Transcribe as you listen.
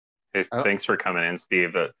Hey, Oh, thanks for coming in,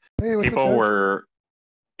 Steve. Hey, what's up, People guys? were,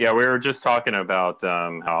 yeah, we were just talking about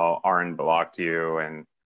how Aron blocked you, and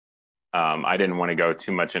I didn't want to go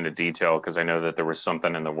too much into detail because I know that there was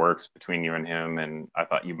something in the works between you and him, and I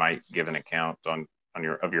thought you might give an account on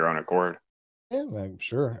your own accord. Yeah, I'm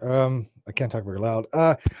sure. I can't talk very loud.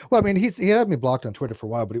 Well, I mean, he had me blocked on Twitter for a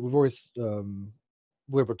while, but we've always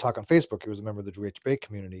we would talk on Facebook. He was a member of the GHB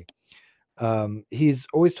community. He's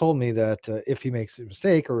always told me that if he makes a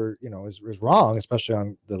mistake or is wrong, especially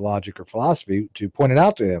on the logic or philosophy, to point it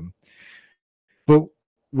out to him. But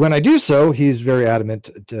when I do so, he's very adamant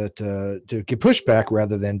to give pushback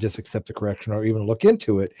rather than just accept the correction or even look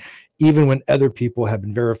into it, even when other people have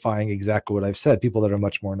been verifying exactly what I've said, people that are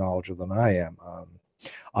much more knowledgeable than I am.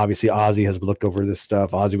 Obviously, Ozzy has looked over this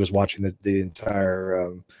stuff. Ozzy was watching the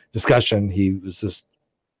entire discussion. He was just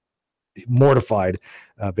mortified,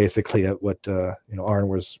 basically, at what Aron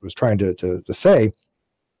was trying to say.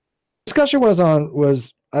 Discussion I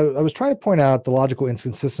was trying to point out the logical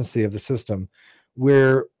inconsistency of the system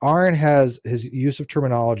where Aron has his use of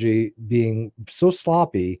terminology being so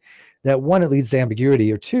sloppy that one, it leads to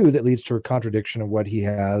ambiguity, or two, that leads to a contradiction of what he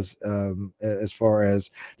has as far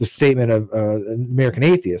as the statement of American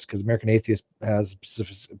atheist, because American atheist has a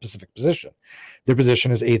specific position. Their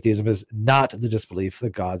position is atheism is not the disbelief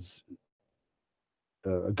that God's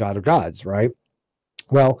God of gods, right?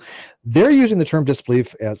 Well, they're using the term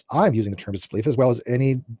disbelief as I'm using the term disbelief, as well as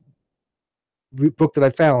any book that I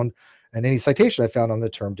found and any citation I found on the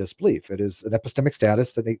term disbelief. It is an epistemic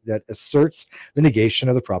status that asserts the negation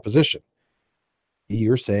of the proposition.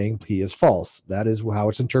 You're saying P is false. That is how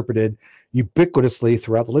it's interpreted ubiquitously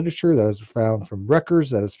throughout the literature. That is found from Reckers,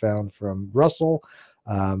 that is found from Russell.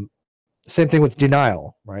 Same thing with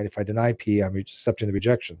denial, right? If I deny P, I'm accepting the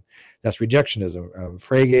rejection. That's rejectionism.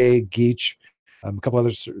 Frege, Geach, a couple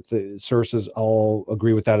other sources all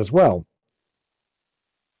agree with that as well.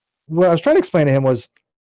 What I was trying to explain to him was,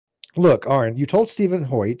 look, Aron, you told Stephen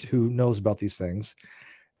Hoyt, who knows about these things,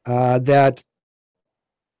 that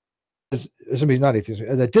somebody's not atheist,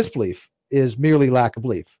 that disbelief is merely lack of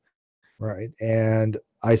belief, right? And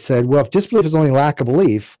I said, well, if disbelief is only lack of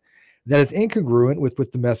belief, that is incongruent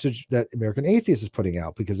with the message that American Atheists is putting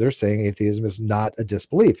out, because they're saying atheism is not a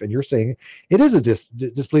disbelief, and you're saying it is a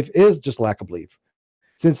disbelief is just lack of belief.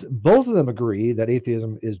 Since both of them agree that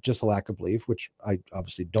atheism is just a lack of belief, which I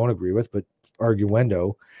obviously don't agree with, but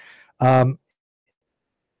arguendo, um,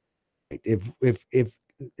 if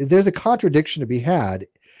there's a contradiction to be had,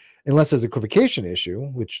 unless there's a equivocation issue,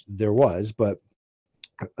 which there was, but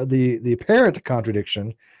the apparent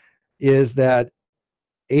contradiction is that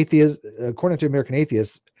atheism, according to American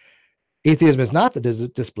atheists, atheism is not the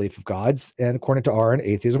disbelief of gods, and according to Aron,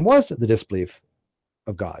 atheism was the disbelief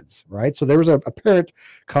of gods, right? So there was a apparent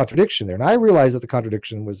contradiction there, and I realized that the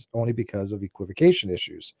contradiction was only because of equivocation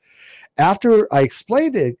issues. After I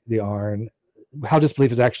explained to the Aron how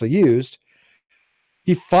disbelief is actually used,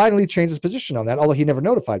 he finally changed his position on that, although he never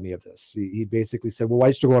notified me of this. He basically said, well, why are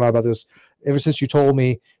you still going on about this? Ever since you told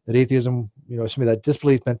me that atheism, that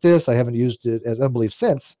disbelief meant this, I haven't used it as unbelief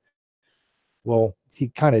since. Well, he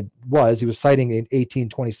kind of was. He was citing an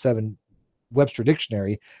 1827 Webster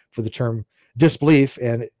dictionary for the term disbelief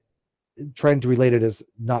and trying to relate it as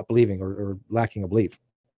not believing or lacking a belief.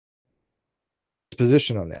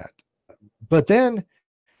 Position on that. But then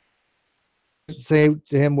say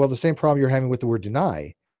to him, well, the same problem you're having with the word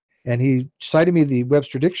deny. And he cited me the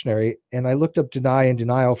Webster dictionary, and I looked up deny and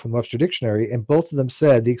denial from Webster dictionary, and both of them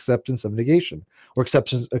said the acceptance of negation or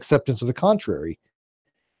acceptance of the contrary.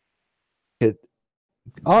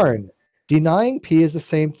 Aron, denying P is the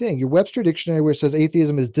same thing. Your Webster dictionary, where it says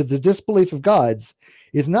atheism is the disbelief of gods,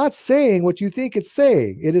 is not saying what you think it's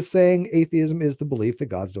saying. It is saying atheism is the belief that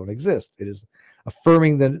gods don't exist. It is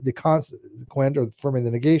affirming the consequent or affirming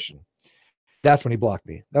the negation. That's when he blocked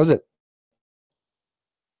me. That was it.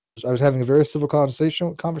 I was having a very civil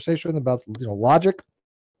conversation about logic.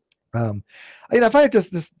 I find it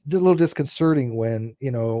just a little disconcerting when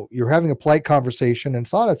you're having a polite conversation and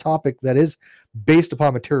it's on a topic that is based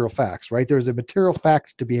upon material facts, right? There's a material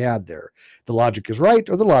fact to be had there. The logic is right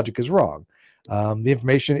or the logic is wrong. The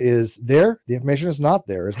information is there. The information is not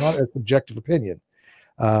there. It's not a subjective opinion.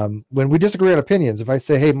 When we disagree on opinions, if I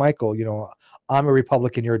say, hey, Michael, I'm a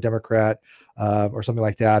Republican, you're a Democrat, or something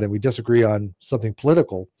like that, and we disagree on something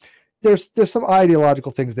political, there's some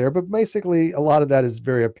ideological things there, but basically a lot of that is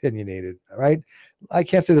very opinionated, right? I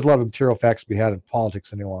can't say there's a lot of material facts to be had in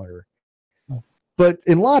politics any longer. But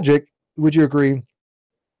in logic, would you agree?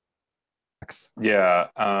 Yeah,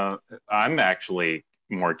 I'm actually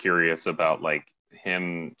more curious about like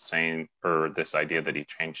him saying or this idea that he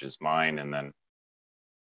changed his mind and then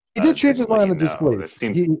He did change his didn't let mind on you the know. disbelief. That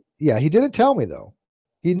seems He didn't tell me though.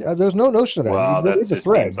 There's no notion of that. well. There That is a just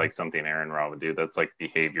seems thread. like something Aaron Ra would do. That's like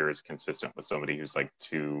behavior is consistent with somebody who's like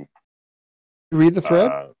too. You read the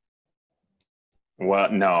thread? Uh,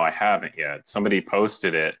 well, no, I haven't yet. Somebody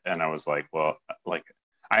posted it, and I was like, well, like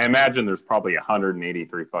I imagine there's probably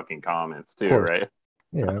 183 fucking comments Of too, course. right?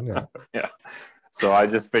 Yeah. Yeah. So I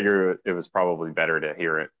just figured it was probably better to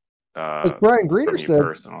hear it As Brian Greener from you said,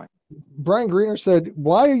 personally.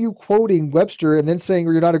 why are you quoting Webster and then saying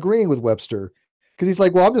you're not agreeing with Webster? Because he's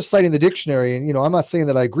like, well, I'm just citing the dictionary, and I'm not saying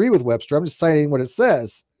that I agree with Webster. I'm just citing what it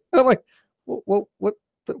says. And I'm like, well,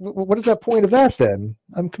 what is that point of that then?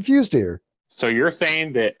 I'm confused here. So you're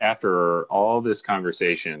saying that after all this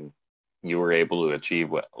conversation, you were able to achieve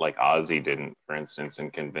what like Ozzy didn't, for instance,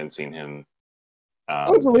 in convincing him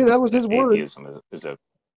Ultimately, that was that his word. atheism is a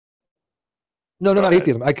No, go not ahead.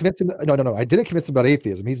 atheism. I convinced him. No. I didn't convince him about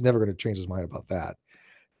atheism. He's never going to change his mind about that.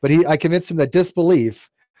 But I convinced him that disbelief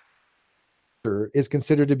is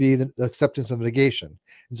considered to be the acceptance of negation.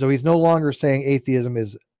 And so he's no longer saying atheism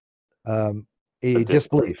is A a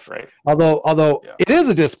disbelief, disbelief. right? Although Yeah. it is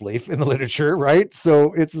a disbelief in the literature, right?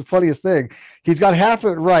 So it's the funniest thing. He's got half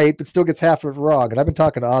of it right, but still gets half of it wrong. And I've been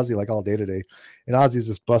talking to Ozzy like all day today, and Ozzy's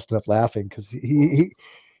just busting up laughing because he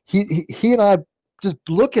and I just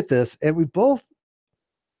look at this, and we both,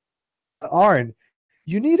 Aron,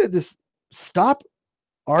 you need to just stop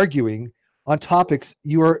arguing on topics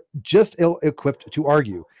you are just ill-equipped to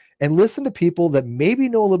argue, and listen to people that maybe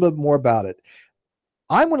know a little bit more about it.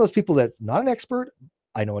 I'm one of those people that's not an expert.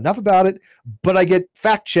 I know enough about it, but I get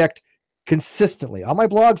fact checked consistently. On my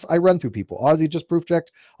blogs, I run through people. Ozzy just proof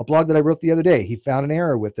checked a blog that I wrote the other day. He found an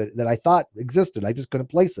error with it that I thought existed. I just couldn't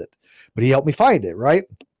place it, but he helped me find it, right?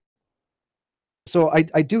 So I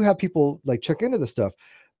do have people like check into this stuff,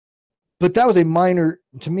 but that was a minor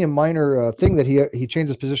thing that he changed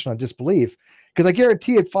his position on disbelief, because I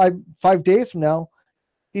guarantee it, five days from now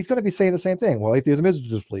he's going to be saying the same thing. Well, atheism is a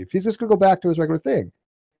disbelief. He's just going to go back to his regular thing.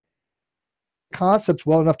 Concepts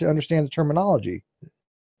well enough to understand the terminology.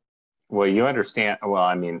 Well, you understand. Well,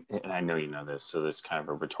 I mean, and I know you know this, so this is kind of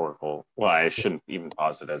a rhetorical. Well, I shouldn't even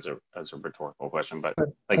pose it as a rhetorical question, but I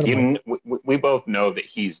like don't mind. we both know that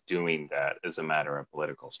he's doing that as a matter of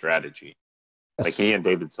political strategy. Like Yes. he and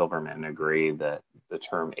David Silverman agree that the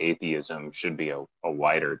term atheism should be a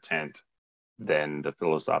wider tent than the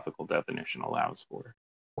philosophical definition allows for.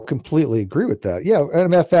 Completely agree with that. Yeah, and a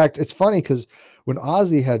matter of fact, it's funny because when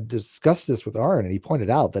Ozzy had discussed this with Aron, and he pointed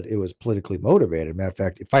out that it was politically motivated. Matter of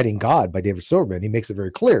fact, Fighting God by David Silverman, he makes it very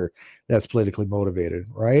clear that's politically motivated,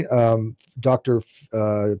 right? Dr.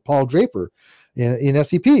 Paul Draper in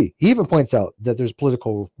SCP, he even points out that there's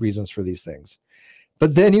political reasons for these things.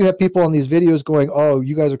 But then you have people on these videos going, "Oh,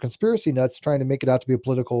 you guys are conspiracy nuts," trying to make it out to be a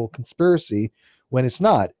political conspiracy when it's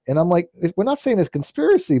not. And I'm like, we're not saying it's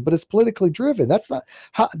conspiracy, but it's politically driven. That's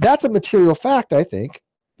a material fact, I think,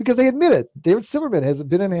 because they admit it. David Silverman has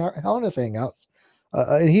been in Helena's hangouts,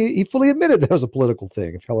 and he fully admitted that was a political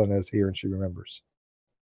thing. If Helena is here and she remembers.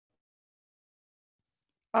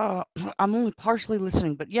 I'm only partially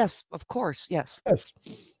listening, but yes, of course, yes. Yes.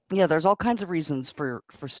 Yeah, there's all kinds of reasons for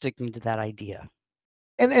sticking to that idea.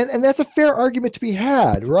 And that's a fair argument to be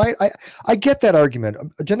had, right? I get that argument.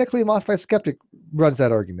 A genetically modified skeptic runs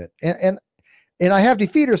that argument, and I have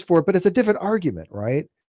defeaters for it, but it's a different argument, right?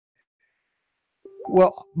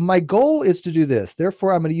 Well, my goal is to do this.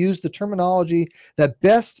 Therefore, I'm going to use the terminology that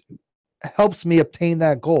best helps me obtain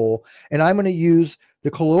that goal, and I'm going to use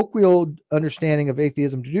the colloquial understanding of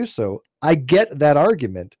atheism to do so. I get that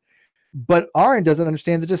argument. But Aron doesn't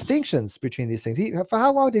understand the distinctions between these things. For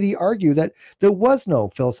how long did he argue that there was no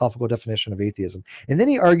philosophical definition of atheism? And then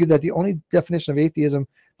he argued that the only definition of atheism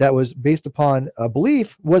that was based upon a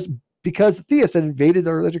belief was because theists had invaded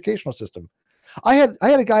our educational system. I had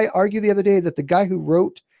a guy argue the other day that the guy who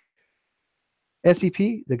wrote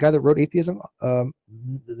SCP, the guy that wrote atheism,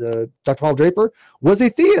 the Dr. Paul Draper, was a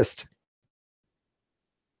theist.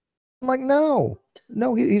 I'm like, no,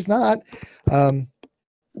 he's not.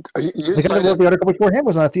 The guy that wrote the article before him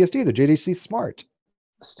was not a theist either. JDC Smart.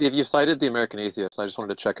 Steve, you cited the American Atheists. I just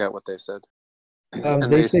wanted to check out what they said. And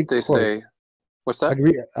they say, what's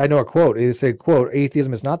that? I know a quote. They say, "quote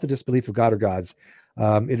Atheism is not the disbelief of God or gods.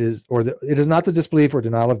 It is not the disbelief or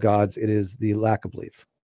denial of gods. It is the lack of belief."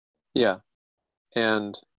 Yeah,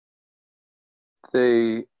 and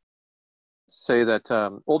they say that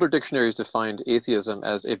older dictionaries defined atheism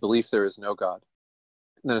as a belief there is no God.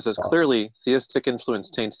 And then it says, clearly, theistic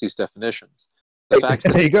influence taints these definitions. The fact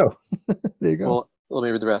that, there you go. There you go. Well, let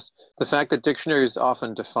me read the rest. The fact that dictionaries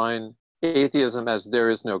often define atheism as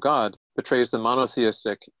there is no God betrays the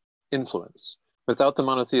monotheistic influence. Without the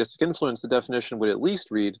monotheistic influence, the definition would at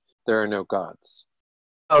least read, there are no gods.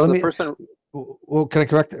 Oh, The person, well, can I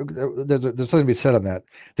correct? There's something to be said on that.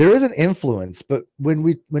 There is an influence, but when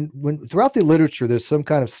throughout the literature, there's some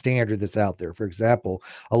kind of standard that's out there. For example,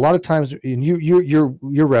 a lot of times, and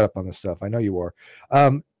you're read up on this stuff. I know you are.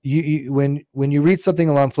 When you read something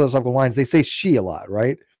along philosophical lines, they say she a lot,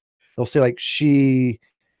 right? They'll say like she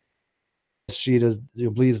does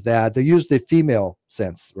believes that. They use the female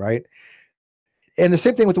sense, right? And the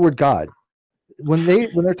same thing with the word God. When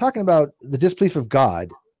they're talking about the disbelief of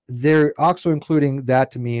God, they're also including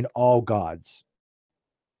that to mean all gods.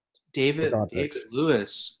 David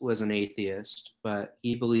Lewis was an atheist, but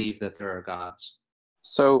he believed that there are gods.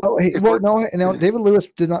 So, no, David Lewis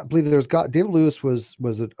did not believe that there was God. David Lewis was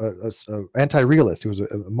a anti-realist. He was a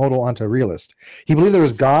modal anti-realist. He believed there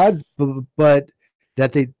was gods, but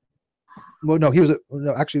that they. Well, no, he was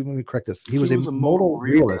actually, let me correct this. He was a modal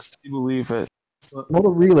realist. You believe it?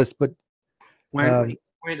 Modal realist, but the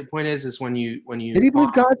point is when you did he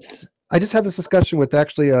believe gods? I just had this discussion with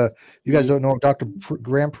actually you guys don't know Dr.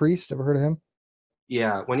 Graham Priest. Ever heard of him?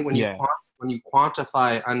 Yeah, when you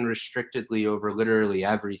quantify unrestrictedly over literally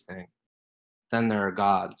everything, then there are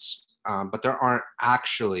gods. But there aren't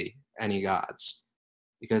actually any gods,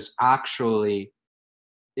 because actually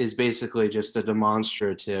is basically just a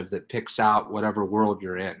demonstrative that picks out whatever world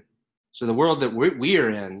you're in. So the world that we are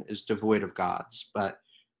in is devoid of gods, but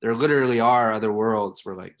there literally are other worlds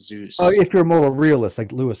where, like, Zeus. Oh, if you're a modal realist,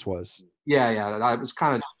 like Lewis was. Yeah, I was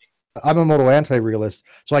kind of. I'm a modal anti-realist,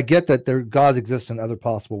 so I get that there gods exist in other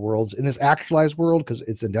possible worlds. In this actualized world, because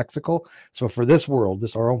it's indexical. So for this world,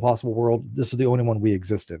 this our own possible world, this is the only one we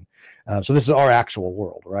exist in. So this is our actual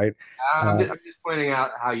world, right? I'm just pointing out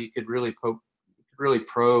how you could really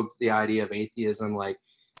probe the idea of atheism. Like,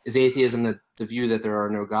 is atheism the view that there are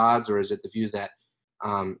no gods, or is it the view that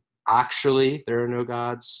actually there are no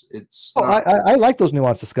gods? It's. I like those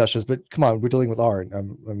nuanced discussions, but come on, we're dealing with Aron.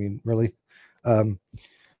 I mean, really.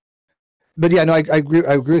 But yeah, no, I agree.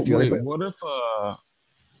 I agree with you. Wait,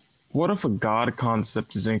 what if a God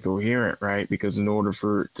concept is incoherent, right? Because in order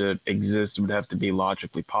for it to exist, it would have to be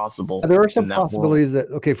logically possible. There are some possibilities that,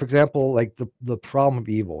 okay, for example, like the problem of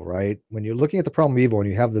evil, right? When you're looking at the problem of evil and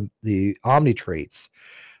you have the omni traits,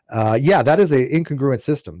 yeah, that is an incongruent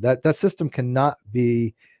system. That system cannot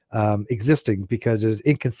be existing because it is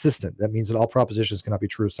inconsistent. That means that all propositions cannot be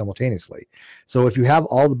true simultaneously. So if you have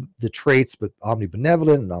all the traits, but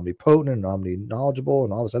omnibenevolent and omnipotent and omni-knowledgeable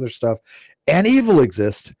and all this other stuff, and evil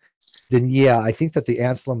exist, then yeah, I think that the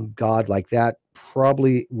Anselm God like that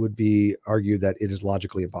probably would be argued that it is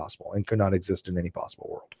logically impossible and could not exist in any possible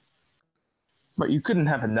world. But you couldn't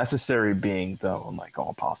have a necessary being, though, in like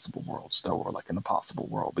all possible worlds, though, or like in a possible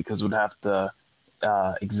world, because it would have to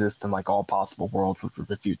exist in like all possible worlds, which would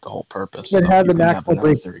refute the whole purpose. It had the maximal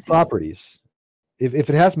great properties. If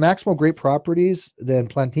it has maximal great properties, then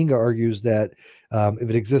Plantinga argues that if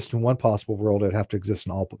it exists in one possible world, it'd have to exist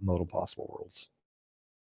in all modal possible worlds.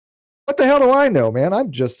 What the hell do I know, man?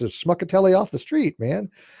 I'm just a schmuckatelli off the street,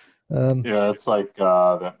 man. Yeah, it's like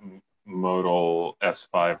that modal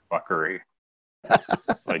S5 fuckery.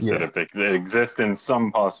 Like that if it exists in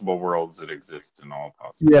some possible worlds, it exists in all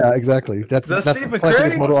possible. Yeah, exactly. That's Steve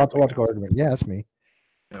McRae? Modal ontological argument. Yeah, that's me.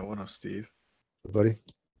 Yeah, what up, Steve? Buddy.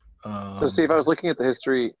 So, Steve, I was looking at the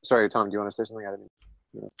history. Sorry, Tom, do you want to say something? I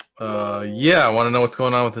didn't. Yeah, I want to know what's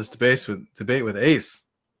going on with this debate with Ace.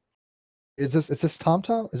 Is this Tom?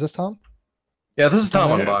 Is this Tom? Yeah, this is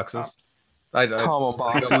Tom on Yeah, boxes. Tom on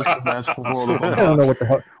boxes. The magical world of I don't know what the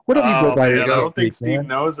hell. What have you go by? I don't think Steve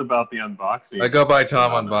knows about the unboxing. I go by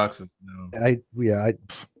Tom on boxes. No.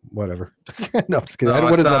 Whatever. No, I'm just kidding. No,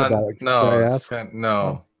 What is that not, about?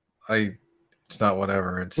 No, it's not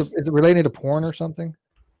whatever. Is it related to porn or something?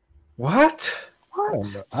 What?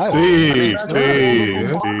 Steve.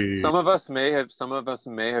 Some of us may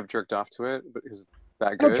have jerked off to it, but is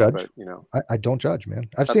that good? Judge. But you know, I don't judge, man.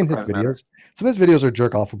 I've seen his videos. Matter. Some of his videos are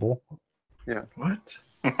jerk offable. Yeah. What?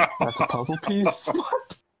 That's a puzzle piece.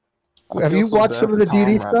 What? Have you watched some of the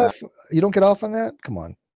DD stuff? You don't get off on that? Come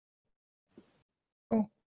on. Oh.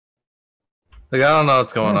 Like, I don't know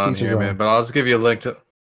what's going on here, man. But I'll just give you a link to.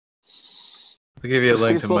 I'll give you a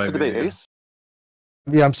link to my video. Ace?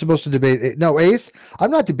 Yeah, I'm supposed to debate. No, Ace.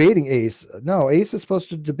 I'm not debating Ace. No, Ace is supposed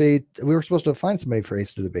to debate. We were supposed to find somebody for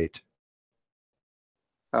Ace to debate.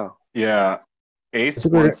 Oh. Yeah. Ace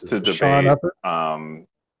wants to debate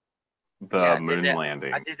the moon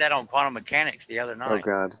landing. I did that on quantum mechanics the other night. Oh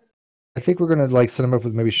God. I think we're gonna like set him up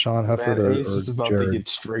with maybe Sean Hufford Man, or Ace is about Jared. to get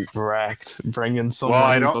straight racked. Bringing someone. Well,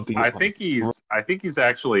 I who's don't. about to get, I think he's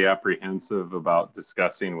actually apprehensive about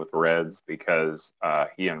discussing with Reds because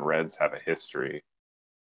he and Reds have a history.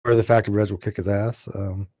 Or the fact that Reds will kick his ass.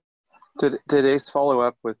 Did Ace follow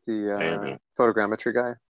up with the Maybe. photogrammetry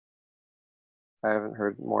guy? I haven't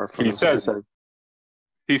heard more from him.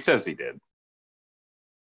 He says he did,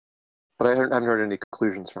 but I haven't heard any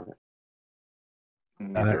conclusions from it.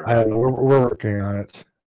 We're working on it.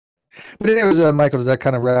 But anyways, Michael, does that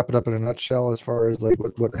kind of wrap it up in a nutshell as far as like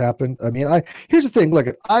what happened? I mean, here's the thing. Look,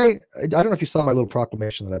 I don't know if you saw my little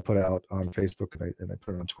proclamation that I put out on Facebook and I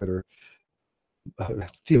put it on Twitter. A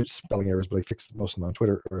few spelling errors, but I fixed most of them on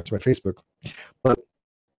Twitter or it's my Facebook. But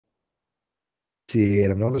see,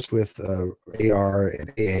 and I've noticed with AR and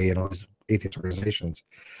AA and all these atheist organizations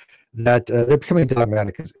that they're becoming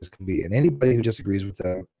dogmatic as can be, and anybody who disagrees with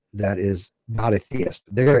them that is not a theist,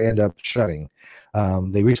 they're going to end up shutting.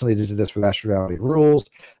 They recently did this with Astrality Rules.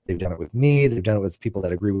 They've done it with me. They've done it with people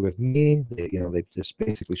that agree with me. They just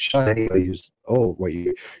basically shut anybody who's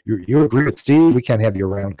you agree with Steve, we can't have you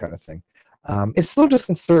around kind of thing. It's still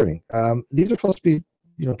disconcerting. These are supposed to be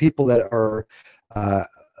people that are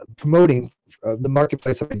promoting the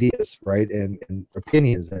marketplace of ideas, right, and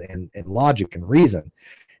opinions and logic and reason.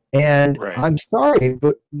 And right. I'm sorry,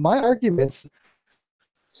 but my arguments,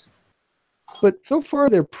 but so far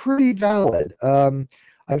they're pretty valid.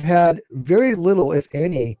 I've had very little, if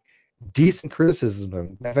any, decent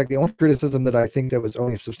criticism. In fact, the only criticism that I think that was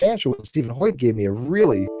only substantial was Stephen Hoyt gave me a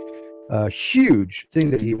really huge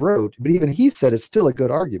thing that he wrote, but even he said it's still a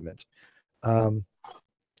good argument.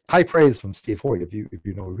 High praise from Steve Hoyt, if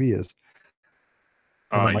you know who he is.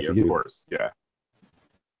 Yeah, of course, yeah.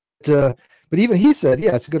 But even he said,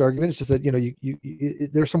 yeah, it's a good argument. It's just that you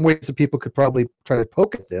there's some ways that people could probably try to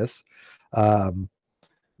poke at this,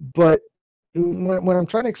 but when I'm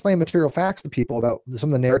trying to explain material facts to people about some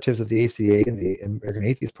of the narratives that the ACA and the American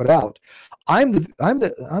Atheists put out, I'm the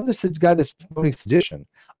guy that's promoting sedition.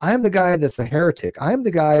 I'm the guy that's the heretic. I'm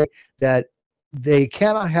the guy that they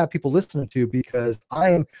cannot have people listening to because I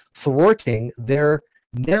am thwarting their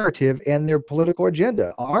narrative and their political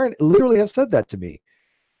agenda. Aron literally have said that to me.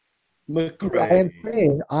 McRae. I am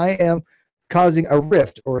saying I am causing a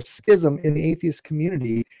rift or a schism in the atheist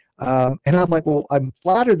community. And I'm like, well, I'm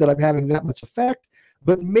flattered that I'm having that much effect,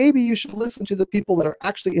 but maybe you should listen to the people that are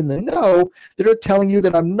actually in the know that are telling you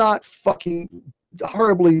that I'm not fucking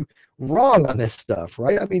horribly wrong on this stuff,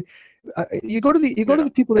 right? I mean, you go to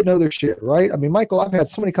the people that know their shit, right? I mean, Michael, I've had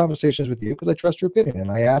so many conversations with you because I trust your opinion,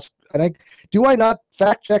 and I ask, do I not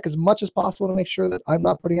fact check as much as possible to make sure that I'm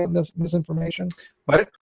not putting out misinformation? What,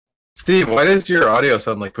 Steve? Why does your audio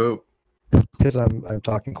sound like poop? Because I'm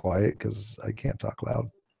talking quiet because I can't talk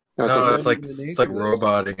loud. No, it's like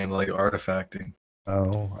roboting and like artifacting.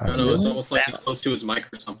 Oh, I don't know. It's almost like it's close to his mic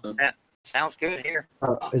or something. Yeah, sounds good here.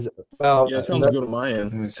 Is it? Well, yeah, it sounds good on my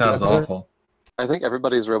end. It sounds awful. I think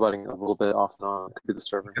everybody's roboting a little bit off and on. It could be the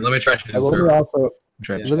server. Let me try to let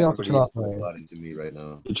me also turn off my. Roboting to me right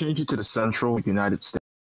now. You change it to the Central United States.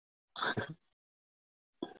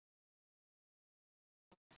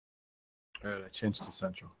 All right, I changed to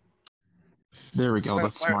Central. There we go.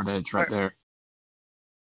 That's Smart Edge right there.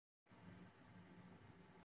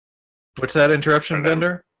 What's that interruption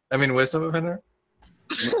vendor? I mean, wisdom vendor?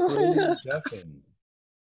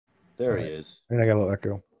 There he is. And I got a little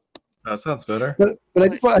echo. That sounds better. But I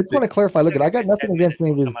just want to clarify. Look, I got nothing against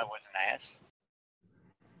any of these.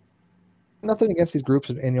 Nothing against these groups,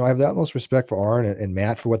 and I have the utmost respect for Aron and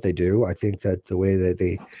Matt for what they do. I think that the way that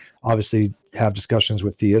they obviously have discussions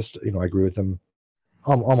with theists, I agree with them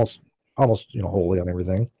almost wholly on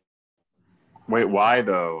everything. Wait, why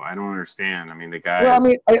though? I don't understand. I mean, the guy Well, I is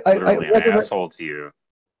mean, literally an asshole to you.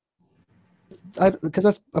 Because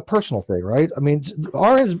that's a personal thing, right? I mean,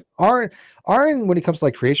 Aron, when it comes to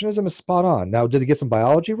like creationism, is spot on. Now, does he get some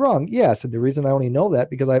biology wrong? Yes, and the reason I only know that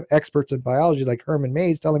because I have experts in biology like Herman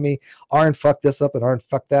Mays telling me Aron fucked this up and Aron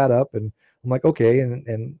fucked that up, and I'm like, okay,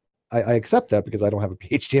 and I accept that because I don't have a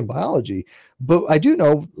PhD in biology, but I do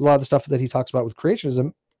know a lot of the stuff that he talks about with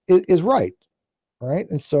creationism is right,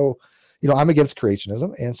 and so I'm against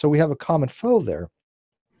creationism, and so we have a common foe there.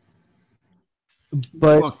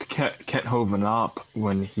 But fucked Kethoven up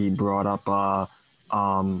when he brought up the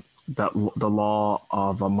law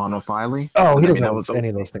of monophyly. Oh, he doesn't know what any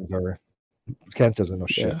of those things are. Kent doesn't know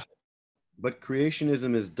shit. But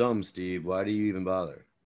creationism is dumb, Steve. Why do you even bother?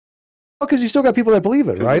 Well, because you still got people that believe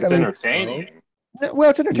it, right? It's entertaining. Well,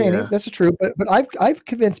 it's entertaining. Yeah. That's true. But I've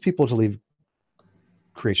convinced people to leave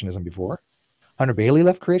creationism before. Hunter Bailey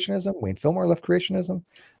left creationism. Wayne Fillmore left creationism.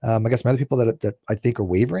 I guess some other people that I think are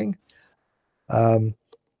wavering.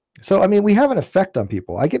 So, I mean, we have an effect on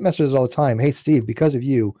people. I get messages all the time. Hey, Steve, because of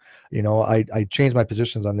you, I changed my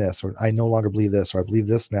positions on this, or I no longer believe this, or I believe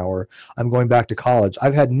this now, or I'm going back to college.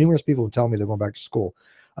 I've had numerous people tell me they're going back to school.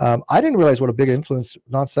 I didn't realize what a big influence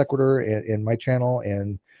non sequitur in my channel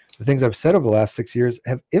and the things I've said over the last 6 years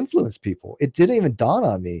have influenced people. It didn't even dawn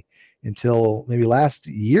on me until maybe last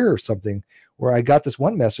year or something, where I got this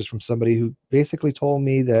one message from somebody who basically told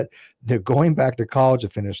me that they're going back to college to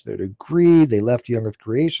finish their degree. They left young earth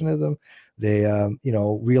creationism. They,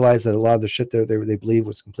 realized that a lot of the shit they believe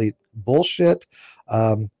was complete bullshit.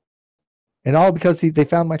 And all because they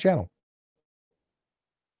found my channel.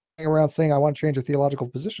 Around saying I want to change a theological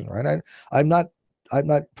position, right? I'm not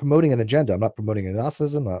promoting an agenda. I'm not promoting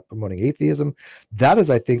agnosticism. I'm not promoting atheism. That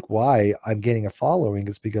is, I think, why I'm gaining a following,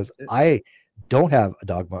 is because I don't have a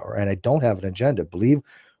dogma and I don't have an agenda. Believe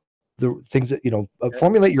the things that,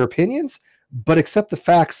 formulate your opinions, but accept the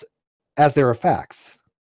facts as there are facts.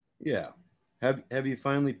 Yeah. Have you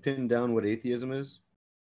finally pinned down what atheism is?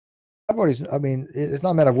 It's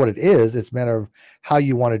not a matter of what it is. It's a matter of how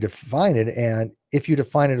you want to define it. And if you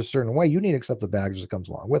define it a certain way, you need to accept the baggage that comes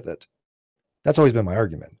along with it. That's always been my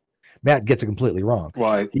argument. Matt gets it completely wrong.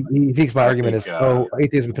 Well, he thinks my argument is,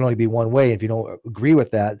 atheism can only be one way. If you don't agree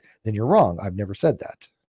with that, then you're wrong. I've never said that.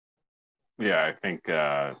 Yeah, I think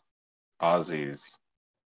Ozzy's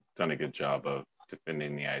done a good job of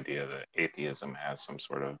defending the idea that atheism has some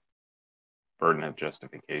sort of burden of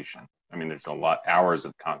justification. I mean, there's hours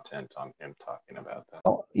of content on him talking about that.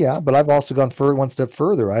 Oh, yeah, but I've also gone one step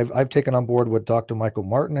further. I've taken on board what Dr. Michael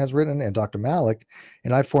Martin has written and Dr. Malik,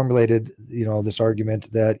 and I formulated, this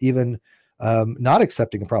argument that even not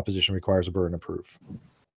accepting a proposition requires a burden of proof.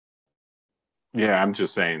 Yeah, I'm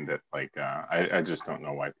just saying that, I just don't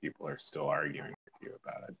know why people are still arguing with you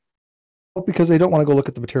about it. Well, because they don't want to go look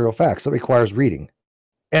at the material facts. That requires reading.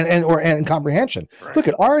 And comprehension. Right. Look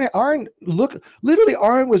at Aron. Literally,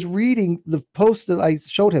 Aron was reading the post that I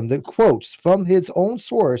showed him, the quotes from his own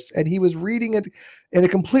source, and he was reading it in a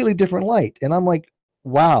completely different light. And I'm like,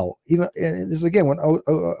 wow. And this is again when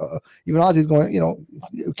even Ozzy's going,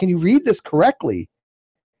 can you read this correctly?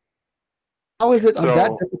 How is it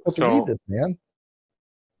that difficult to read this, man?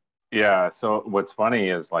 Yeah. So what's funny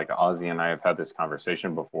is Ozzy and I have had this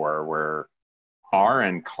conversation before where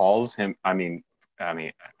Aron calls him. I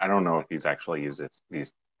don't know if he's actually used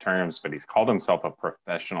these terms, but he's called himself a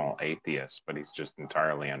professional atheist, but he's just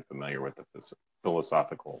entirely unfamiliar with the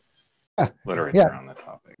philosophical literature on the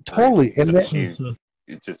topic. Totally. He's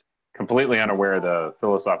just completely unaware of the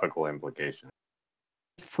philosophical implications.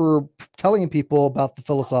 For telling people about the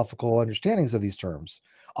philosophical understandings of these terms.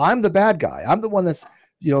 I'm the bad guy. I'm the one that's,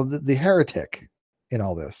 the heretic in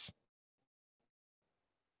all this.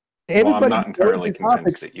 Well, I'm not entirely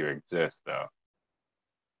convinced that you exist, though.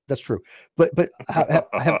 That's true, but I'm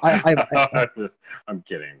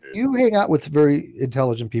kidding, dude. You hang out with very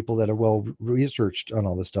intelligent people that are well researched on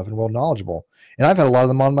all this stuff and well knowledgeable, and I've had a lot of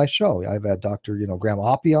them on my show. I've had Dr. Graham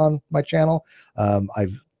Oppie on my channel.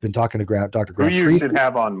 I've been talking to Dr. Graham. Who you should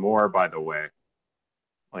have on more, by the way.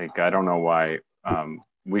 I don't know why.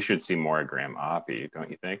 We should see more of Graham Oppie,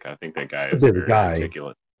 don't you think? I think that guy is very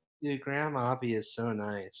articulate. Dude, Graham Oppie is so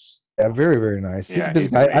nice. Yeah, very, very nice. He's a busy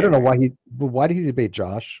guy. I don't know why did he debate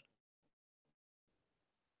Josh?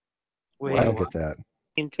 Wait, I don't get that.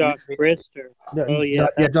 Josh Brister. No, oh yeah,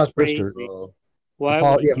 Josh Brister. Why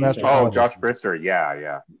would you do that? Josh Brister.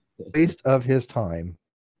 Yeah. Waste of his time.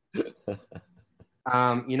 By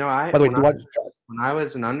the way, when I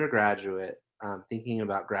was an undergraduate, thinking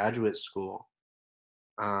about graduate school,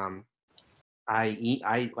 I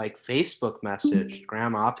Facebook messaged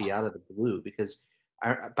Graham Oppie out of the blue because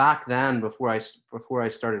back then, before I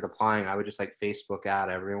started applying, I would just Facebook add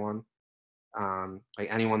everyone,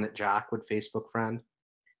 anyone that Jack would Facebook friend,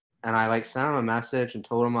 and I sent him a message and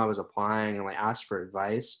told him I was applying and asked for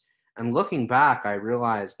advice. And looking back, I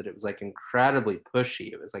realized that it was incredibly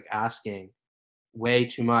pushy. It was asking way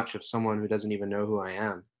too much of someone who doesn't even know who I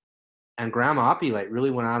am. And Graham Oppie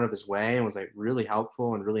really went out of his way and was really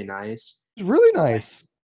helpful and really nice. Really nice.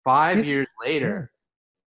 5 years later,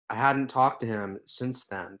 I hadn't talked to him since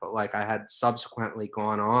then, but I had subsequently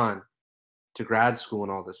gone on to grad school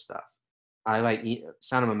and all this stuff. I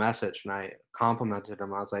sent him a message and I complimented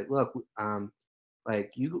him. I was like, look,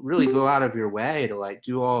 you really go out of your way to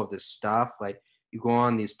do all of this stuff. You go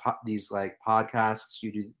on these podcasts,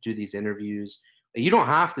 you do these interviews. You don't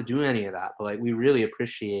have to do any of that, but we really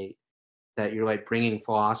appreciate that you're bringing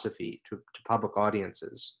philosophy to public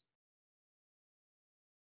audiences.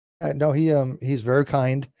 No, he's very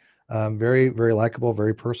kind, very, very likable,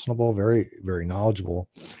 very personable, very, very knowledgeable.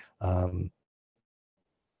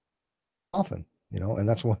 often, and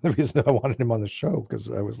that's one of the reasons I wanted him on the show,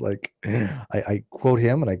 because I was like, I quote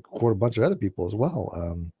him and I quote a bunch of other people as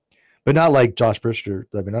well, but not like Josh Brister.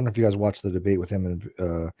 I mean, I don't know if you guys watched the debate with him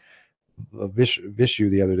and Vishu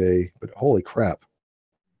the other day, but holy crap!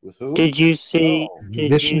 With who? Did you see? Oh.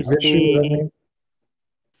 Did Vishu, you is that his see? name?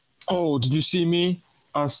 Oh, did you see me,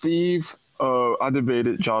 Steve? I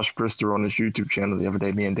debated Josh Brister on his YouTube channel the other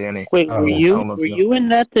day. Me and Danny. Wait, Oh, were yeah. I you don't know if were you know. you in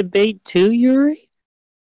that debate too, Yuri?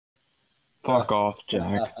 Fuck off,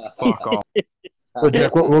 Jack. Fuck off. So,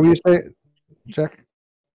 Jack, what were you saying, Jack?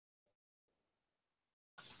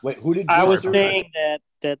 Wait, who did I was Brister- saying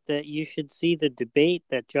that you should see the debate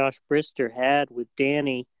that Josh Brister had with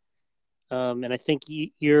Danny, and I think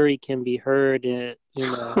Yuri can be heard.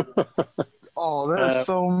 Oh, that's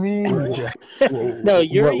so mean, Jack. No,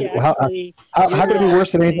 Yuri How could it be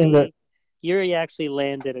worse than anything that? Yuri actually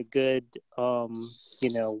landed a good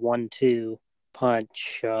 1-2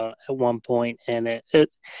 punch at one point, and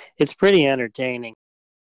it's pretty entertaining.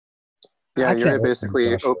 Yeah, I Yuri can't wait for basically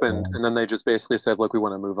Josh opened, Allen. and then they just basically said, "Look, we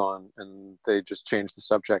want to move on," and they just changed the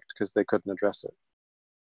subject because they couldn't address it.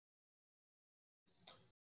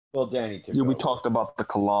 Well, Danny took Yeah, we over. talked about the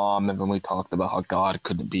Kalam, and then we talked about how God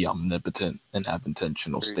couldn't be omnipotent and have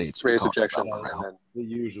intentional states. We Raised talked objections, about and then The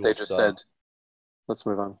usual they just stuff. said, "Let's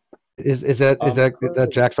move on." Is that Currently-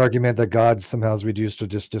 Jack's argument that God somehow is reduced to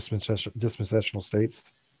just dispensational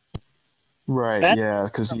states? Right, That- yeah,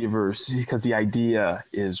 because the idea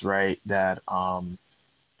is right that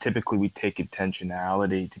typically we take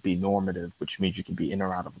intentionality to be normative, which means you can be in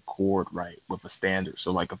or out of accord, right, with a standard.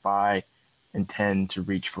 So like if I intend to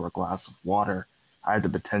reach for a glass of water, I have the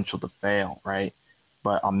potential to fail, right?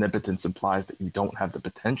 But omnipotence implies that you don't have the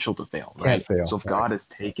potential to fail, right? Can't fail, So if right. God is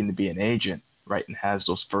taken to be an agent, right, and has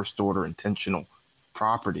those first order intentional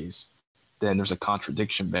properties, then there's a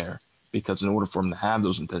contradiction there, because in order for him to have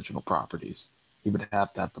those intentional properties, he would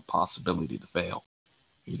have to have the possibility to fail.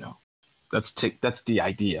 That's the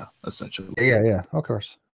idea, essentially. Yeah, of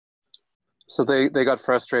course. So they got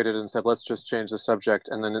frustrated and said, "Let's just change the subject."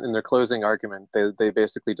 And then in their closing argument, they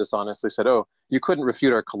basically dishonestly said, "Oh, you couldn't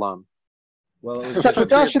refute our kalam." Well, it was That's just what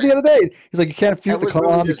Josh did the other day. He's like, you can't refute That the was really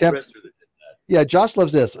Kalam. You just can't. Brister that did that. Yeah, Josh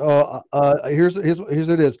loves this. Here's what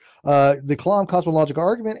it is. The Kalam cosmological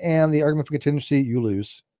argument and the argument for contingency, you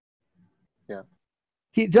lose. Yeah.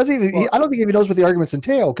 He doesn't even. Well- I don't think he even knows what the arguments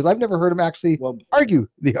entail, because I've never heard him actually Well, argue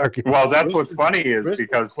the argument. Well, that's what's Brister's- funny is Brister's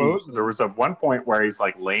because closing. there was a one point where he's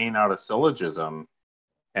like laying out a syllogism,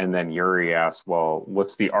 and then Yuri asked, "Well,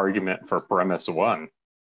 what's the argument for premise one?"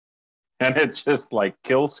 And it's just like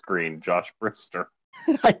kill screen, Josh Brister.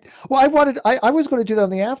 I was going to do that on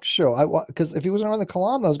the after show. Because if he wasn't on the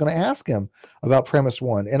Kalam, I was going to ask him about premise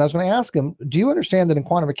one, and I was going to ask him, do you understand that in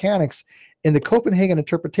quantum mechanics, in the Copenhagen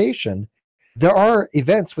interpretation, there are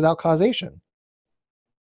events without causation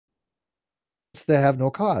that have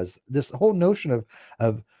no cause? This whole notion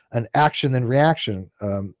of an action and reaction,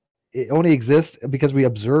 it only exists because we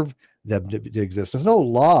observe them to exist. There's no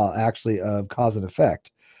law actually of cause and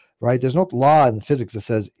effect. Right? There's no law in physics that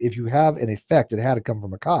says if you have an effect, it had to come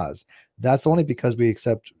from a cause. That's only because we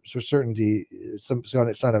accept certainty, some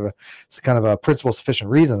kind of a principle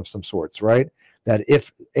sufficient reason of some sorts, right? That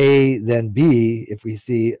if A, then B, if we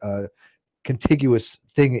see contiguous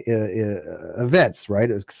events,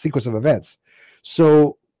 right? A sequence of events.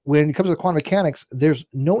 So when it comes to quantum mechanics, there's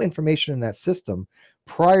no information in that system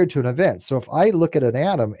prior to an event. So if I look at an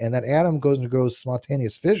atom and that atom goes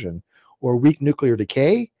spontaneous fission or weak nuclear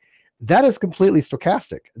decay, that is completely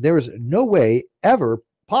stochastic. There is no way ever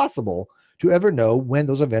possible to ever know when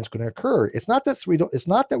those events are going to occur. It's not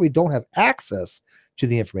that we don't have access to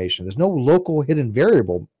the information. There's no local hidden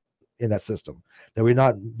variable in that system that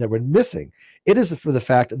we're missing. It is for the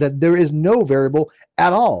fact that there is no variable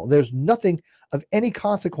at all. There's nothing of any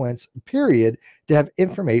consequence, period, to have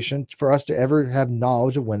information for us to ever have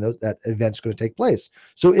knowledge of when that event's going to take place.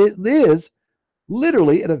 So it is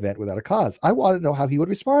literally an event without a cause. I wanted to know how he would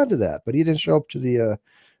respond to that, but he didn't show up to the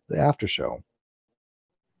after show.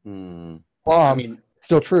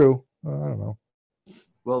 Still true. I don't know.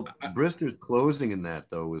 Well, Brister's closing in that,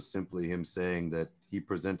 though, was simply him saying that he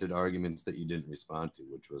presented arguments that you didn't respond to,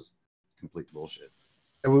 which was complete bullshit.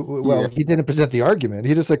 Well, he didn't present the argument.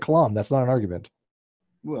 He just said Kalam. That's not an argument.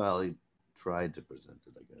 Well, he tried to present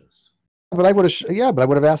it, I guess. But I would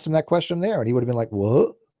have asked him that question there, and he would have been like,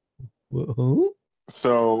 "What? Huh?"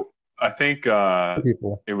 So I think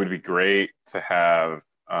it would be great to have.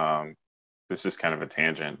 This is kind of a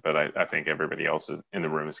tangent, but I think everybody else in the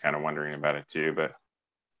room is kind of wondering about it too. But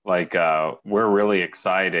like, we're really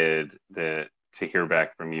excited to hear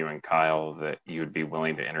back from you and Kyle that you would be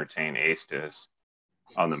willing to entertain Aestus.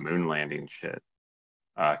 on the moon landing shit,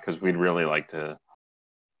 because we'd really like to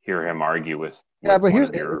hear him argue with but one here's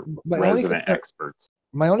of your my resident experts.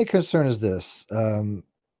 My only concern is this: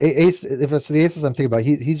 Ace, if it's the Aces I'm thinking about,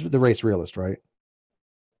 he's the race realist, right?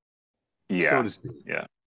 Yeah, So to speak. Yeah.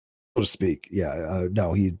 So to speak. Yeah.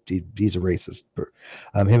 No, he's a racist.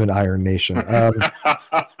 Him and Iron Nation. Yeah.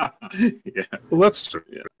 Well, that's true.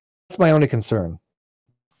 Yeah. That's my only concern.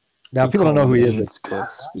 Now people don't know who he is.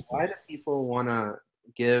 Why do people want to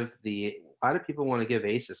give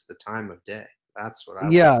Aces the time of day? That's what I.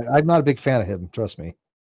 Yeah, I'm not a big fan of him. Trust me.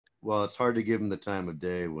 Well, it's hard to give him the time of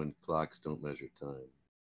day when clocks don't measure time.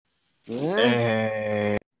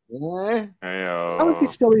 Hey. How is he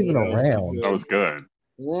still even around? That was good.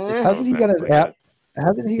 Hasn't he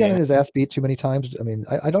gotten his ass beat too many times? I mean,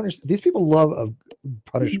 I don't understand. These people love a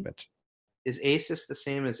punishment. Is Aces the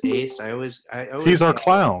same as Ace? I always He's our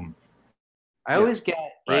clown. I always get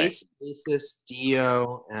Right. Ace, Aces,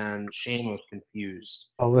 Dio, and Shane confused.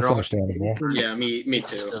 Oh, that's understandable. Yeah, me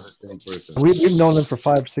too. We've known them for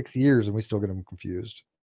 5-6 years, and we still get them confused.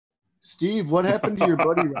 Steve, what happened to your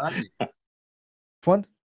buddy Rodney? One?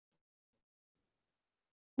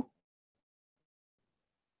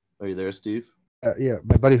 Are you there, Steve? Yeah,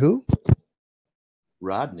 my buddy who?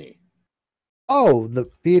 Rodney. Oh, the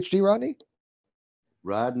PhD Rodney?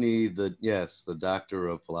 Rodney, the doctor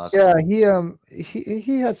of philosophy. Yeah,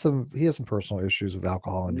 he has some personal issues with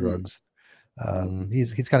alcohol and drugs.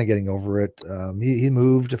 He's kind of getting over it. He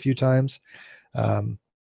moved a few times.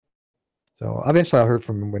 So eventually I heard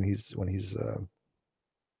from him when he's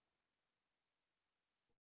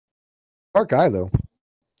smart guy though.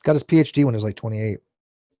 Got his PhD when he was like 28.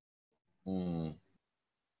 I don't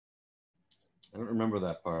remember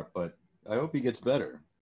that part, but I hope he gets better.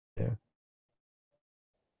 Yeah.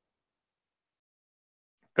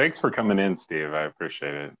 Thanks for coming in, Steve. I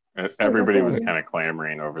appreciate it. Everybody was kind of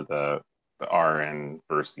clamoring over the RN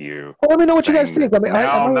versus you. Well, let me know what you guys think. I mean,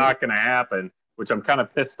 I'm not going to happen, which I'm kind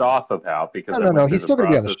of pissed off about because no. He's still going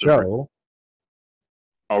to be on the show.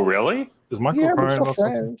 Oh, really? Is Michael Yeah, crying we're about still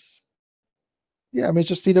something? friends. Yeah, I mean, it's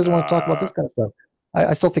just he doesn't want to talk about this kind of stuff.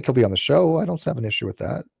 I still think he'll be on the show. I don't have an issue with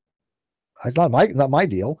that. It's not my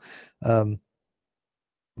deal.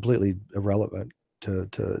 Completely irrelevant to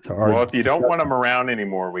our. Well, if you don't want him around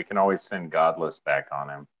anymore, we can always send Godless back on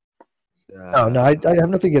him. No, I have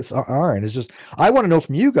nothing against Aron. It's just I want to know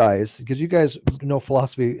from you guys because you guys know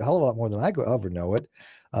philosophy a hell of a lot more than I ever know it.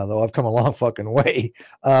 Though I've come a long fucking way.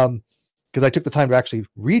 Because I took the time to actually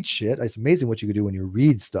read shit. It's amazing what you can do when you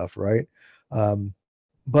read stuff, right?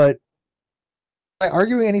 But am I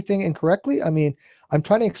arguing anything incorrectly? I mean, I'm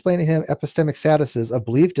trying to explain to him epistemic statuses of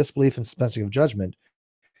belief, disbelief, and dispensing of judgment.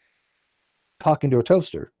 Talking to a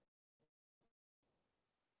toaster.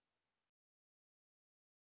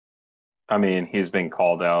 I mean, he's been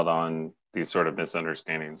called out on these sort of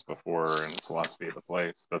misunderstandings before in Philosophy of the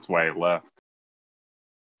Place. That's why he left.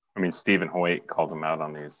 I mean, Stephen Hoyt called him out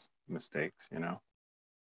on these mistakes, you know?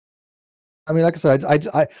 I mean, like I said,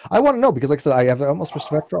 I want to know because, like I said, I have almost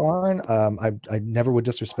respect for Aron. I never would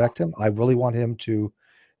disrespect him. I really want him to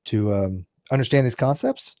understand these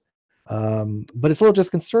concepts. But it's a little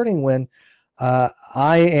disconcerting when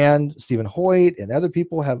I and Stephen Hoyt and other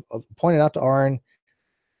people have pointed out to Aron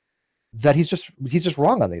that he's just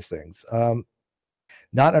wrong on these things.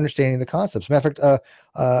 Not understanding the concepts. Matter of fact,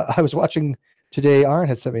 I was watching today. Aron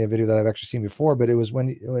had sent me a video that I've actually seen before, but it was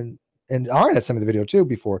when and Aron had sent me the video too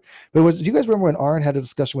before. But do you guys remember when Aron had a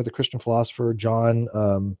discussion with a Christian philosopher, John?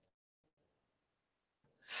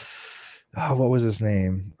 What was his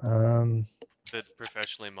name? The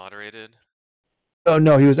professionally moderated. Oh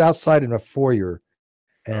no, he was outside in a foyer,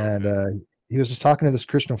 and he was just talking to this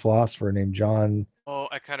Christian philosopher named John. Oh,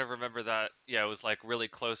 I kind of remember that. Yeah, it was like really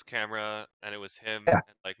close camera, and it was him, Yeah.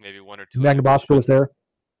 and like maybe one or two. Magna Bosco was there.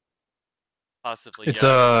 Possibly. It's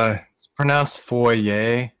yeah. It's pronounced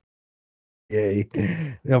foyer. Yay.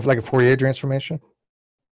 Like a Fourier transformation?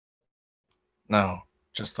 No,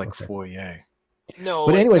 just like foyer. No,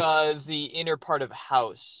 But like anyways- the inner part of a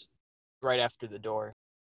house, right after the door.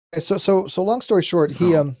 So long story short,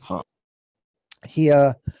 he was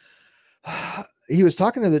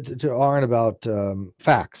talking to Aron about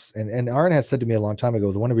facts, and Aron had said to me a long time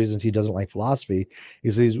ago, the one of the reasons he doesn't like philosophy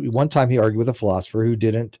is one time he argued with a philosopher who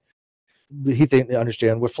didn't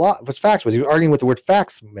understand what facts was. He was arguing what the word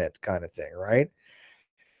facts meant, kind of thing, right?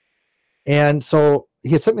 And so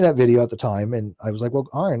he had sent me that video at the time, and I was like, well,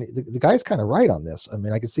 Aron, the guy's kind of right on this. I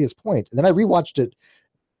mean, I can see his point. And then I rewatched it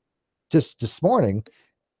just this morning,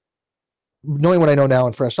 knowing what I know now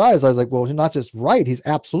in fresh eyes. I was like, well, he's not just right, he's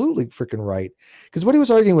absolutely freaking right. Because what he was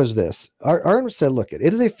arguing was this. Aron said, look, it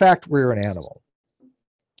is a fact we're an animal.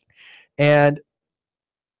 And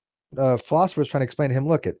philosophers trying to explain to him,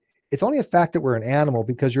 look, it's only a fact that we're an animal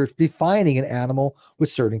because you're defining an animal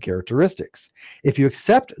with certain characteristics. If you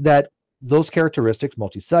accept that those characteristics,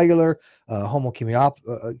 multicellular, homo chemotropic,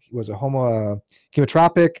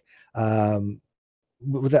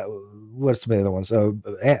 with that, what's some of the other ones?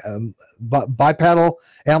 Bipedal,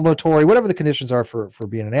 ambulatory, whatever the conditions are for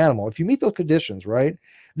being an animal. If you meet those conditions, right,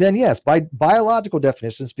 then yes, by biological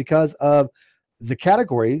definitions, because of the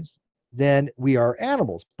categories, then we are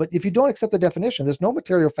animals. But if you don't accept the definition, there's no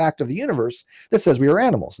material fact of the universe that says we are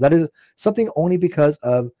animals. That is something only because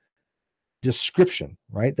of description,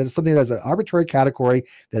 right? That is something that is an arbitrary category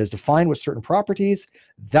that is defined with certain properties.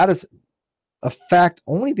 That is a fact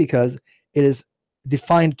only because it is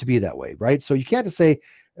defined to be that way, right? So you can't just say,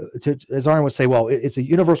 as Aron would say, well, it's a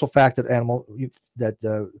universal fact that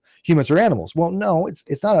humans are animals. Well, no,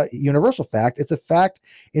 it's not a universal fact. It's a fact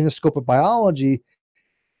in the scope of biology.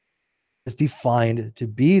 Is defined to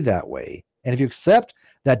be that way. And if you accept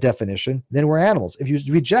that definition, then we're animals. If you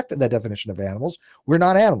reject that definition of animals, we're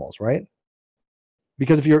not animals, right?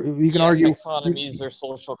 Because if you can argue taxonomies are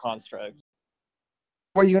social constructs.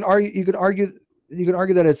 Or you can argue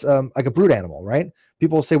that it's like a brute animal, right?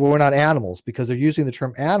 People say, well, we're not animals because they're using the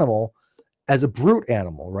term animal as a brute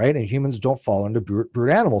animal, right? And humans don't fall under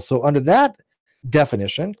brute animals. So under that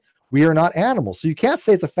definition, we are not animals. So you can't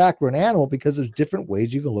say it's a fact we're an animal because there's different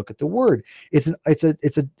ways you can look at the word. It's a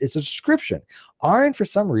description. Aron, for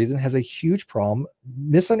some reason, has a huge problem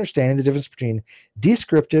misunderstanding the difference between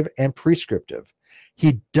descriptive and prescriptive.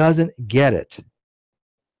 He doesn't get it.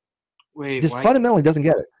 Wait, Just fundamentally doesn't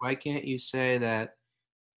get it. Why can't you say that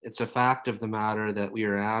it's a fact of the matter that we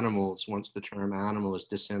are animals once the term animal is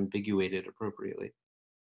disambiguated appropriately?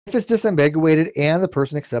 If it's disambiguated and the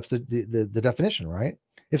person accepts the definition, right?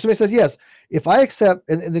 If somebody says, yes, if I accept,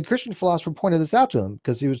 and the Christian philosopher pointed this out to him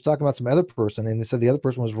because he was talking about some other person and they said the other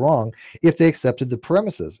person was wrong if they accepted the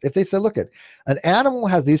premises. If they said, look, an animal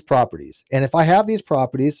has these properties, and if I have these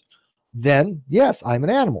properties, then yes, I'm an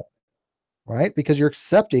animal, right? Because you're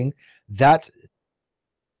accepting that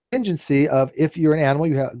contingency of if you're an animal,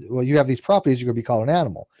 you have these properties, you're going to be called an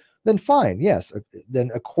animal. Then fine, yes.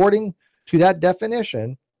 Then according to that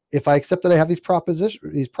definition, if I accept that I have these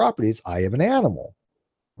properties, I am an animal,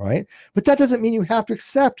 right? But that doesn't mean you have to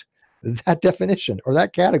accept that definition or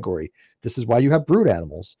that category. This is why you have brute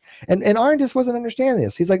animals. And Aron just wasn't understanding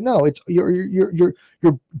this. He's like, no, it's you're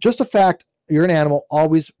just a fact. You're an animal,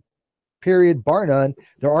 always, period, bar none.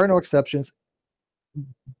 There are no exceptions.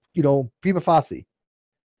 Prima facie.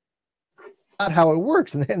 Not how it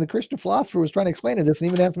works. And the Christian philosopher was trying to explain it. This,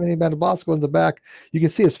 and even Anthony Bosco in the back, you can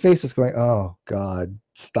see his face is going, "Oh God,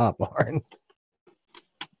 stop, Aron."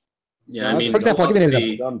 Yeah, I mean, for example, I'll give you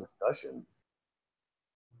an dumb discussion.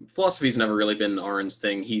 Philosophy's never really been Aron's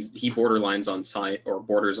thing. He borders on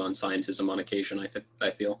scientism on occasion.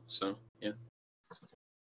 I feel so. Yeah.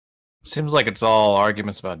 Seems like it's all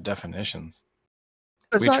arguments about definitions.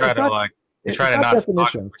 We try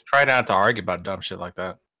not to argue about dumb shit like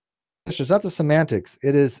that. It's not the semantics.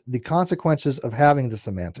 It is the consequences of having the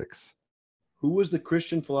semantics. Who was the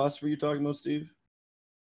Christian philosopher you're talking about, Steve?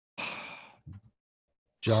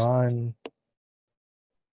 John.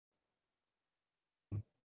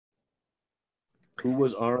 Who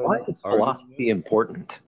was Aron? Why is philosophy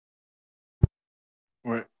important?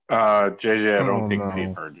 JJ, I don't think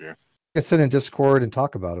Steve heard you. I can sit in Discord and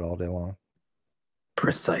talk about it all day long.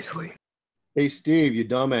 Precisely. Hey, Steve, you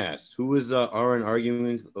dumbass. Who was Aron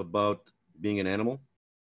arguing about being an animal?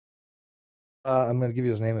 I'm going to give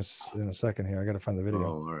you his name in a second here. I got to find the video.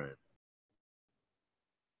 Oh, all right.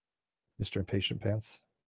 Mr. Impatient Pants.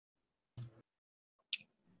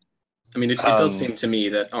 I mean, it does seem to me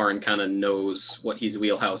that Aron kind of knows what his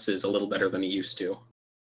wheelhouse is a little better than he used to.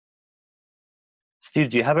 Steve,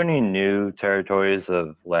 do you have any new territories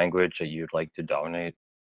of language that you'd like to dominate?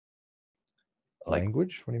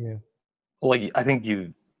 Language? What do you mean? Like, I think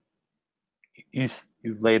you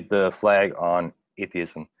laid the flag on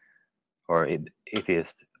atheism or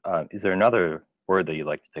atheist. Is there another word that you'd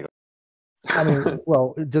like to take? I mean,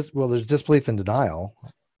 there's disbelief and denial.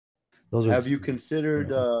 Have you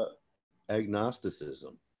considered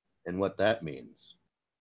agnosticism and what that means?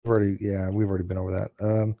 We've already been over that.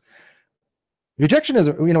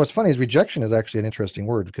 Rejectionism, what's funny is rejection is actually an interesting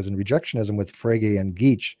word, because in rejectionism with Frege and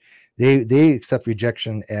Geach, they accept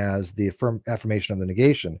rejection as the affirmation of the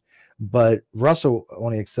negation, but Russell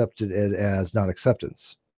only accepted it as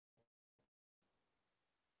non-acceptance.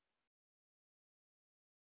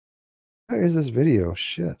 Where is this video?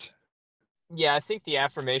 Shit. Yeah, I think the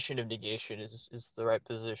affirmation of negation is the right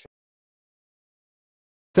position.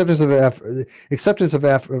 Acceptance of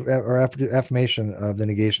or affirmation of the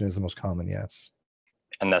negation is the most common. Yes.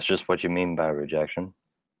 And that's just what you mean by rejection.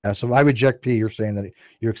 Yeah. So I reject P. You're saying that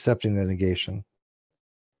you're accepting the negation.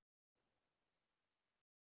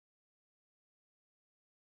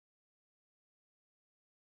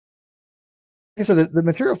 Okay, so the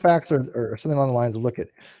material facts are something along the lines of, look at,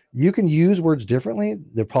 you can use words differently.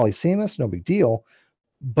 They're polysemous, no big deal.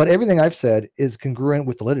 But everything I've said is congruent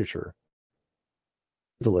with the literature.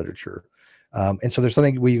 And so there's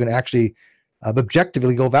something where you can actually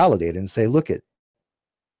objectively go validate and say, look at,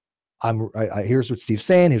 here's what Steve's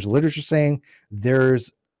saying, here's the literature saying, there's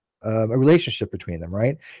a relationship between them,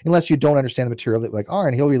 right? Unless you don't understand the material, that like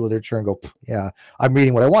Aron, he'll read literature and go, yeah, I'm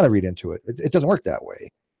reading what I want to read into it. It doesn't work that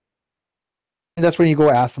way. And that's when you go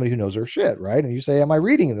ask somebody who knows their shit, right? And you say, am I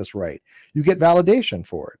reading this right? You get validation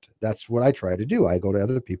for it. That's what I try to do. I go to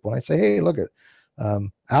other people and I say, hey, look at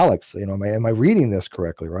Alex, am I reading this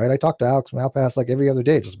correctly, right? I talk to Alex Malpass like every other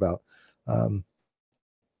day, just about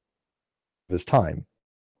his time.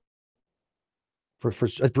 For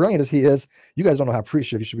as brilliant as he is, you guys don't know how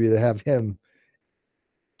appreciative you should be to have him.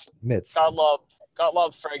 Mitts. Gottlob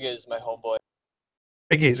Frege is my homeboy.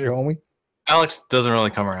 Frege is your homie? Alex doesn't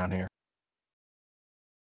really come around here.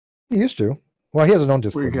 He used to. Well, he has his own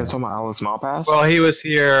Discord. Were you guys talking about Alex Malpass? Well, he was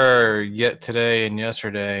here today and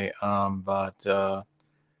yesterday, but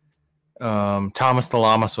Thomas the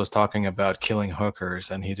Lamas was talking about killing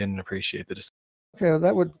hookers, and he didn't appreciate the discussion. Okay,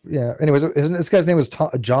 that would, yeah. Anyways, this guy's name was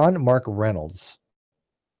John Mark Reynolds.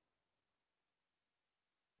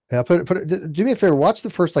 Yeah, do me a favor. Watch the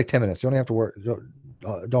first 10 minutes. You only have to work.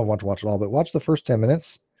 Don't want to watch it all, but watch the first 10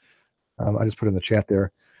 minutes. I just put it in the chat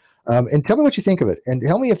there. And tell me what you think of it. And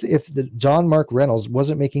tell me if the John Mark Reynolds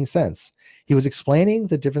wasn't making sense. He was explaining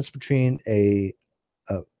the difference between a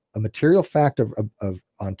material fact of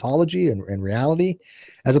ontology and reality,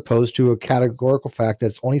 as opposed to a categorical fact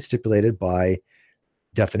that's only stipulated by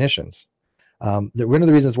definitions. One of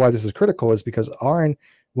the reasons why this is critical is because Aron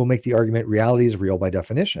will make the argument reality is real by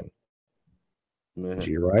definition.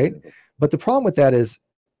 Right? But the problem with that is,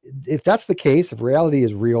 if that's the case, if reality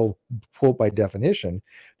is real, quote, by definition,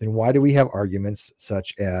 then why do we have arguments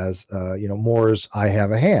such as, Moore's I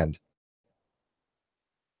have a hand?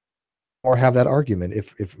 Or have that argument.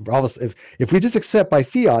 If we just accept by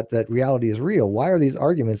fiat that reality is real, why are these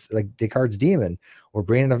arguments like Descartes' demon or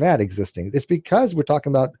brain in a vat existing? It's because we're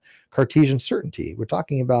talking about Cartesian certainty. We're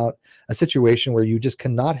talking about a situation where you just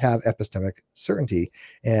cannot have epistemic certainty,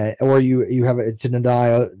 or you have to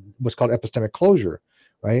deny what's called epistemic closure.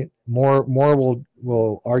 Right? More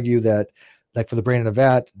will argue that, like for the brain in a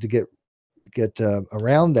vat, to get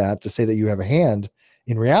around that, to say that you have a hand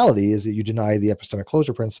in reality is that you deny the epistemic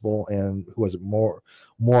closure principle, and who was it? More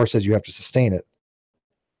says you have to sustain it.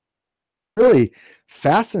 Really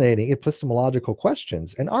fascinating epistemological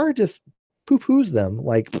questions, and Aron just poo-poos them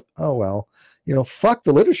like, oh well, fuck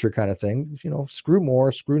the literature kind of thing. Screw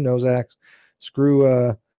Moore, screw Nozick,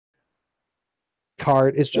 screw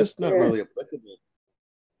Cart. It's That's just not really applicable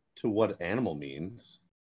to what animal means.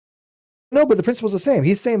 No, but the principle is the same.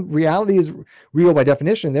 He's saying reality is real by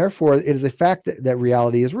definition. Therefore, it is a fact that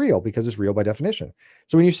reality is real because it's real by definition.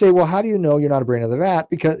 So when you say, well, how do you know you're not a brain in the vat?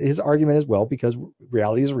 Because his argument is, well, because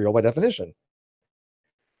reality is real by definition.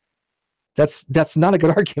 That's not a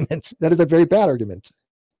good argument. That is a very bad argument.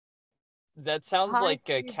 That sounds like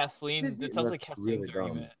Kathleen. That sounds like Kathleen's really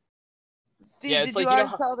argument. Steve, Yeah, did it's you like,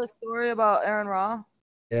 already tell the story about Aron Ra?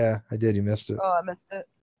 Yeah, I did. You missed it. Oh, I missed it.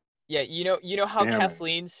 Yeah, you know how Damn it.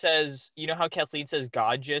 Kathleen says,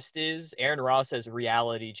 God just is? Aron Ra says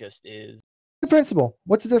reality just is. The principle.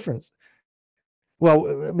 What's the difference?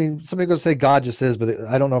 Well, I mean, somebody goes say God just is, but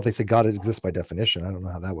I don't know if they say God exists by definition. I don't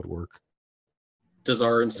know how that would work. Does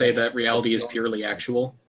Aron say that reality is purely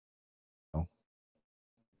actual? No.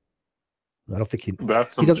 I don't think he.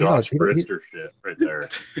 That's some he doesn't, Josh he, Brister shit right there.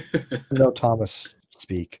 No, Thomas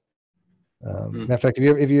speak. Matter of fact,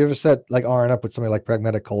 if you ever set like Aron up with somebody like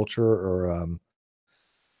Pragmatic Culture or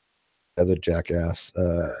other jackass,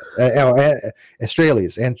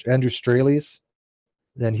 Straley's, Andrew Straley's,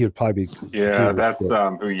 then he would probably be. Yeah, that's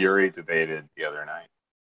who Yuri debated the other night.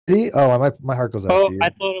 My heart goes out to you. I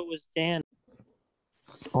thought it was Dan.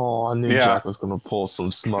 Oh, I knew Jack was going to pull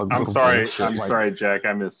some smug. I'm sorry, Jack.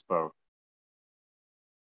 I misspoke.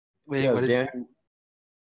 Wait, what is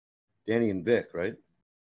Danny and Vic, right?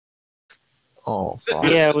 Oh, fuck.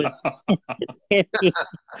 Yeah, it was.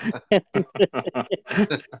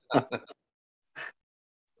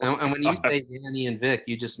 And when you say Danny and Vic,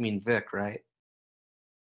 you just mean Vic, right?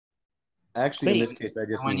 Actually, in this case, I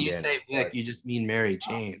just when mean you Danny. say Vic, you just mean Mary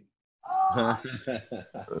Jane. I'm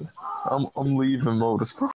leaving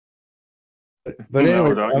motorsport. But anyway,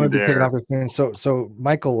 No, don't I'm you gonna be taking dare. off soon. So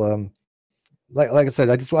Michael, like I said,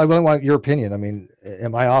 I really want your opinion. I mean,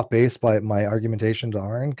 am I off base by my argumentation to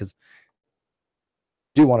Aron? Because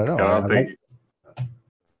I do want to know. I don't think.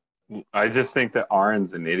 I just think that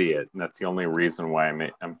Aron's an idiot, and that's the only reason why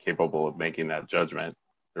I'm capable of making that judgment.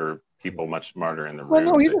 There are people much smarter in the room.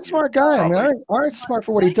 Well, no, he's a smart guy. I mean, Aron's smart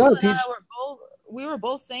for what he does. We were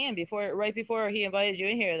both saying right before he invited you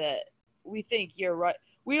in here that we think you're right.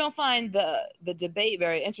 We don't find the debate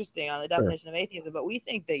very interesting on the definition of atheism, but we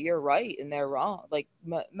think that you're right and they're wrong. Like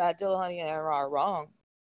Matt Dillahunty and Aron are wrong.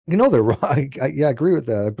 You know they're wrong. I agree with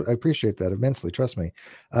that. I appreciate that immensely. Trust me.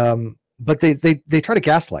 But they try to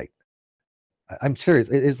gaslight. I'm serious.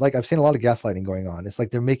 It's like I've seen a lot of gaslighting going on. It's like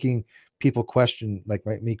they're making people question, like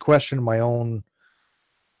me question my own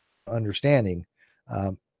understanding,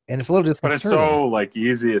 and it's a little disconcerting. But it's so like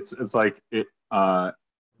easy. It's like it,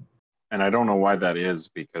 and I don't know why that is,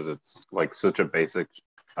 because it's like such a basic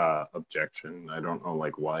objection. I don't know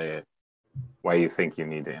like why you think you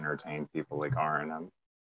need to entertain people like Aron.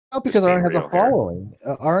 Because Aron has a following.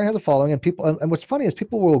 Aron has a following, and people. And what's funny is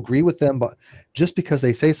people will agree with them, but just because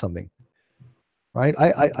they say something. Right?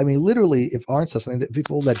 I mean, literally, if Aron says something, that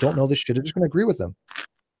people that don't know this shit are just going to agree with them.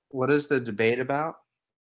 What is the debate about?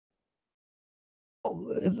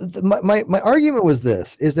 My argument was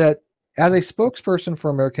this: is that as a spokesperson for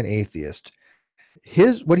American Atheist,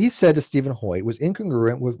 what he said to Stephen Hoyt was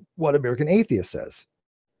incongruent with what American Atheist says.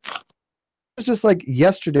 It's just like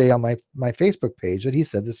yesterday on my Facebook page that he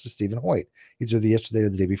said this to Stephen Hoyt, either yesterday or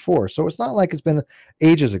the day before. So it's not like it's been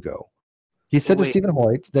ages ago. He said to Stephen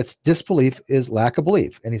Hoyt that disbelief is lack of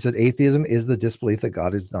belief. And he said atheism is the disbelief that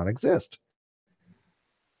God does not exist.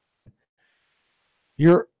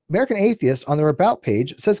 Your American Atheist on their About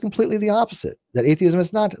page says completely the opposite, that atheism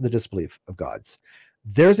is not the disbelief of gods.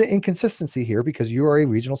 There's an inconsistency here because you are a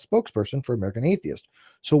regional spokesperson for American Atheist.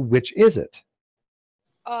 So which is it?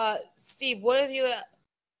 Steve, what have you...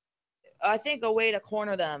 I think a way to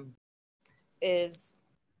corner them is...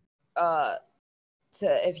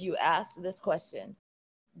 if you ask this question,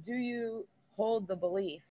 do you hold the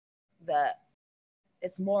belief that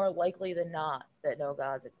it's more likely than not that no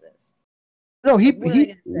gods exist? No,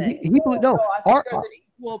 wait,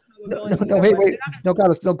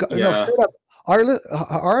 straight up,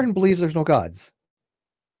 Aron believes there's no gods.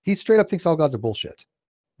 He straight up thinks all gods are bullshit.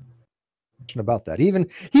 About that, he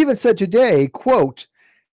even said today, quote,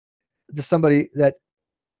 to somebody that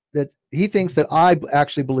he thinks that I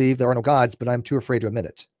actually believe there are no gods, but I'm too afraid to admit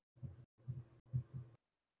it.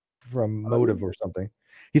 From motive or something.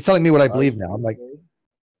 He's telling me what I believe now. I'm like,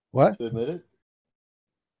 what? To admit it?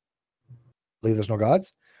 Believe there's no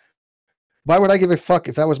gods? Why would I give a fuck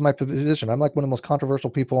if that was my position? I'm like one of the most controversial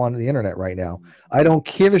people on the internet right now. I don't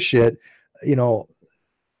give a shit,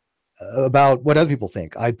 about what other people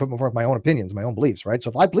think. I put forth my own opinions, my own beliefs, right? So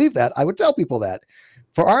if I believe that, I would tell people that.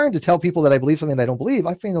 For Aron to tell people that I believe something that I don't believe,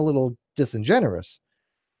 I find a little disingenuous.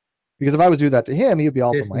 Because if I was to do that to him, he would be all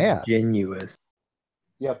over my ass. Disingenuous.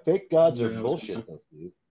 Yeah, fake gods are bullshit, though,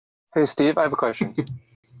 Steve. Hey, Steve, I have a question.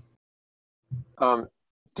 Do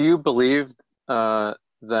you believe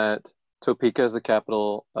that Topeka is the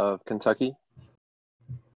capital of Kentucky?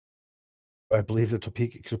 I believe that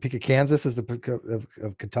Topeka, Kansas is the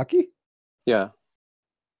of Kentucky? Yeah.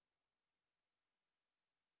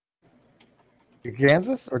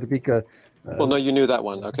 Kansas or Topeka? Well, no, you knew that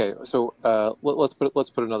one. Okay, so let's put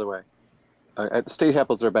it another way. State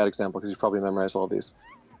capitals are a bad example because you've probably memorized all of these.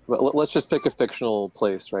 But let's just pick a fictional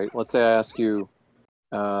place, right? Let's say I ask you,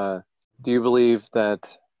 do you believe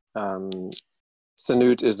that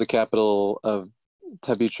Sanut is the capital of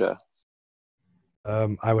Tabicha?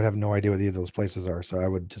 I would have no idea what either of those places are, so I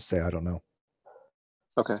would just say I don't know.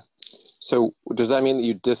 Okay. So does that mean that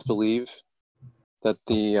you disbelieve that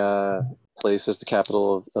the place is the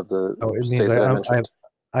capital of the state that I mentioned?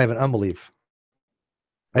 I have an unbelief.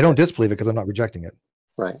 I don't disbelieve it because I'm not rejecting it.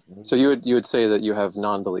 Right. So you would say that you have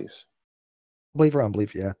non-belief. Belief or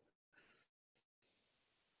unbelief, yeah.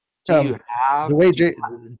 Do you have the way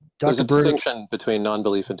There's a distinction between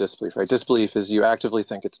non-belief and disbelief, right? Disbelief is you actively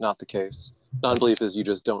think it's not the case. Non-belief is you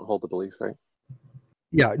just don't hold the belief, right?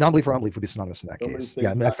 Yeah, non-belief or unbelief would be synonymous in that case.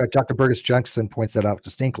 Yeah, in fact, Dr. Burgess Johnson points that out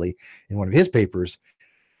distinctly in one of his papers.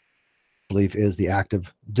 Belief is the act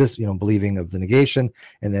of just believing of the negation,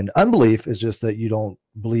 and then unbelief is just that you don't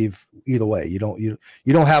believe either way. You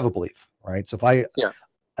don't have a belief, right? So if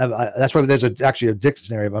that's why there's actually a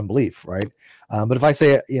dictionary of unbelief, right? But if I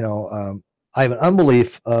say I have an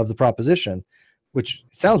unbelief of the proposition, which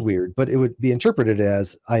sounds weird, but it would be interpreted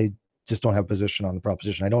as I just don't have a position on the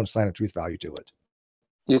proposition. I don't assign a truth value to it.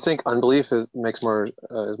 You think unbelief is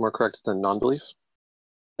more correct than non-belief?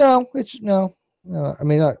 No, it's no. I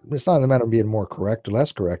mean, it's not a matter of being more correct or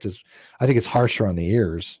less correct. I think it's harsher on the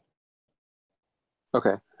ears.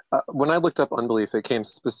 Okay. When I looked up unbelief, it came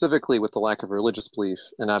specifically with the lack of religious belief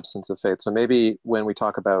and absence of faith. So maybe when we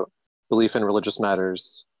talk about belief in religious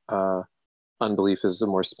matters, unbelief is a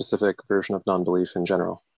more specific version of non-belief in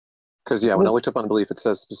general. Because when I looked up unbelief, it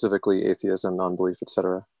says specifically atheism, non-belief,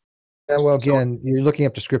 etc. Yeah, well, again, you're looking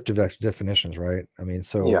up descriptive definitions, right? I mean,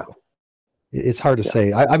 so it's hard to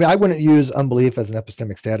say. I mean, I wouldn't use unbelief as an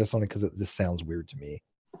epistemic status only because this sounds weird to me.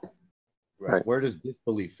 Right. Where does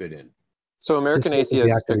disbelief fit in? So American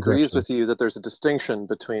Atheist agrees with you that there's a distinction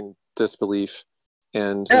between disbelief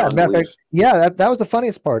and non-belief. That was the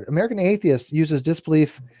funniest part. American Atheist uses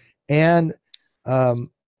disbelief and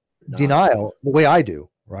denial the way I do,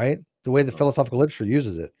 right? The way the philosophical literature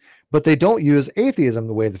uses it. But they don't use atheism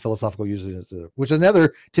the way the philosophical uses it, which is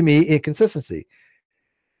another, to me, inconsistency.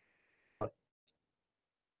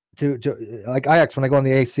 Like Ajax, when I go on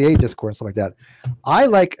the ACA Discord and stuff like that, I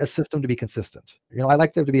like a system to be consistent. I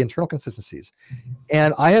like there to be internal consistencies.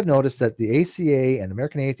 And I have noticed that the ACA and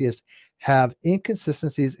American Atheist have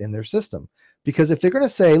inconsistencies in their system. Because if they're going to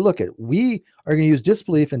say, look, we are going to use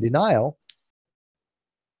disbelief and denial,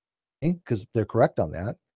 because they're correct on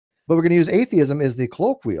that, but we're going to use atheism as the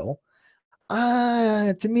colloquial,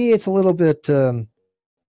 to me, it's a little bit, and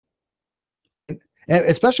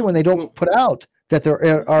especially when they don't put out that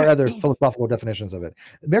there are other philosophical definitions of it.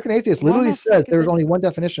 American Atheist literally says there's only one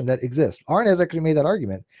definition that exists. Aron has actually made that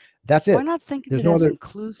argument. That's it. Why not think of it as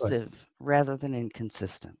inclusive rather than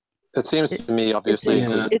inconsistent? It seems to me, obviously,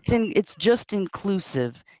 it's just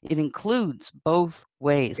inclusive. It includes both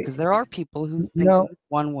ways because there are people who think of it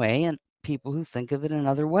one way and people who think of it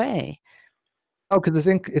another way. Oh, because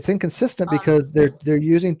it's inconsistent because they're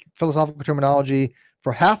using philosophical terminology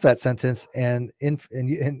for half that sentence and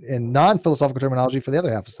non-philosophical terminology for the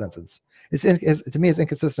other half of the sentence. To me, it's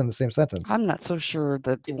inconsistent in the same sentence. I'm not so sure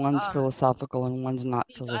that one's philosophical and one's not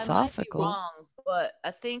philosophical. I might be wrong, but I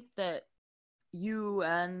think that you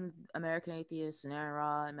and American Atheists and Aron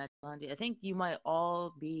Ra and Matt Lundy, I think you might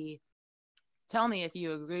all be. Tell me if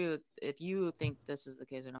you agree with, if you think this is the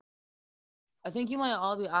case or not. I think you might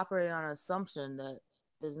all be operating on an assumption that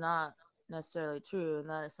is not necessarily true, and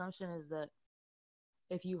that assumption is that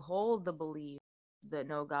if you hold the belief that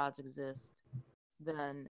no gods exist,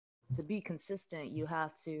 then to be consistent, you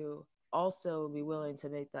have to also be willing to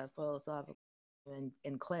make that philosophical and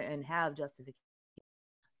have justification.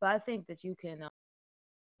 But I think that you can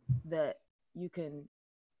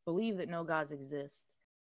believe that no gods exist,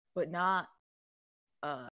 but not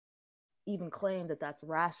even claim that that's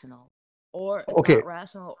rational. Or it's not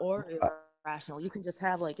rational or irrational. You can just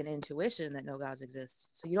have like an intuition that no gods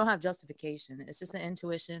exist. So you don't have justification. It's just an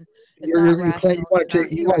intuition. It's not rational.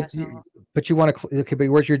 But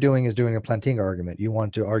what you're doing is doing a Plantinga argument. You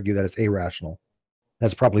want to argue that it's irrational.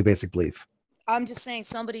 That's probably basic belief. I'm just saying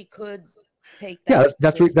somebody could take that.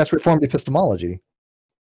 Yeah, that's reformed epistemology.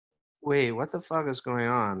 Wait, what the fuck is going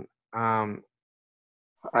on? I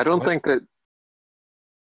don't think that.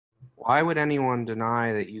 Why would anyone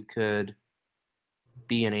deny that you could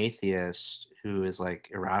be an atheist who is like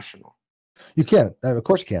irrational? You can, of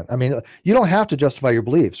course you can. I mean, you don't have to justify your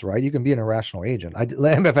beliefs, right? You can be an irrational agent.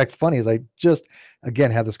 In fact, funny is I just again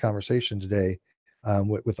had this conversation today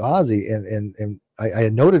with Ozzy, and I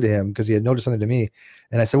had noted to him because he had noticed something to me,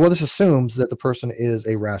 and I said, well, this assumes that the person is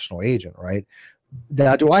a rational agent, right?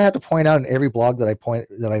 Now, do I have to point out in every blog that I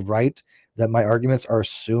write that my arguments are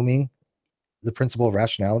assuming the principle of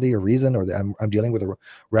rationality or reason, or that I'm dealing with a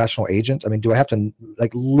rational agent? I mean, do I have to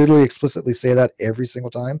like literally explicitly say that every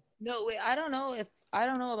single time? No, wait, I don't know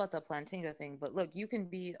about the Plantinga thing, but look, you can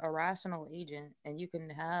be a rational agent and you can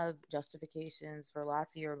have justifications for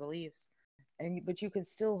lots of your beliefs, but you can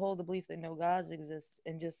still hold the belief that no gods exist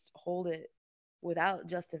and just hold it without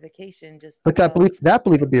justification. But that belief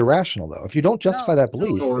would be irrational, though. If you don't justify that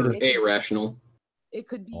belief, or irrational. It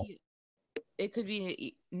could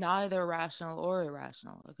be neither rational or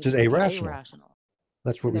irrational. It could just irrational.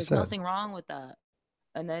 That's what we said. There's nothing wrong with that.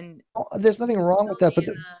 And then there's nothing wrong with that, but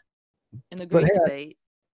in the great debate,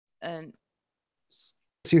 and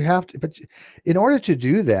so you have to. But in order to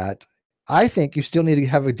do that, I think you still need to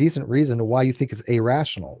have a decent reason why you think it's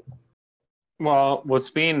irrational. Well,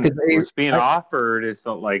 what's being offered is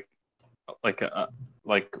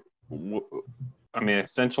I mean,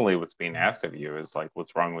 essentially what's being asked of you is like,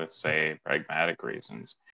 what's wrong with, say, pragmatic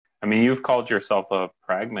reasons? I mean, you've called yourself a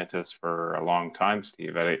pragmatist for a long time,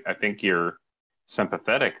 Steve. I think you're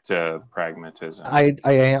sympathetic to pragmatism. I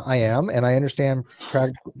am, and I understand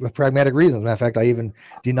pragmatic reasons. Matter of fact, I even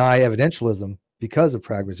deny evidentialism because of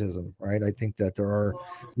pragmatism, right? I think that there are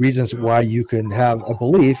reasons why you can have a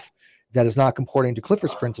belief that is not comporting to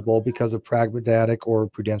Clifford's principle because of pragmatic or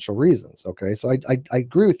prudential reasons. Okay, so I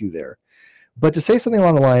agree with you there. But to say something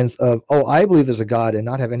along the lines of, oh, I believe there's a God and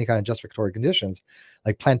not have any kind of justificatory conditions,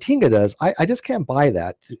 like Plantinga does, I just can't buy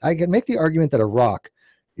that. I can make the argument that a rock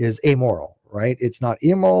is amoral, right? It's not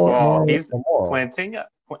immoral. Well, it's immoral.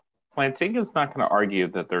 Plantinga's not going to argue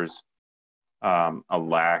that there's a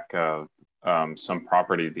lack of some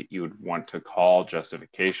property that you would want to call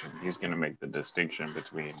justification. He's going to make the distinction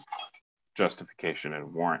between justification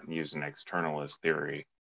and warrant and use an externalist theory.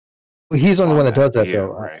 Well, he's the only one that does that, though.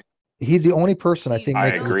 Right? He's the only person I think I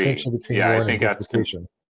makes a agree. distinction between Yeah, I warrant think and that's justification.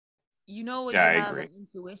 You know when Yeah, you I have agree. an I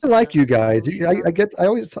intuition. like you guys. believe I something- get. I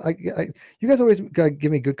always. You guys always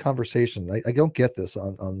give me good conversation. I don't get this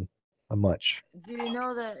on much. Do you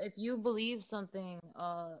know that if you believe something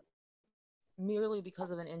merely because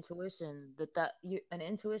of an intuition, an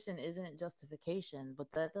intuition isn't justification,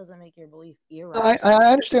 but that doesn't make your belief irrational.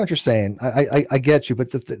 I understand what you're saying. I get you,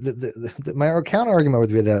 but my counter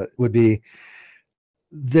argument would be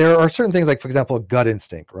there are certain things like, for example, gut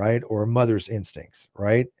instinct, right, or a mother's instincts,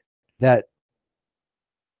 right, that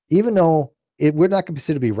even though it would not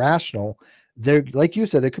consider to be rational, there, like you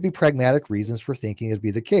said, there could be pragmatic reasons for thinking it would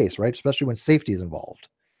be the case, right? Especially when safety is involved.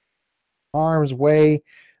 Arm's way,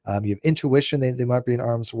 you have intuition, they might be in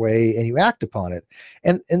arm's way, and you act upon it.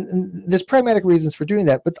 And there's pragmatic reasons for doing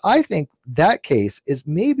that. But I think that case is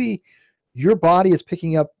maybe your body is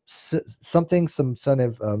picking up something, some sort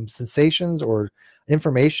of sensations or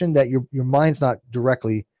information that your mind's not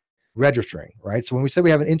directly registering, right? So when we say we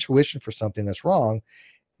have an intuition for something that's wrong,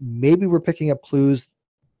 maybe we're picking up clues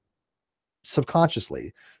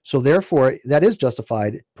subconsciously. So therefore, that is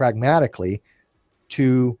justified pragmatically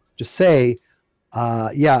to just say,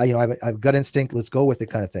 yeah, you know, I've gut instinct, let's go with it,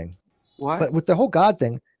 kind of thing. What? But with the whole God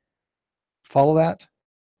thing, follow that?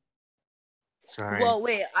 Sorry. Well,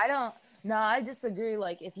 wait, I don't. No, I disagree.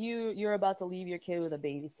 Like, if you're about to leave your kid with a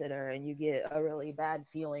babysitter and you get a really bad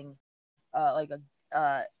feeling,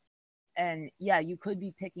 and yeah, you could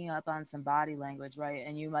be picking up on some body language, right?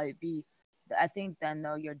 And you might be. I think then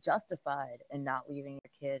though you're justified in not leaving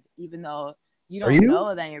your kid, even though you don't know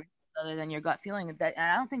other than your gut feeling. That, and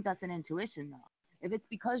I don't think that's an intuition though. If it's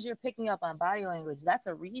because you're picking up on body language, that's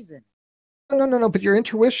a reason. No. But your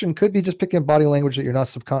intuition could be just picking up body language that you're not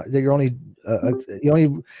that you're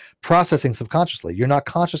only processing subconsciously. You're not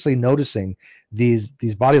consciously noticing these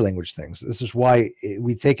body language things. This is why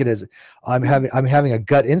we take it as I'm having a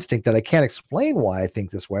gut instinct that I can't explain why I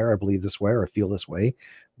think this way or I believe this way or I feel this way.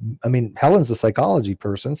 I mean, Helen's a psychology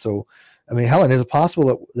person, so I mean, Helen, is it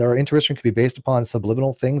possible that our intuition could be based upon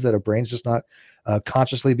subliminal things that our brain's just not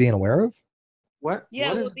consciously being aware of? What?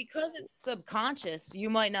 Yeah, well, because it's subconscious, you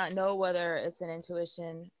might not know whether it's an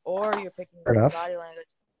intuition or you're picking up on body language.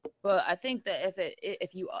 But I think that if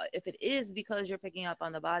it is because you're picking up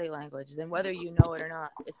on the body language, then whether you know it or not,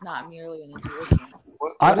 it's not merely an intuition.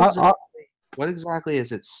 What exactly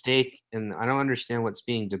is at stake? And I don't understand what's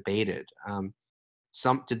being debated.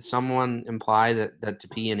 Did someone imply that to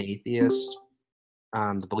be an atheist,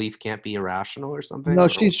 the belief can't be irrational or something? No,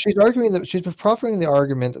 she's arguing that she's proffering the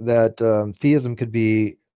argument that theism could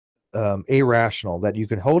be irrational, that you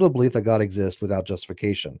can hold a belief that God exists without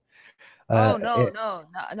justification. No.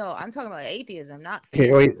 I'm talking about atheism, not Okay,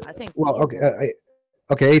 theism. wait, I think. Well,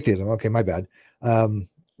 okay, atheism. Okay, my bad.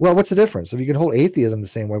 Well, what's the difference? If you can hold atheism the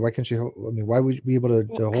same way, why can't you? I mean, why would you be able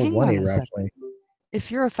to hold one irrationally? If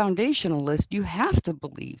you're a foundationalist, you have to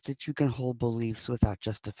believe that you can hold beliefs without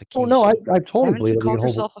justification. Oh no, I totally believe that you can called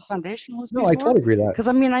hold. yourself a foundationalist No, before? I totally agree with that. Because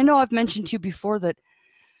I mean, I know I've mentioned to you before that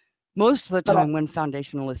most of the time when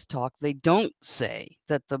foundationalists talk, they don't say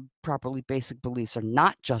that the properly basic beliefs are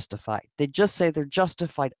not justified. They just say they're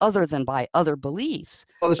justified other than by other beliefs.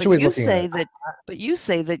 Well, there's two ways looking at it. But you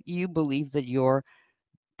say that you believe that your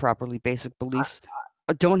properly basic beliefs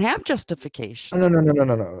don't have justification. No. Hang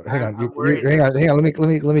on. Hang on. Let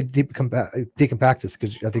me decompact this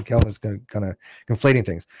because I think Helen is kind of conflating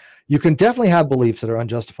things. You can definitely have beliefs that are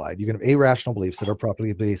unjustified. You can have irrational beliefs that are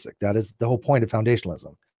properly basic. That is the whole point of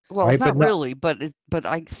foundationalism. Well, right? it's not really, but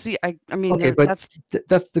I see. I mean, okay, but that's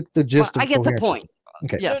the gist. Well, I get the point.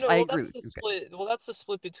 Okay. Yes, I agree. That's the split. Well, that's the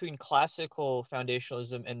split between classical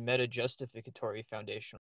foundationalism and meta-justificatory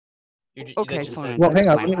foundationalism. Okay, fine. Well, hang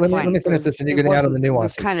on. Let me finish this, and you're getting out of the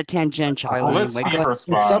nuance. It's kind of tangential.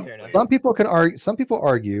 Some people argue. Some people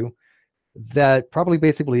argue that properly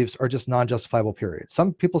basic beliefs are just non-justifiable. Period.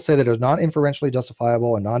 Some people say that they're non-inferentially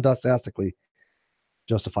justifiable and non-didactically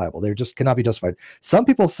justifiable. They just cannot be justified. Some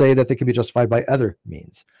people say that they can be justified by other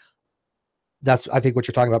means. That's, I think, what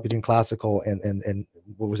you're talking about between classical and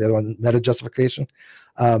what was the other one? Meta justification.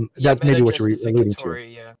 That's maybe what you're alluding to.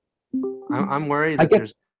 Yeah. I'm worried that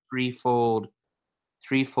there's threefold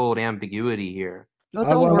ambiguity here. No,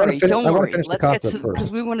 don't worry. Don't worry. Let's get to,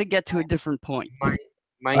 because we want to get to a different point.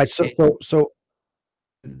 So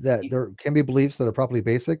that there can be beliefs that are properly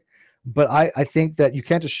basic, but I think that you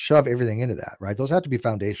can't just shove everything into that, right? Those have to be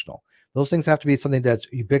foundational. Those things have to be something that's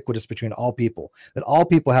ubiquitous between all people, that all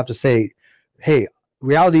people have to say, hey,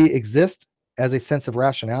 reality exists as a sense of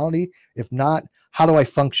rationality. If not, how do I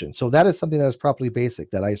function? So that is something that is properly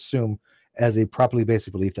basic, that I assume as a properly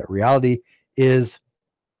basic belief, that reality is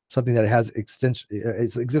something that has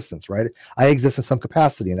its existence, right? I exist in some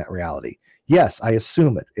capacity in that reality. Yes, I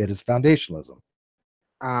assume it. It is foundationalism.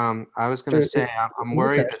 I was going to say, I'm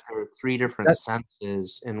worried that there are three different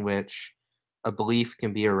senses in which a belief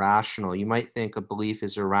can be irrational. You might think a belief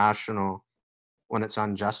is irrational when it's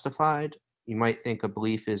unjustified. You might think a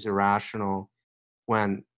belief is irrational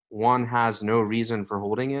when one has no reason for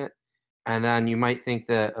holding it. And then you might think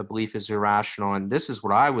that a belief is irrational, and this is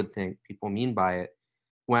what I would think people mean by it,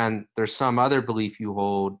 when there's some other belief you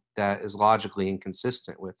hold that is logically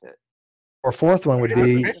inconsistent with it. Or fourth one would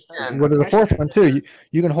be, what is the fourth one too?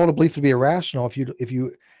 You can hold a belief to be irrational if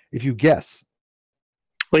you guess.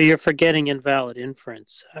 Well, you're forgetting invalid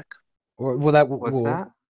inference, Zach. Or well, that what's that?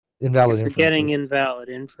 Invalid You're inference. forgetting invalid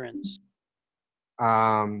inference.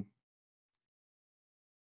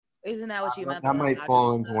 Isn't that what you meant? That might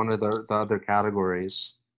fall into one of the other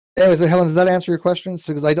categories. Anyways, Helen, does that answer your question?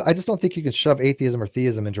 So, because I just don't think you can shove atheism or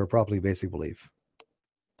theism into a properly basic belief.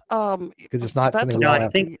 Because it's not something. No, I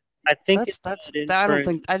think I don't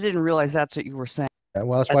think I didn't realize that's what you were saying.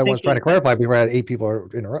 Well, that's why I was trying to clarify before I had 8 people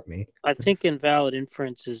interrupt me. I think invalid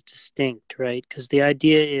inference is distinct, right? Because the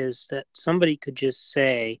idea is that somebody could just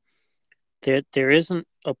say that there isn't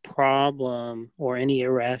a problem or any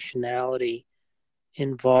irrationality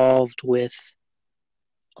involved with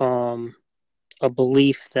a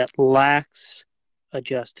belief that lacks a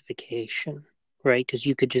justification, right? Because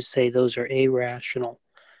you could just say those are irrational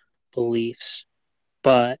beliefs.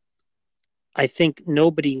 But I think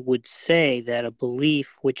nobody would say that a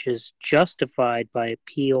belief which is justified by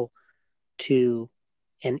appeal to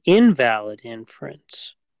an invalid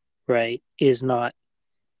inference, right, is not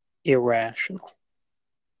irrational.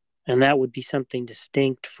 And that would be something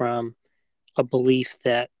distinct from a belief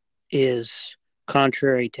that is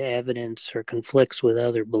contrary to evidence or conflicts with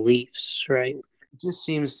other beliefs, right? It just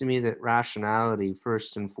seems to me that rationality,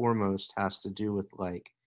 first and foremost, has to do with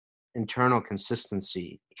like internal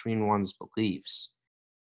consistency between one's beliefs.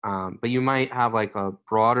 But you might have like a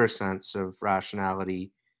broader sense of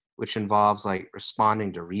rationality, which involves like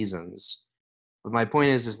responding to reasons. But my point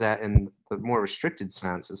is that in the more restricted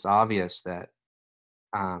sense, it's obvious that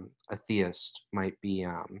a theist might be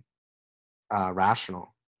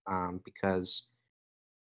rational because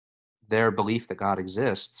their belief that God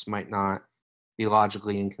exists might not be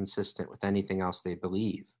logically inconsistent with anything else they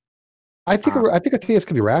believe. I think a theist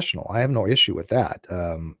can be rational. I have no issue with that,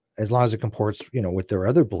 as long as it comports, with their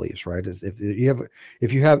other beliefs, right?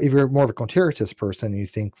 If you're more of a conservative person, and you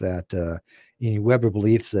think that you have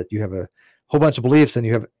beliefs that you have a whole bunch of beliefs, and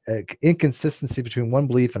you have inconsistency between one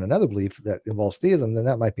belief and another belief that involves theism, then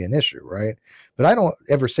that might be an issue, right? But I don't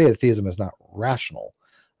ever say that theism is not rational.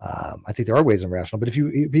 I think there are ways irrational. But if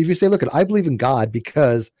you say, look, I believe in God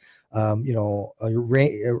because a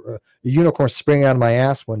unicorn sprang out of my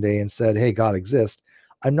ass one day and said, hey, God exists,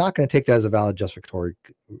 I'm not going to take that as a valid justificatory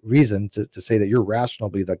reason to say that you're rational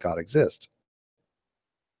believe that God exists.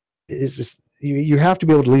 It's just you have to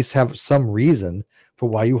be able to at least have some reason for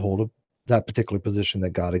why you hold that particular position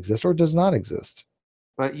that God exists or does not exist.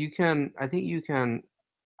 But I think you can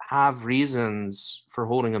have reasons for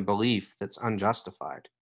holding a belief that's unjustified,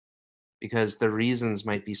 because the reasons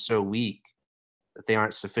might be so weak that they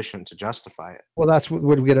aren't sufficient to justify it. Well, that's what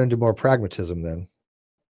we get into more pragmatism then.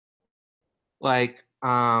 Like,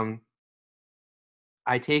 I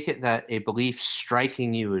take it that a belief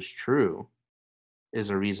striking you as true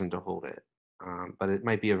is a reason to hold it, but it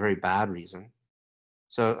might be a very bad reason.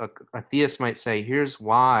 So a theist might say, here's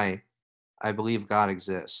why I believe God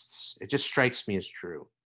exists. It just strikes me as true.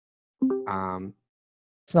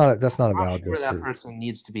 That's not a valid. I'm sure that person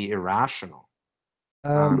needs to be irrational,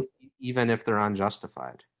 even if they're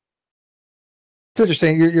unjustified. So what you're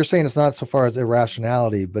saying, you're saying it's not so far as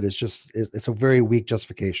irrationality, but it's a very weak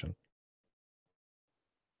justification.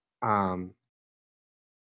 Or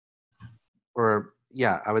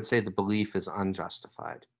yeah, I would say the belief is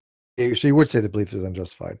unjustified. So you would say the belief is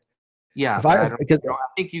unjustified. Yeah, If but I, I don't. because I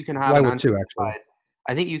think you can have well, I an would too, actually. unjustified.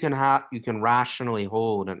 I think you can rationally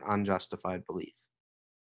hold an unjustified belief,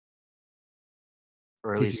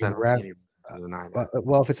 or at If least you I can don't see any reason to deny that.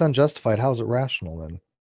 well, if it's unjustified, how is it rational then?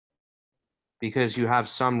 Because you have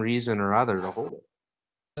some reason or other to hold it.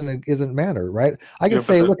 And it doesn't matter, right? I can Yeah,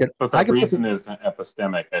 say, look, but I that can put reason isn't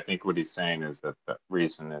epistemic. I think what he's saying is that the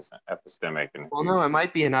reason isn't epistemic, and Well, no, it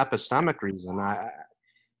might be an epistemic reason.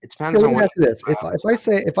 It depends okay, on let me what. ask you this: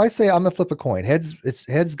 if I say I'm gonna flip a coin, heads, it's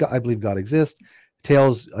heads. I believe God exists.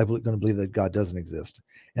 Tails, I'm going to believe that God doesn't exist,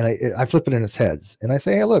 and I flip it in its heads, and I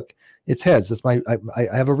say, hey, look, it's heads. That's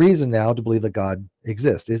I have a reason now to believe that God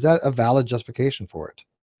exists. Is that a valid justification for it?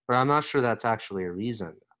 But I'm not sure that's actually a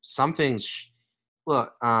reason. Some things.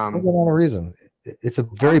 Look, Not a reason. It's a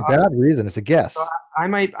very bad reason. It's a guess. So I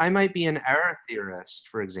might be an error theorist,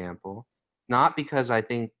 for example, not because I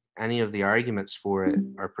think any of the arguments for it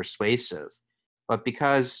are persuasive, but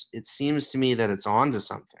because it seems to me that it's onto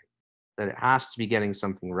something, that it has to be getting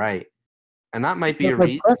something right, and that might be a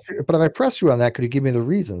reason. But if I press you on that, could you give me the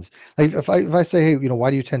reasons? Like if I say, hey,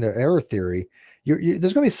 why do you tend to error theory?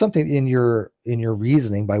 There's going to be something in your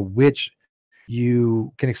reasoning by which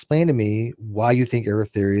you can explain to me why you think error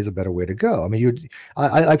theory is a better way to go. I mean,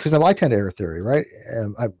 for example, I tend to error theory, right?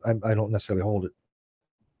 I don't necessarily hold it.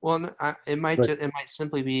 Well, it might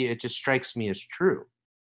simply be it just strikes me as true.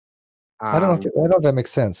 I don't know if that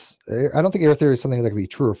makes sense. I don't think error theory is something that can be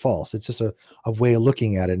true or false. It's just a way of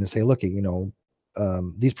looking at it and say, look,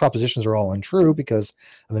 these propositions are all untrue because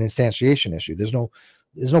of an instantiation issue. There's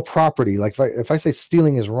no property. Like if I say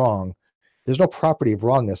stealing is wrong, there's no property of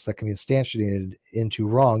wrongness that can be instantiated into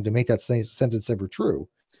wrong to make that sentence ever true.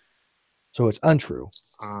 So it's untrue.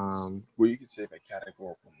 Well, you could say that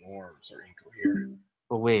categorical norms are incoherent.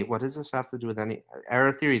 But wait, what does this have to do with any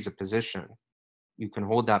error theory? Is a position. You can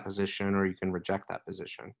hold that position or you can reject that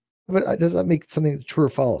position. But does that make something true or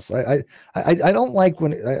false? I don't like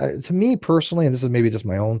when, to me personally, and this is maybe just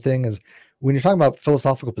my own thing, is when you're talking about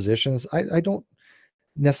philosophical positions, I don't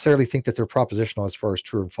necessarily think that they're propositional as far as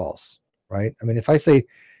true and false, right? I mean, if I say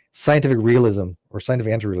scientific realism or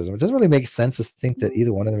scientific anti-realism, it doesn't really make sense to think that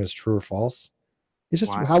either one of them is true or false. It's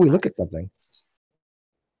just how we look at something.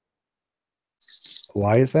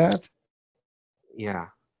 Why is that? Yeah.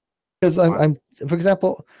 Because I'm, for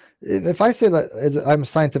example, if I say that I'm a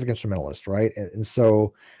scientific instrumentalist, right? And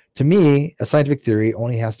so to me, a scientific theory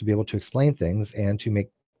only has to be able to explain things and to make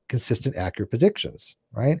consistent, accurate predictions,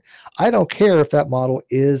 right? I don't care if that model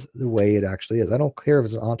is the way it actually is. I don't care if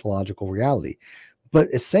it's an ontological reality. But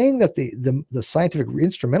it's saying that the scientific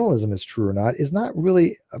instrumentalism is true or not is not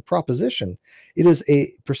really a proposition. It is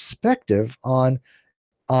a perspective on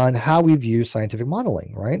how we view scientific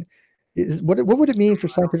modeling, right? What would it mean for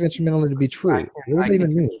scientific instrumentalism to be true? What does it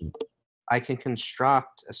even mean? I can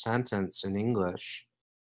construct a sentence in English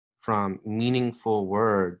from meaningful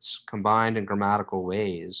words combined in grammatical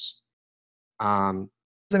ways. Doesn't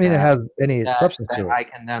mean it has any substance to it. I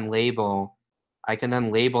can then label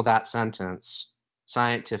that sentence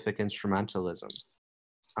scientific instrumentalism.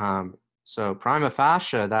 So prima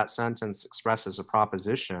facie, that sentence expresses a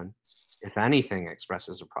proposition. If anything,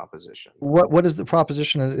 expresses a proposition. What is the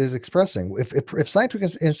proposition is expressing? If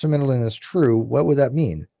scientific instrumentalism is true, what would that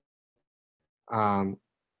mean?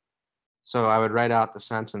 So I would write out the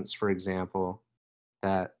sentence, for example,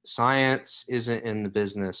 that science isn't in the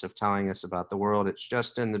business of telling us about the world. It's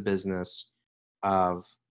just in the business of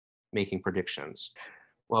making predictions.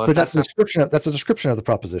 Well, but that's a description of the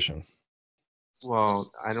proposition.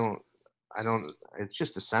 Well, I don't. It's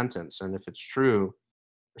just a sentence, and if it's true,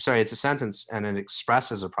 sorry, it's a sentence, and it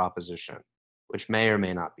expresses a proposition, which may or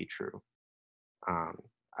may not be true.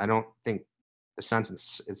 I don't think the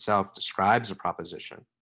sentence itself describes a proposition.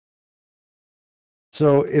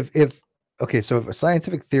 So if a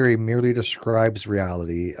scientific theory merely describes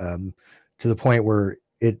reality to the point where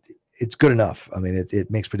it's good enough. I mean, it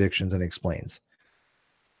makes predictions and explains.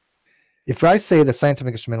 If I say that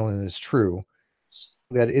scientific instrumentalism is true,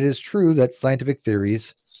 that it is true that scientific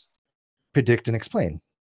theories predict and explain.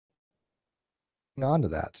 On to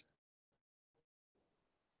that.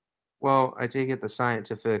 Well, I take it the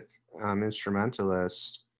scientific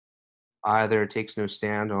instrumentalist either takes no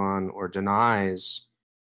stand on or denies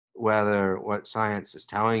whether what science is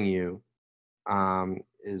telling you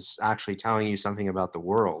is actually telling you something about the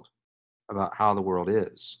world, about how the world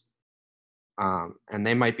is. And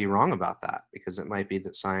they might be wrong about that, because it might be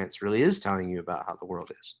that science really is telling you about how the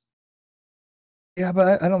world is. Yeah,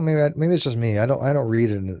 but I don't. Maybe it's just me. I don't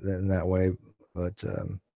read it in that way. But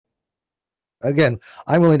again,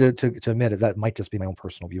 I'm willing to admit it. That might just be my own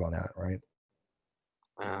personal view on that, right?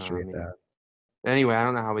 Appreciate that. Anyway, I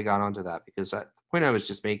don't know how we got onto that, because the point I was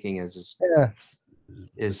just making is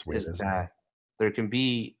that there can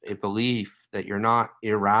be a belief that you're not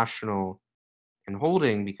irrational in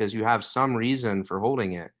holding because you have some reason for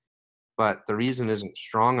holding it, but the reason isn't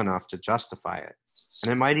strong enough to justify it.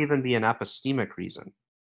 And it might even be an epistemic reason.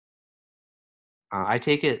 I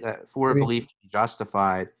take it that for a belief to be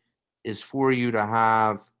justified is for you to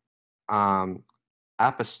have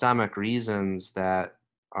epistemic reasons that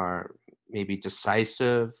are maybe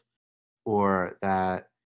decisive, or that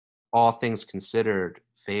all things considered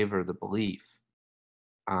favor the belief.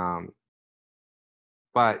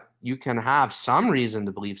 But you can have some reason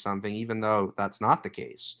to believe something even though that's not the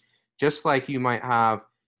case. Just like you might have,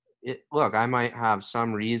 look, I might have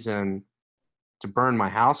some reason to burn my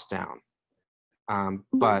house down,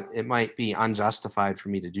 but it might be unjustified for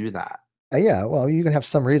me to do that. Yeah, well, you can have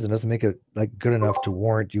some reason. Doesn't make it like good enough to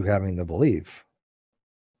warrant you having the belief.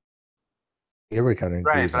 Everybody kind of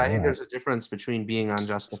agrees Right, but on I think that. there's a difference between being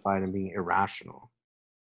unjustified and being irrational.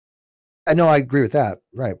 I know, I agree with that.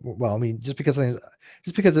 Right. Well, I mean, just because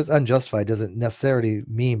it's unjustified doesn't necessarily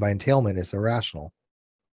mean by entailment it's irrational.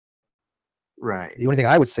 Right. The only thing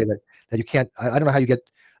I would say that you can't. I don't know how you get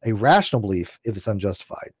a rational belief if it's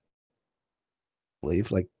unjustified.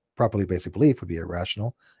 Belief, like properly basic belief, would be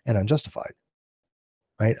irrational and unjustified.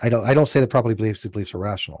 Right. I don't say that properly beliefs are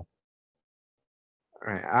rational.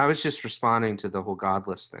 Right. I was just responding to the whole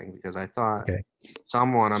godless thing because I thought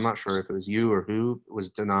someone, I'm not sure if it was you or who, was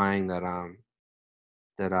denying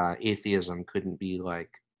that atheism couldn't be like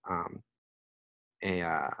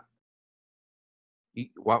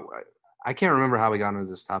what I can't remember how we got into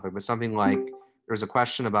this topic, but something like there was a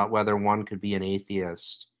question about whether one could be an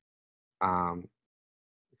atheist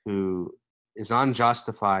who is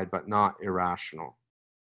unjustified but not irrational.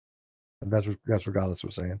 That's what Godless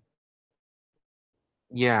was saying.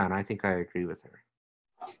 Yeah, and I think I agree with her.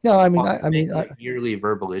 No, I mean, a yearly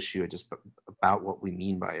verbal issue just about what we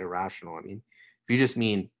mean by irrational. I mean, if you just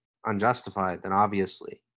mean unjustified, then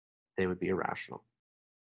obviously they would be irrational.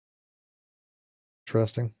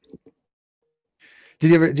 Interesting.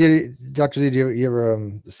 Dr. Z, did you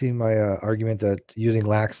ever see my argument that using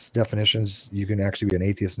lax definitions, you can actually be an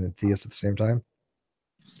atheist and a theist at the same time?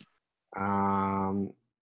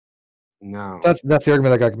 No. That's the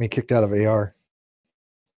argument that got me kicked out of AR.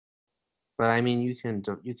 But I mean, you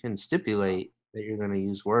can stipulate that you're going to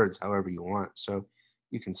use words however you want. So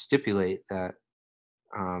you can stipulate that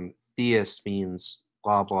theist means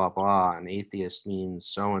blah blah blah, and atheist means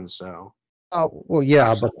so and so. Oh well,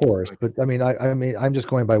 yeah, of course. But I mean, I'm just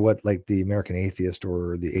going by what like the American Atheist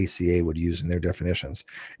or the ACA would use in their definitions.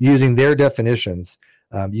 Using their definitions,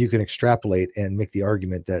 you can extrapolate and make the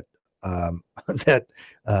argument that that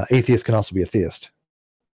atheist can also be a theist.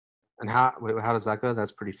 And how does that go?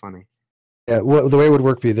 That's pretty funny. Yeah, well, the way it would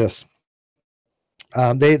work be this.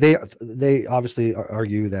 They obviously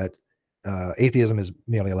argue that atheism is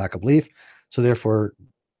merely a lack of belief, so therefore,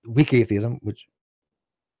 weak atheism, which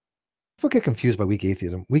people get confused by weak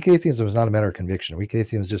atheism. Weak atheism is not a matter of conviction. Weak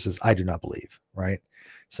atheism is just as I do not believe, right?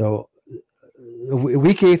 So, a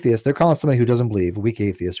weak atheist, they're calling somebody who doesn't believe, a weak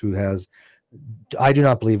atheist who has, I do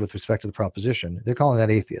not believe with respect to the proposition. They're calling that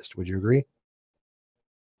atheist. Would you agree?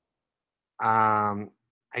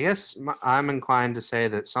 I guess I'm inclined to say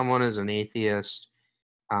that someone is an atheist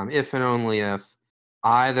if and only if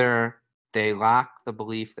either they lack the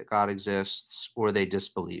belief that God exists or they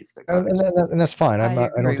disbelieve that God exists. And that's fine. I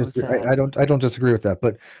don't disagree with that.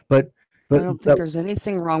 But I don't think there's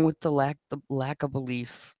anything wrong with the lack of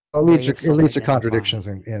belief. It leads to contradictions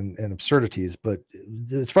and absurdities. But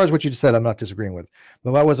as far as what you just said, I'm not disagreeing with.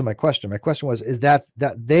 But that wasn't my question. My question was: is that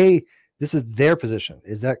this is their position?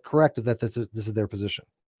 Is that correct? That this is their position?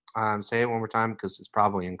 Say it one more time because it's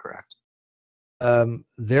probably incorrect. The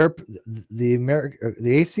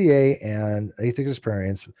ACA and Atheist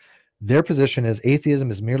Experience, their position is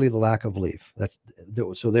atheism is merely the lack of belief.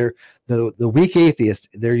 So they're the weak atheist.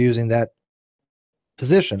 They're using that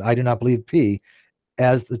position. I do not believe P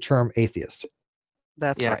as the term atheist.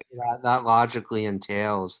 That's right. That logically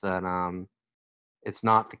entails that it's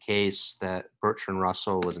not the case that Bertrand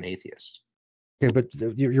Russell was an atheist. Okay, but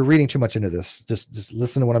you're reading too much into this. Just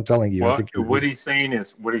listen to what I'm telling you. Well, what he's saying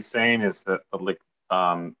is that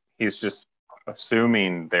he's just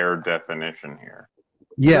assuming their definition here.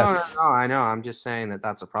 Yes. No, I know. I'm just saying that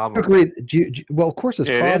that's a problem. Agreed. Well, of course, it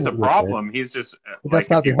is a problem. He's just that's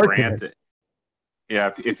not the argument.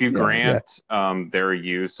 If you grant their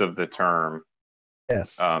use of the term,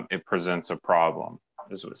 yes, it presents a problem.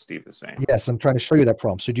 Is what Steve is saying. Yes, I'm trying to show you that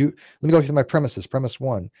problem. So let me go through my premises. Premise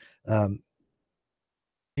one.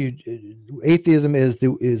 atheism is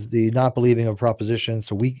the not believing of proposition.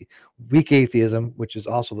 So weak atheism, which is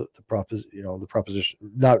also the proposition,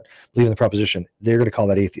 not believing the proposition. They're going to call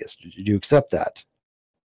that atheist. Do you accept that?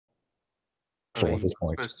 Oh, At this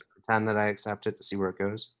point, supposed to pretend that I accept it to see where it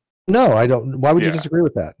goes. no, I don't. Why would you Yeah. disagree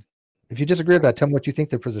with that? If you disagree with that, tell me what you think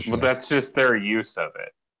their position Well, is. that's just their use of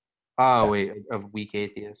it. Oh wait, of weak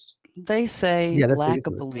atheist. They say Yeah, that's lack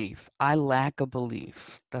the of belief. I lack a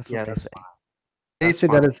belief. That's what they say. They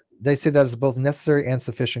say that is both necessary and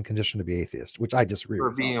sufficient condition to be atheist, which I disagree For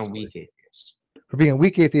with. being honestly. a weak atheist. For being a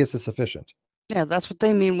weak atheist is sufficient. Yeah, that's what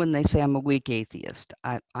they mean when they say I'm a weak atheist.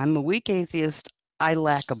 I'm a weak atheist. I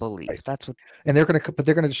lack a belief. Right. That's what. And they're going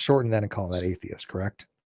to shorten that and call that atheist, correct?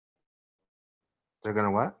 They're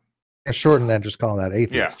gonna what? And shorten that, just call that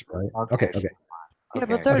atheist, right? Okay. Yeah,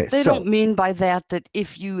 but Okay. they don't mean by that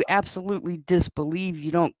if you absolutely disbelieve,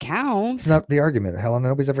 you don't count. It's not the argument, Helen.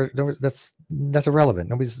 That's irrelevant.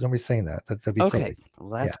 Nobody's saying that. That'd be Okay, silly.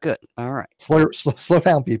 well, that's good. All right. Slow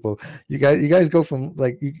down, people. You guys go from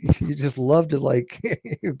like you just love to like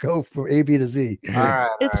go from A, B to Z. All right.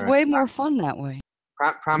 It's way more fun that way.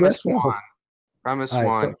 Premise Yes, no. one. Premise All right,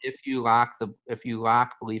 one. go. If you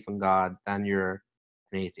lack belief in God, then you're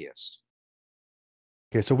an atheist.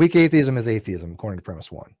 Okay, so weak atheism is atheism, according to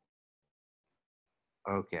premise one.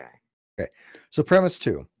 Okay. Okay, so premise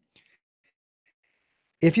two.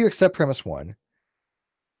 If you accept premise one,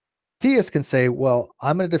 theists can say, well,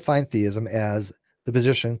 I'm going to define theism as the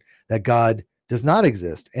position that God does not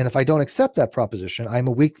exist. And if I don't accept that proposition, I'm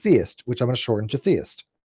a weak theist, which I'm going to shorten to theist.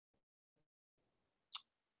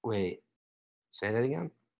 Wait. Say that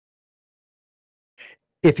again.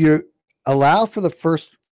 If you allow for the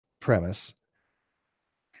first premise,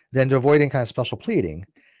 then to avoid any kind of special pleading,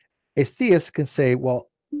 a theist can say, well,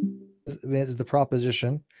 is the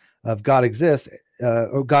proposition of God exists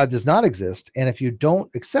or God does not exist. And if you don't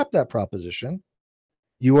accept that proposition,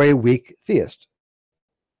 you are a weak theist.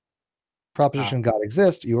 Proposition God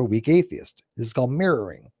exists, you are a weak atheist. This is called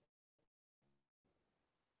mirroring.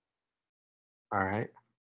 All right.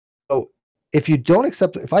 So if you don't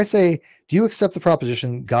accept, if I say, do you accept the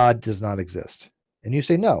proposition God does not exist? And you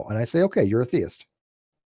say no. And I say, okay, you're a theist.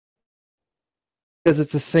 Because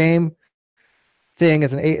it's the same thing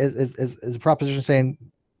as a proposition saying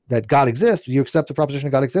that God exists. Do you accept the proposition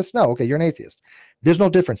that God exists? No. Okay, you're an atheist. There's no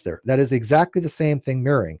difference there. That is exactly the same thing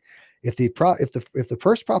mirroring. If the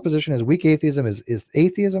first proposition is weak atheism is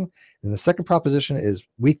atheism, and the second proposition is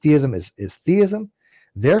weak theism is theism,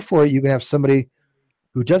 therefore you can have somebody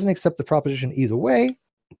who doesn't accept the proposition either way,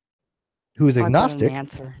 who is agnostic.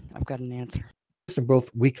 I've got an answer. And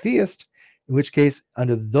both weak theist, in which case,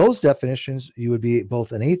 under those definitions, you would be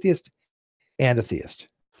both an atheist and a theist,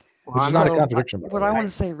 which is not a contradiction. What I want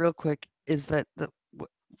to say real quick is that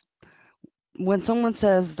when someone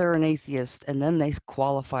says they're an atheist and then they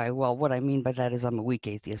qualify, well, what I mean by that is I'm a weak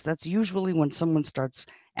atheist. That's usually when someone starts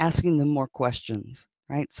asking them more questions,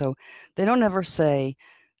 right? So they don't ever say,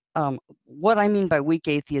 what I mean by weak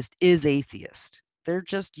atheist is atheist. They're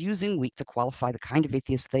just using weak to qualify the kind of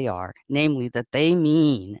atheist they are, namely that they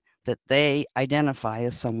mean that they identify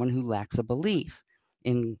as someone who lacks a belief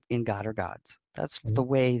in God or gods. That's the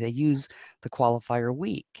way they use the qualifier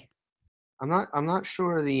weak. I'm not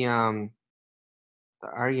sure the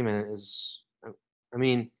argument is. I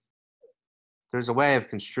mean, there's a way of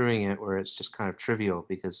construing it where it's just kind of trivial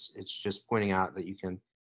because it's just pointing out that you can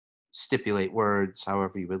stipulate words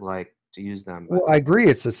however you would like to use them. Well, I agree.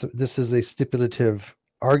 This is a stipulative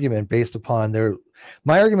argument based upon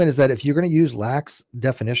my argument is that if you're going to use lax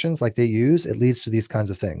definitions like they use, it leads to these kinds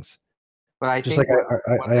of things. But I just think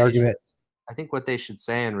like I argument. I think what they should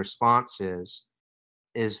say in response is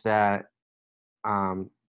that the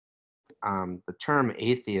term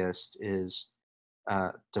atheist is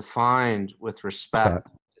defined with respect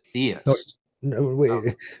to theist. No,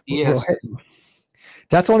 wait.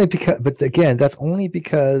 That's only because, but again, that's only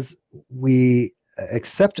because we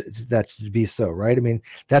accept that to be so, right? I mean,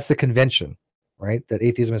 that's the convention, right? That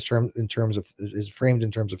atheism is framed in terms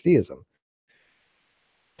of theism.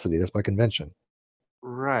 So that's by convention.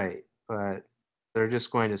 Right, but they're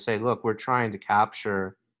just going to say, look, we're trying to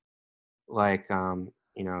capture like the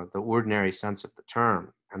ordinary sense of the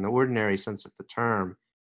term, and the ordinary sense of the term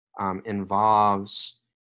involves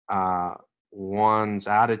one's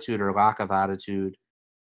attitude or lack of attitude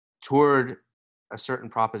toward a certain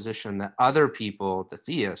proposition that other people, the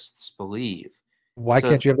theists, believe. Why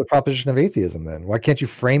can't you have the proposition of atheism then? Why can't you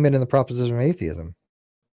frame it in the proposition of atheism?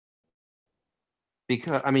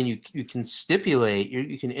 Because, I mean, you can stipulate,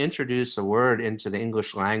 you can introduce a word into the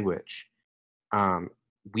English language,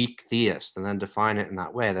 weak theist, and then define it in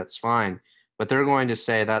that way. That's fine. but they're going to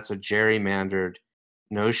say that's a gerrymandered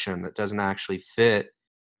notion that doesn't actually fit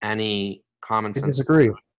any common I sense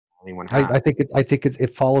disagree. anyone has. I think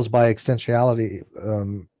it follows by extensionality,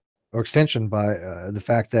 or extension by the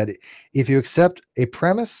fact that if you accept a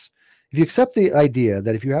premise, if you accept the idea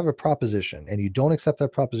that if you have a proposition and you don't accept that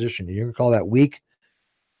proposition, you're going to call that weak.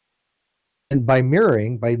 And by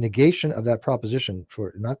mirroring, by negation of that proposition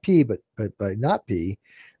for not P, but by not P,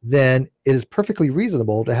 then it is perfectly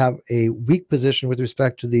reasonable to have a weak position with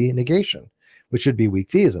respect to the negation, which should be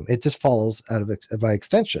weak theism. It just follows out of by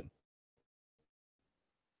extension.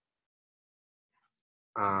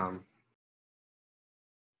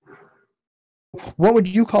 What would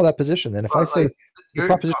you call that position then? If I say the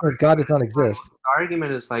proposition that God does not exist, the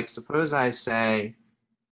argument is like, suppose I say,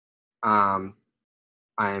 I'm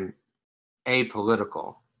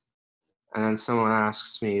apolitical, and then someone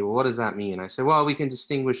asks me, well, what does that mean? I say, well, we can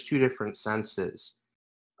distinguish two different senses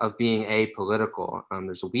of being apolitical.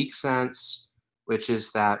 There's a weak sense, which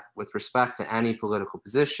is that with respect to any political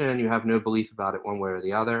position, you have no belief about it one way or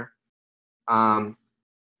the other.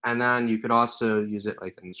 And then you could also use it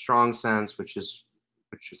like in the strong sense, which is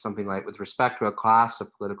something like with respect to a class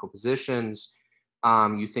of political positions,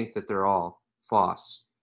 you think that they're all false.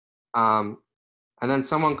 And then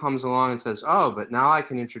someone comes along and says, oh, but now I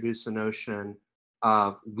can introduce a notion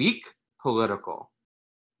of weak political,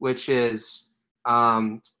 which is,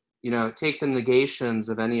 take the negations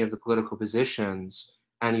of any of the political positions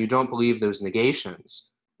and you don't believe those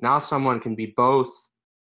negations. Now someone can be both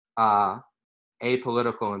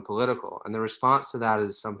apolitical and political. And the response to that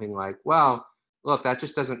is something like, well, look, that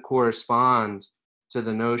just doesn't correspond to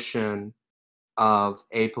the notion of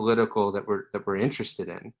apolitical that we're interested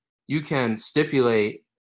in. You can stipulate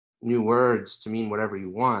new words to mean whatever you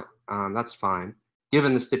want. That's fine.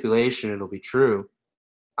 Given the stipulation, it'll be true.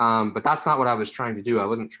 But that's not what I was trying to do. I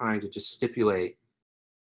wasn't trying to just stipulate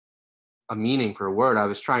a meaning for a word. I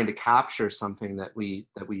was trying to capture something that we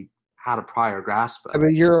had a prior grasp of. I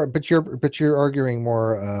mean, you're arguing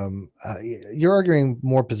more. You're arguing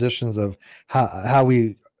more positions of how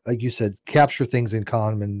we, like you said, capture things in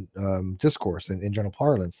common discourse in general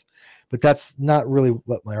parlance. But that's not really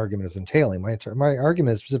what my argument is entailing. My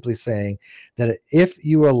argument is simply saying that if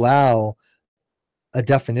you allow a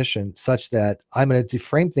definition such that I'm going to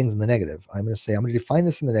frame things in the negative, I'm going to say I'm going to define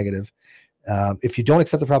this in the negative. If you don't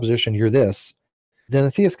accept the proposition, you're this. Then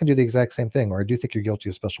the theist can do the exact same thing, or I do think you're guilty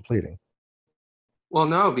of special pleading. Well,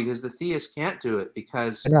 no, because the theist can't do it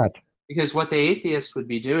because what the atheist would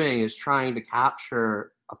be doing is trying to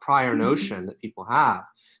capture a prior notion that people have.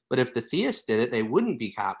 But if the theist did it, they wouldn't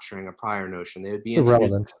be capturing a prior notion. They would be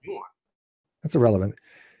irrelevant. That's irrelevant.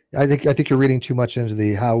 I think you're reading too much into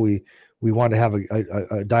the how we want to have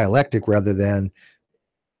a dialectic rather than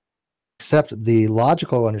accept the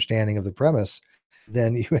logical understanding of the premise.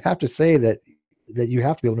 Then you have to say that you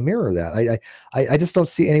have to be able to mirror that. I just don't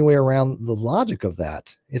see any way around the logic of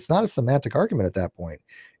that. It's not a semantic argument at that point.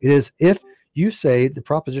 It is if you say the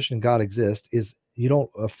proposition God exists is you don't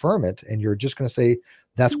affirm it and you're just going to say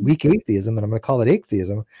that's weak atheism and I'm going to call it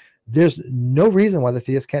atheism. There's no reason why the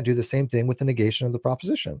theist can't do the same thing with the negation of the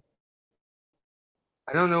proposition.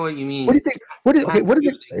 I don't know what you mean. What do you think? What is it?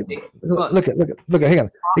 Look at. Hang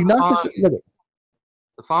on.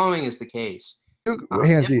 The following is the case.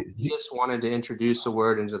 If you just wanted to introduce a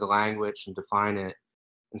word into the language and define it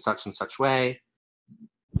in such and such way,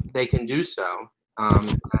 they can do so.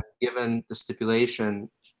 Given the stipulation,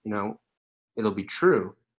 it'll be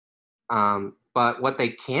true. But what they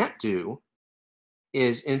can't do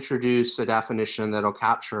is introduce a definition that'll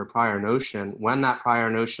capture a prior notion when that prior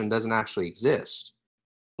notion doesn't actually exist.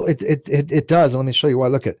 It does. Let me show you why.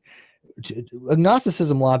 Look at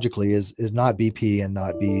agnosticism logically is not BP and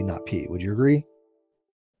not B, not P. Would you agree?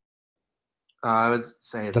 I would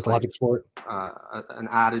say it's that's like logic for it. An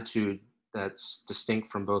attitude that's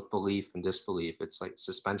distinct from both belief and disbelief. It's like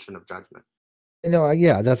suspension of judgment.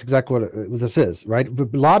 Yeah, that's exactly what this is, right?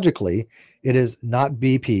 But logically, it is not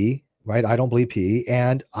BP, right? I don't believe P,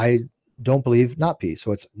 and I don't believe not P.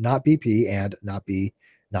 So it's not BP and not B,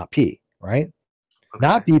 not P, right? Okay.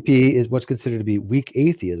 Not BP is what's considered to be weak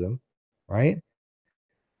atheism, right?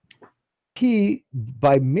 P,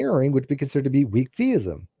 by mirroring, would be considered to be weak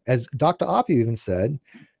theism. As Dr. Oppie even said,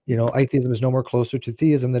 atheism is no more closer to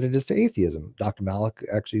theism than it is to atheism. Dr. Malik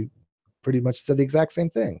actually pretty much said the exact same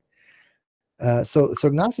thing. So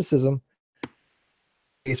Gnosticism,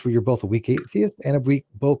 case where you're both a weak atheist and a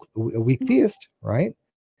weak theist, right?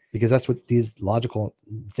 Because that's what these logical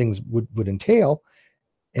things would entail.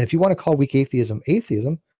 And if you want to call weak atheism,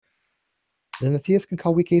 then the theist can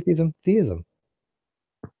call weak atheism theism.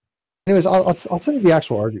 Anyways, I'll send you the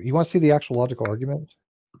actual argument. You want to see the actual logical argument?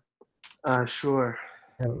 Sure.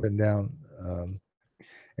 I have it written down.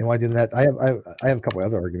 And why doing that? I have a couple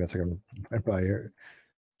other arguments I can run by here.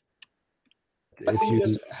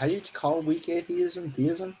 How do you call weak atheism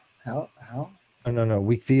theism? How? No,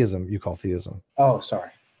 weak theism. You call theism. Oh, sorry,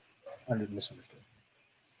 I misunderstood.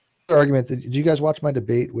 Argument. Did you guys watch my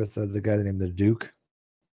debate with the guy named the Duke?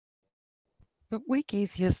 But weak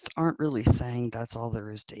atheists aren't really saying that's all there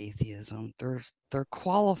is to atheism. They're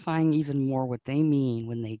qualifying even more what they mean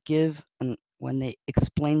when they give and when they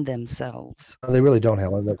explain themselves. They really don't,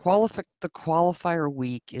 Helen. The qualifier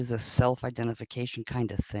weak is a self-identification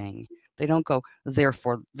kind of thing. They don't go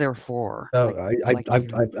therefore. No,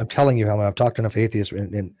 I'm telling you, Helen. I've talked to enough atheists,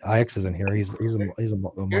 and IX is in here. He's a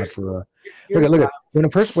mod for. Look at when a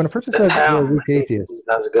person says they're a weak atheist.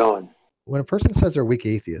 How's it going? When a person says they're a weak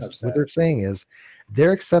atheist, what they're saying is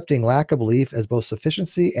they're accepting lack of belief as both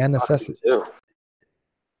sufficiency and necessity.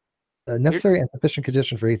 A necessary and sufficient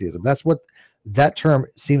condition for atheism. That's what that term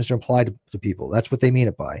seems to imply to people. That's what they mean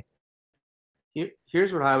it by.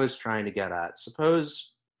 Here's what I was trying to get at.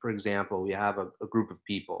 Suppose, for example, we have a group of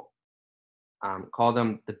people. Call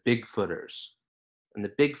them the Bigfooters. And the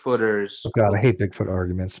Bigfooters... Oh God, I hate Bigfoot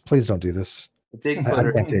arguments. Please don't do this. Bigfooters.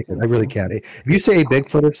 I can't take it. I really can't. If you say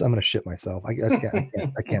Bigfooters, I'm going to shit myself. I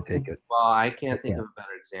can't take it. Well, I can't think of a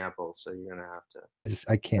better example, so you're going to have to...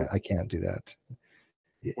 I can't do that.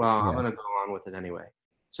 Well, yeah. I'm going to go on with it anyway.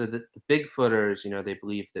 So the Bigfooters, they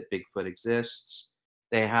believe that Bigfoot exists.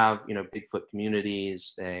 They have, Bigfoot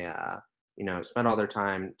communities. They, spend all their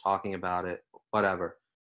time talking about it, whatever.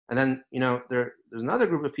 And then, there's another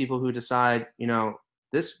group of people who decide,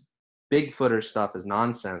 this Bigfooter stuff is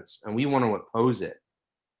nonsense, and we want to oppose it.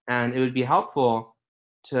 And it would be helpful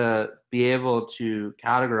to be able to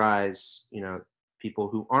categorize, people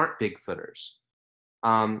who aren't Bigfooters.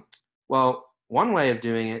 Well, one way of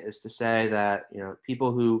doing it is to say that,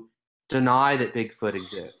 people who deny that Bigfoot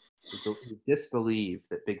exists, who disbelieve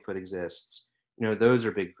that Bigfoot exists, those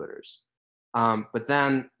are Bigfooters. But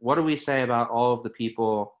then what do we say about all of the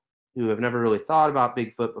people who have never really thought about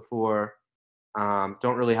Bigfoot before,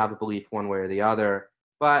 don't really have a belief one way or the other,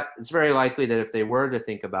 but it's very likely that if they were to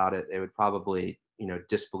think about it, they would probably,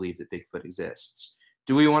 disbelieve that Bigfoot exists.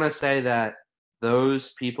 Do we want to say that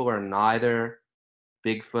those people are neither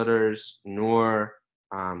Bigfooters nor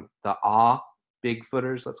the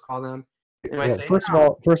Bigfooters, let's call them? Well, first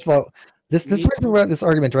of all, this reason why this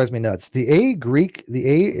argument drives me nuts. The A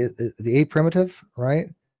primitive, right?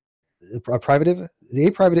 The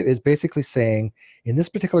A privative is basically saying, in this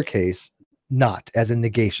particular case, not as a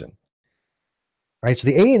negation, right? So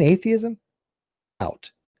the A in atheism, out.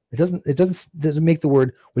 It doesn't make the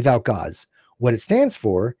word without gods. What it stands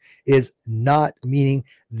for is not, meaning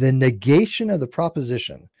the negation of the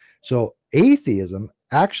proposition. So atheism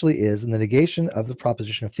actually is in the negation of the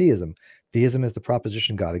proposition of theism. Theism is the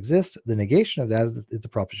proposition God exists. The negation of that is the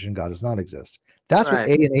proposition God does not exist. That's right.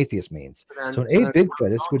 What A in atheist means. So an A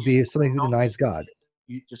Bigfootist would be somebody who denies God.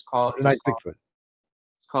 You just call it Bigfoot.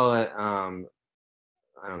 Call it I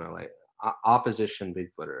don't know, like opposition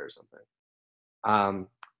Bigfooter or something.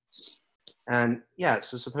 And yeah,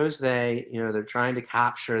 so suppose they're trying to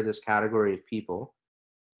capture this category of people.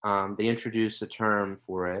 They introduce a term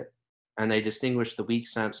for it, and they distinguish the weak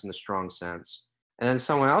sense and the strong sense. And then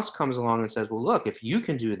someone else comes along and says, well, look, if you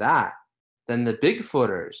can do that, then the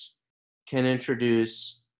Bigfooters can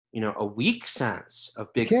introduce, a weak sense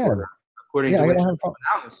of Bigfoot, according to which someone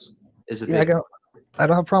else is a Bigfoot. I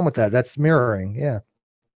don't have a problem with that. That's mirroring, yeah.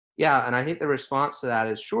 Yeah, and I think the response to that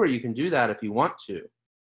is, sure, you can do that if you want to.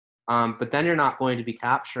 But then you're not going to be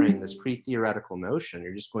capturing this pre-theoretical notion.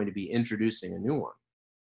 You're just going to be introducing a new one.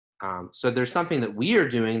 So there's something that we are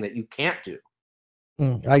doing that you can't do.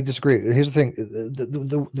 I disagree. Here's the thing.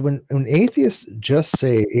 When atheists just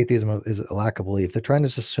say atheism is a lack of belief, they're trying to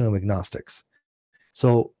assume agnostics.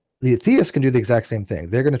 So the atheists can do the exact same thing.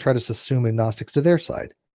 They're going to try to assume agnostics to their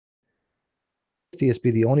side. Atheists be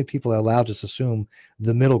the only people allowed to assume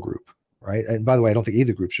the middle group, right? And by the way, I don't think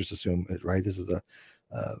either group should assume it, right? This is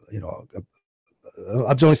I'm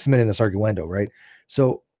only submitting this arguendo, right?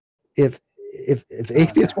 So if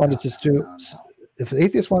atheists wanted to assume, if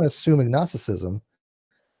atheists want to assume agnosticism,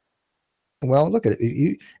 well, look at it.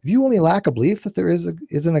 If you only lack a belief that there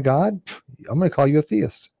isn't a God, I'm going to call you a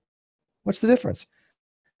theist. What's the difference?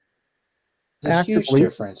 There's a huge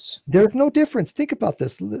difference. There's no difference. Think about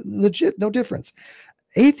this. Legit, no difference.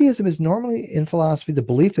 atheism is normally in philosophy the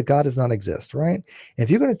belief that God does not exist, right? And if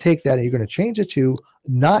you're going to take that and you're going to change it to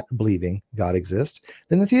not believing God exists,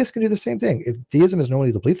 then the theist can do the same thing. If theism is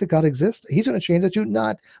normally the belief that God exists, he's going to change it to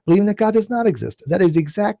not believing that God does not exist. That is the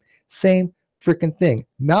exact same freaking thing.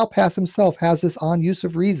 Malpass himself has this on use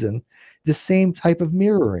of reason, the same type of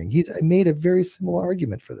mirroring. He's made a very similar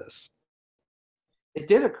argument for this. It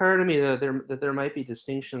did occur to me that there might be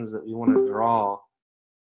distinctions that we want to draw.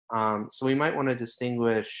 So we might want to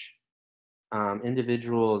distinguish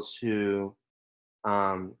individuals who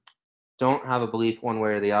don't have a belief one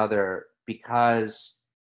way or the other because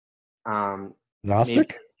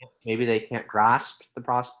Gnostic? Maybe they can't grasp the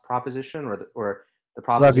proposition or the That'd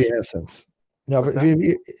proposition. be innocence. No, but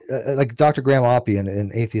like Dr. Graham Oppie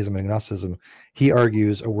in Atheism and Agnosticism, he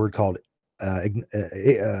argues a word called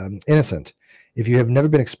innocent. If you have never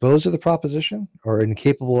been exposed to the proposition or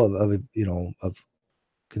incapable of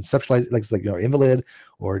conceptualize, like invalid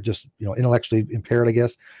or just intellectually impaired, I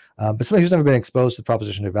guess, but somebody who's never been exposed to the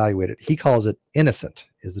proposition to evaluate it, he calls it innocent,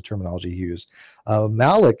 is the terminology he used.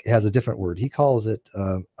 Malik has a different word. He calls it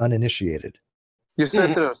uninitiated. You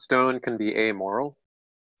said that a stone can be amoral,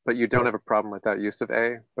 but you don't have a problem with that use of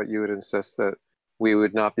a, but you would insist that we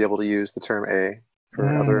would not be able to use the term a for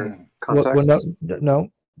other contexts. Well, no,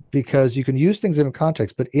 because you can use things in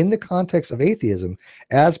context, but in the context of atheism,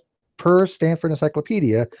 as per Stanford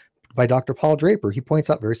Encyclopedia by Dr. Paul Draper, he points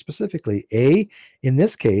out very specifically, a in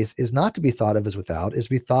this case is not to be thought of as without, is to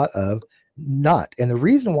be thought of not. And the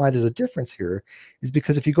reason why there's a difference here is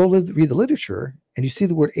because if you go read the literature and you see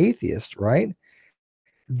the word atheist, right,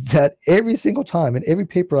 that every single time in every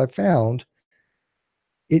paper I've found,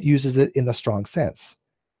 it uses it in the strong sense.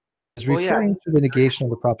 It's referring to the negation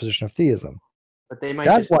of the proposition of theism. But they might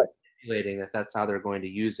That's just be stipulating that that's how they're going to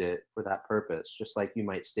use it for that purpose, just like you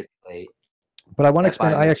might stipulate. But I want to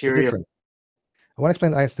explain the material difference. I want to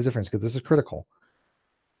explain the difference because this is critical.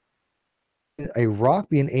 A rock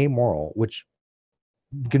being amoral, which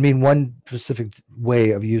can mean one specific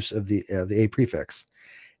way of use of the a prefix,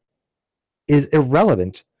 is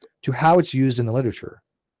irrelevant to how it's used in the literature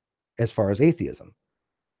as far as atheism.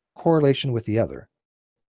 Correlation with the other.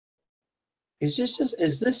 Is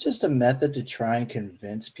this just a method to try and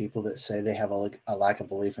convince people that say they have a lack of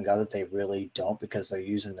belief in God that they really don't because they're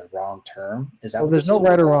using the wrong term? Is that Well, there's no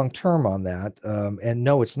right or wrong term on that, and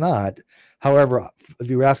no, it's not. However, if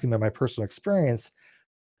you were asking me my personal experience,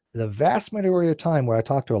 the vast majority of time where I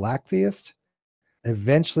talk to a lack theist,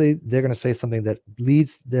 eventually they're going to say something that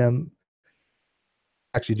leads them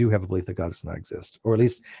actually do have a belief that God does not exist, or at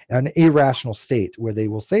least an irrational state where they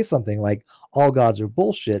will say something like, all gods are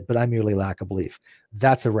bullshit, but I merely lack a belief.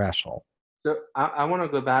 That's irrational. So I want to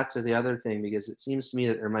go back to the other thing because it seems to me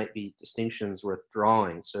that there might be distinctions worth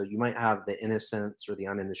drawing. So you might have the innocents or the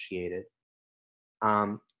uninitiated.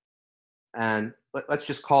 And let's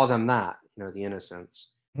just call them that, the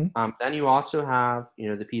innocents. Then you also have,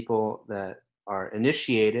 the people that are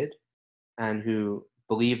initiated and who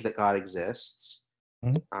believe that God exists.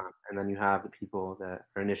 And then you have the people that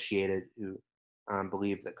are initiated who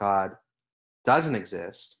believe that God doesn't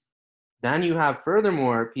exist. Then you have,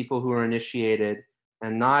 furthermore, people who are initiated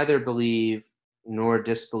and neither believe nor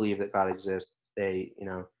disbelieve that God exists. They,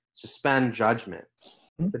 suspend judgment.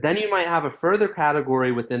 But then you might have a further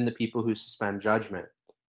category within the people who suspend judgment.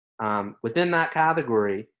 Within that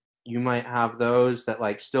category, you might have those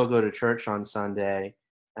that still go to church on Sunday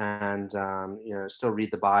and still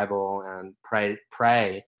read the Bible and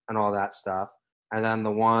pray and all that stuff, and then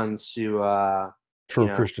the ones who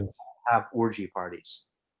Christians have orgy parties.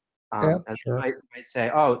 And you might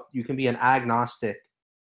say, oh, you can be an agnostic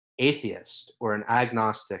atheist or an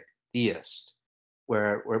agnostic theist,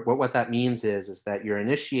 where what that means is that you're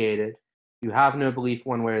initiated, you have no belief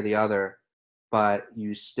one way or the other, but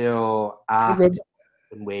you still act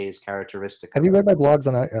in ways characteristic. Have you read my blogs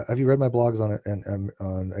on? Have you read my blogs on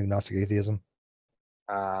agnostic atheism?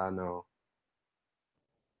 No.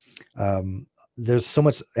 There's so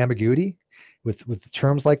much ambiguity with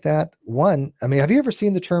terms like that. One, I mean, have you ever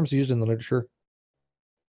seen the terms used in the literature?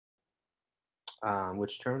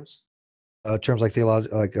 Which terms? Terms like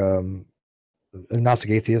agnostic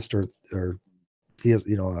atheist or theist,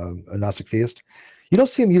 agnostic theist. You don't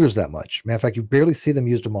see them used that much. Matter of fact, you barely see them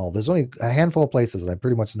used them all. There's only a handful of places, and I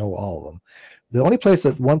pretty much know all of them. The only place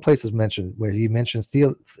one place is mentioned where he mentions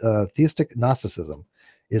theistic Gnosticism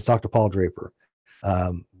is Dr. Paul Draper.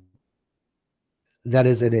 That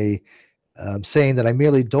is in a saying that I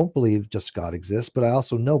merely don't believe just God exists, but I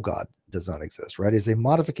also know God does not exist. Right? It's a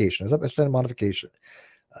modification. It's epistemic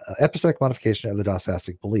modification of the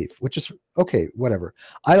Gnostic belief, which is okay. Whatever.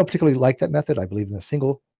 I don't particularly like that method. I believe in a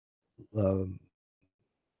single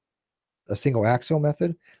a single axial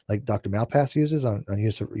method like Dr. Malpass uses on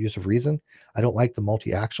use of reason. I don't like the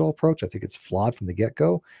multi-axial approach. I think it's flawed from the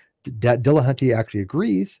get-go. Dillahunty actually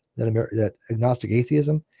agrees that agnostic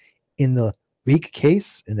atheism in the weak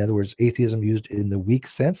case, in other words, atheism used in the weak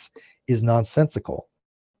sense, is nonsensical.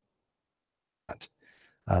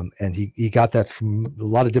 And he got that from a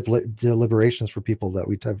lot of deliberations for people that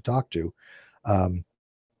we have talked to.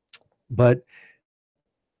 But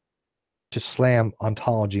to slam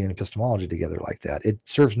ontology and epistemology together like that, it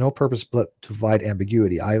serves no purpose but to provide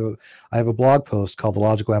ambiguity. I have a blog post called The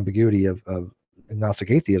Logical Ambiguity of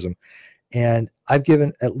Agnostic Atheism, and I've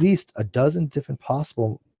given at least a dozen different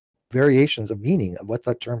possible variations of meaning of what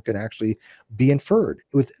that term can actually be inferred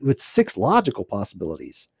with 6 logical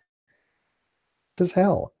possibilities. As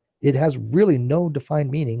hell, it has really no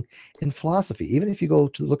defined meaning in philosophy. Even if you go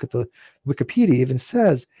to look at the Wikipedia, it even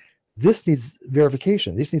says this needs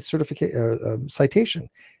verification, this needs citation.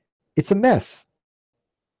 It's a mess.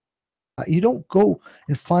 You don't go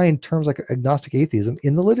and find terms like agnostic atheism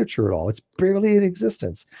in the literature at all. It's barely in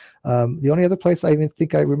existence. The only other place I even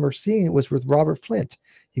think I remember seeing it was with Robert Flint.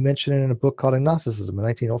 He mentioned it in a book called Agnosticism in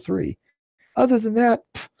 1903. Other than that,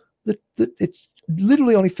 it's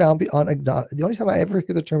literally only found on the only time I ever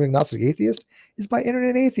hear the term agnostic atheist is by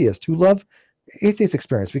internet atheists who love atheist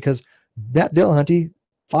experience, because Matt Dillahunty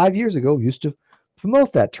 5 years ago used to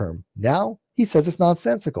promote that term. Now he says it's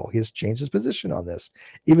nonsensical. He has changed his position on this,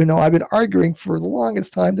 even though I've been arguing for the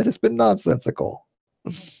longest time that it's been nonsensical.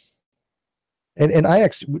 And I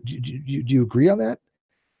actually, do you agree on that?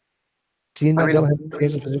 Seeing that Dillahunty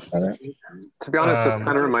change his position on that? To be honest, this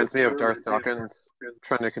kind of reminds me of Darth Dawkins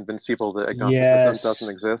trying to convince people that agnosticism doesn't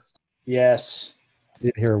exist. Yes.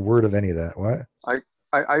 Didn't hear a word of any of that. What?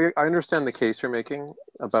 I understand the case you're making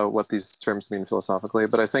about what these terms mean philosophically,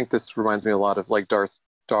 but I think this reminds me a lot of like Darth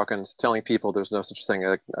Dawkins telling people there's no such thing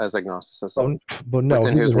as agnosticism. But no,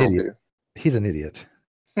 within his worldview. He's an idiot.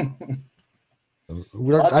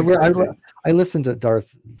 I listened to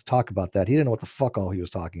Darth talk about that. He didn't know what the fuck all he was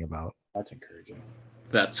talking about. That's encouraging.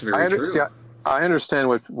 That's very true. See, I understand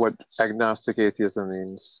what agnostic atheism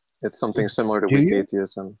means. It's something similar to weak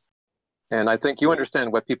atheism. And I think you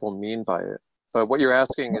understand what people mean by it. But what you're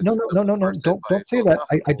asking is... No, don't say that.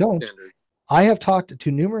 I don't. Standards. I have talked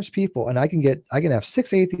to numerous people, and I can have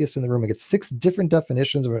 6 atheists in the room and get 6 different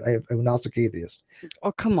definitions of an agnostic atheist.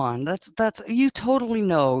 Oh, come on. That's you totally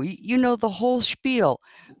know. You know the whole spiel.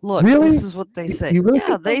 Look, really? This is what they say. Really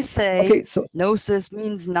they say okay, so gnosis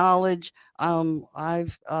means knowledge.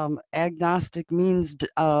 Agnostic means you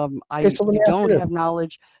don't have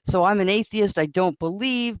knowledge. So I'm an atheist. I don't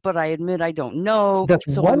believe, but I admit I don't know.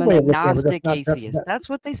 That's so one I'm way an of looking at it. agnostic atheist. That's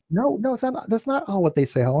what they say. No, it's not. That's not all what they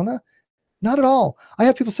say, Helena. Not at all. I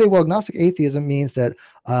have people say, well, agnostic atheism means that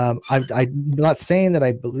I'm not saying that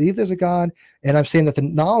I believe there's a God, and I'm saying that the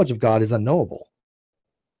knowledge of God is unknowable.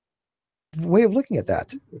 Way of looking at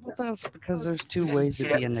that. Well, that's because there's 2 ways to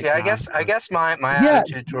be an agnostic. I guess my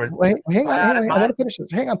attitude toward... Hang on. I want to finish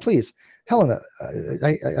this. Hang on, please. Helena,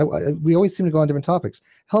 we always seem to go on different topics.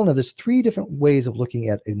 Helena, there's 3 different ways of looking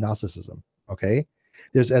at agnosticism, okay?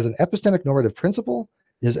 There's as an epistemic normative principle,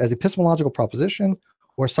 there's as epistemological proposition,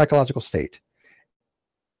 or psychological state.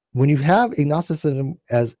 When you have agnosticism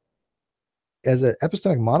as an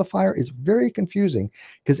epistemic modifier, it's very confusing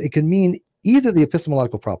because it can mean either the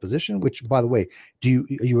epistemological proposition, which, by the way,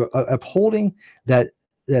 you upholding that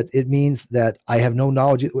it means that I have no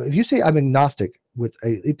knowledge. If you say I'm agnostic with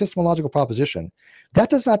an epistemological proposition, that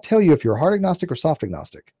does not tell you if you're hard agnostic or soft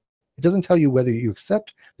agnostic. It doesn't tell you whether you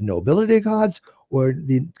accept the knowability of gods or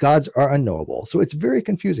the gods are unknowable. So it's very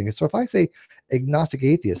confusing. So if I say agnostic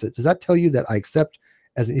atheist, does that tell you that I accept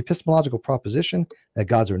as an epistemological proposition that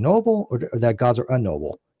gods are knowable or that gods are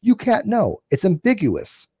unknowable? You can't know. It's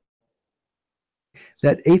ambiguous.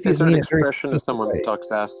 That atheism is an expression of someone's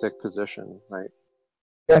doxastic position, right?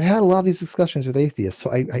 I've had a lot of these discussions with atheists,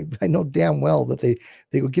 so I know damn well that they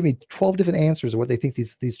would give me 12 different answers of what they think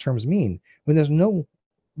these terms mean when there's no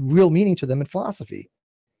real meaning to them in philosophy.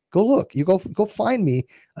 Go look. You go find me.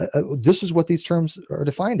 This is what these terms are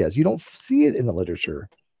defined as. You don't see it in the literature.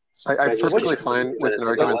 I'm perfectly fine with an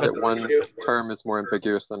argument that one term is more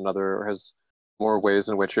ambiguous than another, or has more ways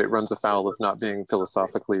in which it runs afoul of not being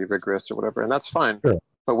philosophically rigorous or whatever, and that's fine. Sure.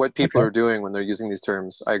 But what people are doing when they're using these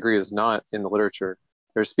terms, I agree, is not in the literature.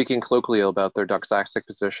 They're speaking colloquially about their doxastic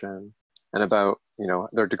position and about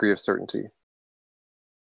their degree of certainty.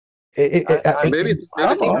 Maybe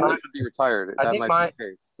someone should be retired. That might be the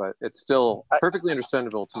case. but it's still perfectly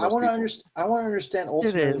understandable to most people. I want to understand It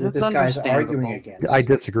ultimately is. what It's this guy's arguing understandable. against. I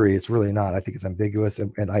disagree. It's really not. I think it's ambiguous,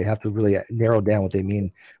 and I have to really narrow down what they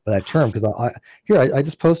mean by that term, because I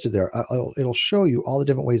just posted there. It'll show you all the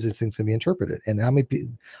different ways these things can be interpreted, and how many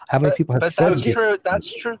people have But said that's true.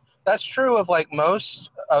 That's true. That's true of like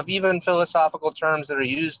most of even philosophical terms that are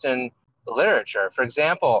used in literature. For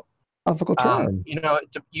example, philosophical term. you know,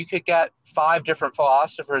 you could get 5 different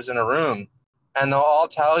philosophers in a room, and they'll all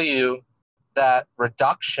tell you that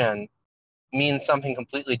reduction means something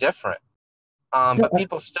completely different. But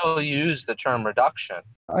people still use the term reduction.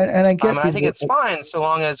 And I get. And I think it's fine so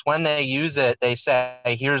long as when they use it, they say,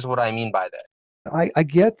 "Here's what I mean by this." I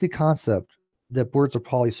get the concept that words are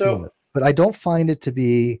polysemous, but I don't find it to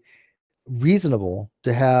be reasonable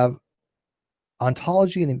to have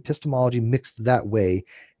ontology and epistemology mixed that way,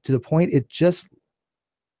 to the point it just.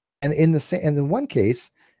 And in one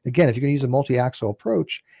case, again, if you're going to use a multi-axis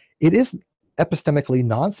approach, it is epistemically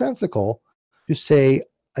nonsensical to say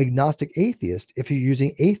agnostic atheist if you're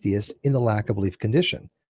using atheist in the lack of belief condition,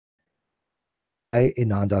 a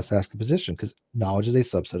non-doxastic position, because knowledge is a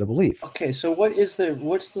subset of belief. Okay, so what's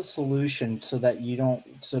the solution so that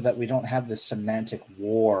we don't have this semantic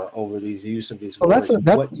war over these use of these words?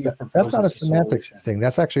 That's not a semantic thing.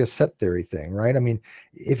 That's actually a set theory thing, right? I mean,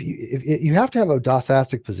 if you have to have a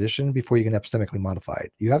doxastic position before you can epistemically modify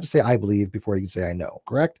it. You have to say I believe before you can say I know,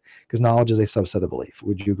 correct? Because knowledge is a subset of belief.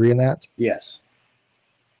 Would you agree in that? Yes.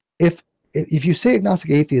 If you say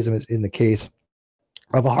agnostic atheism is in the case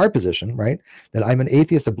of a hard position, right? That I'm an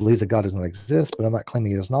atheist that believes that God does not exist, but I'm not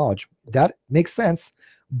claiming it as knowledge. That makes sense,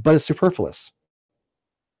 but it's superfluous.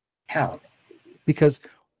 How? Because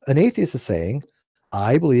an atheist is saying,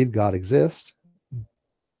 I believe God exists,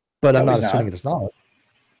 but I'm not assuming it as knowledge.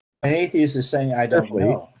 An atheist is saying, I don't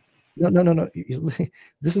know. No.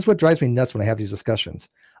 This is what drives me nuts when I have these discussions.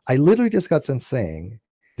 I literally just got done saying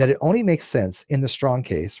that it only makes sense in the strong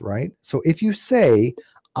case, right? So if you say,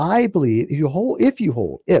 I believe, if you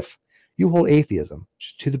hold atheism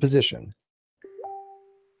to the position,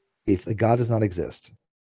 if God does not exist,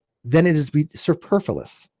 then it is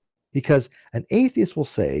superfluous, because an atheist will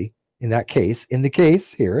say, in the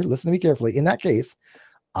case here, listen to me carefully, in that case,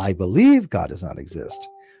 I believe God does not exist.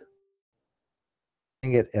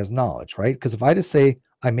 It as knowledge, right? Because if I just say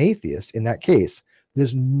I'm atheist, in that case,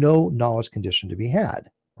 there's no knowledge condition to be had,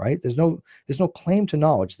 right? There's no claim to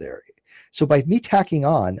knowledge there. So by me tacking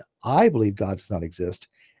on, I believe God does not exist,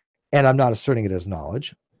 and I'm not asserting it as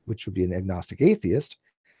knowledge, which would be an agnostic atheist,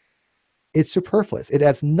 it's superfluous. It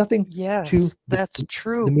adds nothing to that's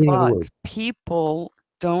true, the meaning of the but word. people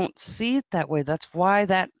don't see it that way. That's why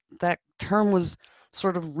that term was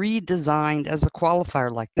sort of redesigned as a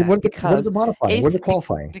qualifier like that. What is it modifying? What is it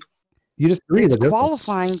qualifying? You just agree it's that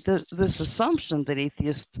qualifying this assumption that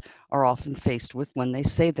atheists are often faced with when they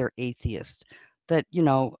say they're atheists. That,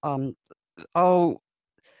 oh,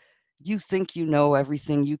 you think you know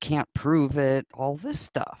everything, you can't prove it, all this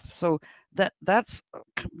stuff. So that's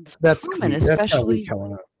common, especially.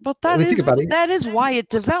 But that is why it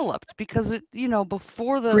developed, because it,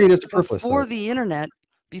 before the internet,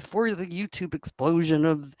 before the YouTube explosion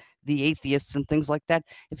of the atheists and things like that,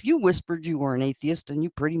 if you whispered you were an atheist, and you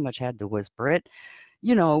pretty much had to whisper it,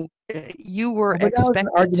 you were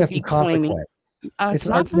expected to be claiming. It's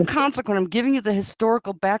not from consequent. I'm giving you the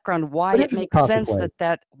historical background why it makes sense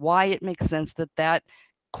that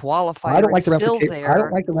qualifier is still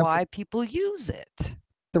there. Why people use it.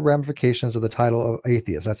 The ramifications of the title of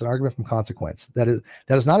atheist. That's an argument from consequence. That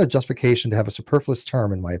is not a justification to have a superfluous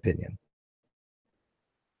term, in my opinion.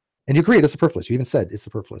 And you agree it's superfluous. You even said it's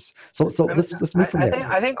superfluous. So let's move from there.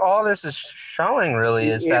 I think all this is showing really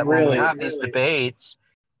is that when we have these debates,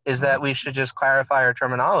 is that we should just clarify our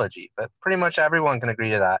terminology. But pretty much everyone can agree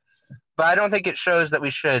to that. But I don't think it shows that we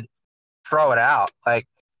should throw it out. Like,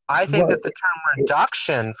 I think that the term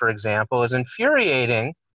reduction, for example, is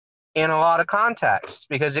infuriating in a lot of contexts,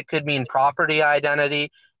 because it could mean property identity,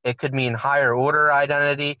 it could mean higher order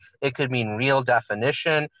identity, it could mean real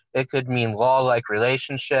definition, it could mean law-like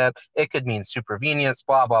relationship, it could mean supervenience,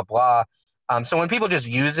 blah, blah, blah. So when people just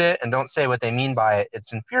use it and don't say what they mean by it,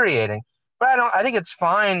 it's infuriating. But I think it's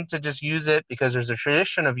fine to just use it because there's a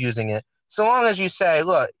tradition of using it, so long as you say,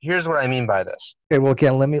 look, here's what I mean by this. Okay, well,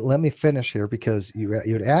 again, let me finish here, because you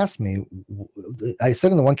had asked me. I said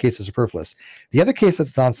in the one case it's superfluous. The other case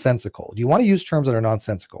it's nonsensical. Do you want to use terms that are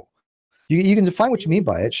nonsensical? You can define what you mean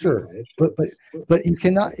by it, sure, but you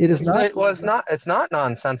cannot. It is not. Well, it's not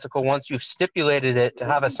nonsensical once you've stipulated it to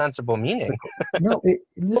have a sensible meaning. No.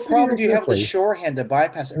 What problem do you have with the shorthand to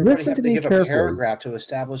bypass everybody having to give a paragraph to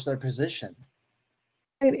establish their position?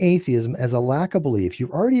 atheism as a lack of belief,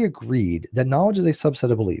 you've already agreed that knowledge is a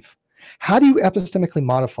subset of belief. How do you epistemically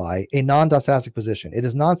modify a non-dostastic position? It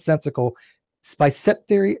is nonsensical by set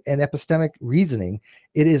theory and epistemic reasoning.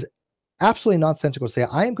 It is absolutely nonsensical to say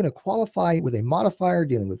I am going to qualify with a modifier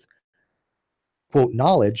dealing with quote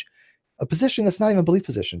knowledge, a position that's not even a belief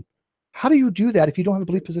position. How do you do that if you don't have a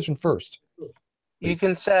belief position first? You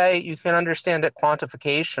can understand it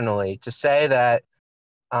quantificationally to say that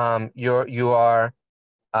you are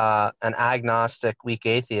an agnostic, weak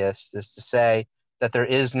atheist is to say that there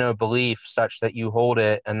is no belief such that you hold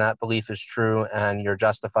it and that belief is true and you're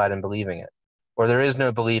justified in believing it, or there is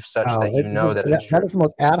no belief such that you know that it's true. That is the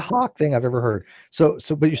most ad hoc thing I've ever heard.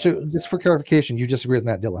 But just for clarification, you disagree with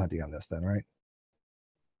Matt Dillahunty on this, then, right?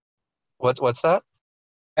 What's that?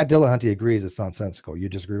 Matt Dillahunty agrees it's nonsensical. You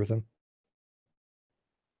disagree with him?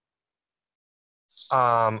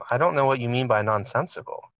 I don't know what you mean by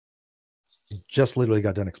nonsensical. Just literally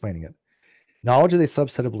got done explaining it. Knowledge is a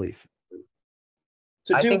subset of belief.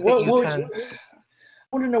 So, dude,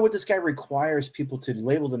 I want to know what this guy requires people to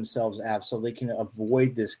label themselves as so they can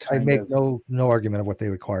avoid this kind of... I make no argument of what they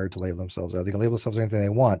require to label themselves as. They can label themselves anything they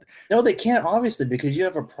want. No, they can't, obviously, because you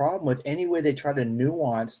have a problem with any way they try to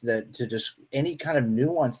nuance that, to just any kind of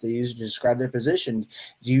nuance they use to describe their position.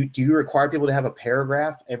 Do you require people to have a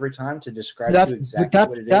paragraph every time to describe to you exactly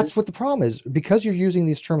what it is? That's what the problem is. Because you're using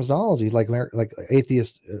these terminologies like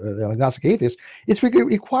atheist, agnostic atheist, it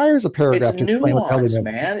requires a paragraph. It's nuance,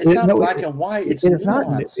 man. It's not black and white. It's nuance.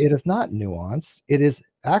 It is not nuance. It is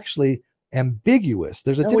actually ambiguous.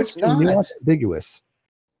 There's a difference between nuance and ambiguous.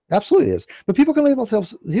 Absolutely is. But people can label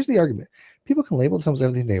themselves. Here's the argument. People can label themselves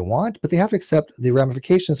everything they want, but they have to accept the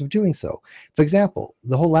ramifications of doing so. For example,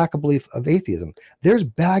 the whole lack of belief of atheism. There's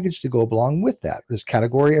baggage to go along with that. There's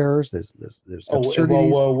category errors. There's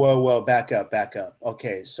absurdities. Whoa. Back up.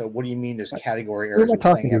 Okay, so what do you mean there's category errors?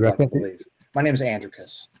 My name is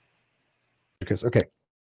Andricus. Okay.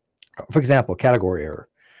 For example, category error.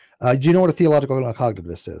 Do you know what a theological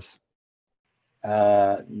cognitivist is?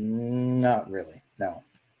 Not really. No.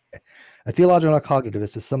 A theological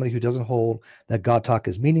cognitivist is somebody who doesn't hold that God talk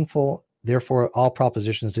is meaningful. Therefore, all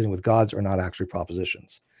propositions dealing with gods are not actually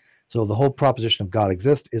propositions. So the whole proposition of God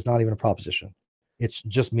exists is not even a proposition. It's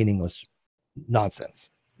just meaningless nonsense.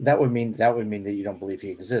 That would mean that you don't believe he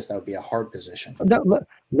exists. That would be a hard position. No,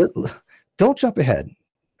 don't jump ahead.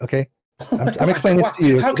 Okay. I'm explaining this to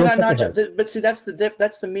you. How can I not jump? But see, that's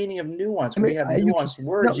the meaning of nuance. When you have nuanced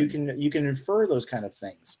words, you can infer those kind of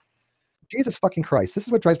things. Jesus fucking Christ! This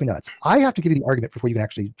is what drives me nuts. I have to give you the argument before you can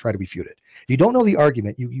actually try to refute it. If you don't know the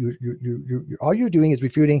argument, all you're doing is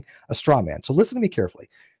refuting a straw man. So listen to me carefully.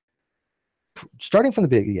 Starting from the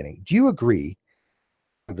beginning, do you agree?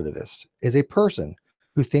 Cognitivist is a person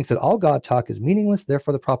who thinks that all God talk is meaningless,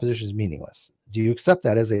 therefore the proposition is meaningless. Do you accept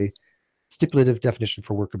that as a stipulative definition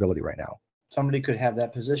for workability right now? Somebody could have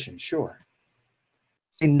that position, sure.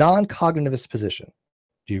 A non-cognitivist position.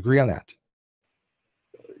 Do you agree on that?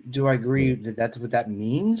 Do I agree that that's what that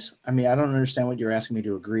means? I mean, I don't understand what you're asking me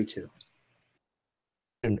to agree to.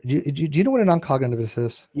 Do you know what a non-cognitivist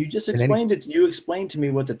is? You just explained it. You explained to me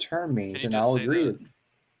what the term means, and I'll agree.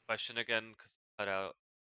 Question again, because cut out.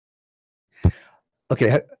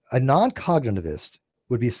 Okay, a non-cognitivist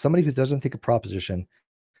would be somebody who doesn't think a proposition.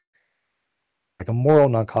 Like a moral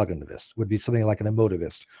non-cognitivist would be something like an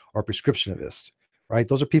emotivist or a prescriptionivist, right?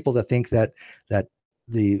 Those are people that think that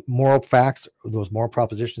the moral facts, those moral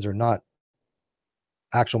propositions, are not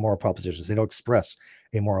actual moral propositions. They don't express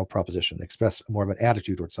a moral proposition. They express more of an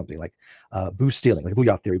attitude towards something, like boo stealing, like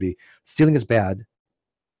booyah theory. Be stealing is bad,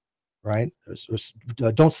 right?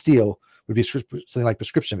 Don't steal would be something like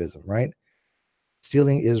prescriptionism, right?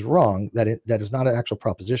 Stealing is wrong. That is not an actual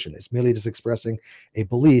proposition. It's merely just expressing a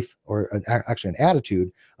belief or actually an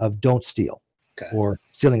attitude of don't steal, or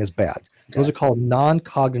stealing is bad. Those are called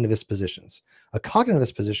non-cognitivist positions. A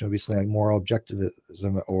cognitivist position would be something like moral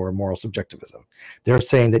objectivism or moral subjectivism. They're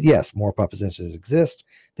saying that yes, moral propositions exist.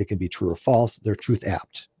 They can be true or false. They're truth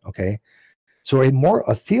apt. Okay, so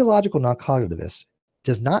a theological non-cognitivist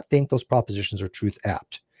does not think those propositions are truth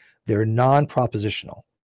apt. They're non-propositional.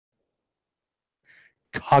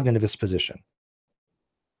 Cognitivist position.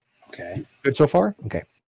 Okay. Good so far? Okay.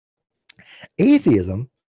 Atheism,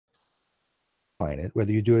 find it,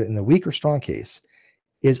 whether you do it in the weak or strong case,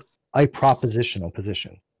 is a propositional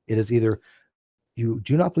position. It is either you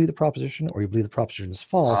do not believe the proposition or you believe the proposition is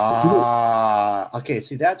false. Okay.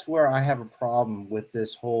 See, that's where I have a problem with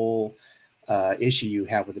this whole issue you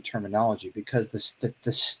have with the terminology, because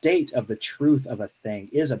the state of the truth of a thing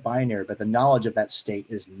is a binary, but the knowledge of that state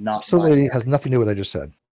is not. Absolutely, it has nothing to do with what I just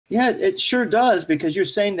said. Yeah, it sure does, because you're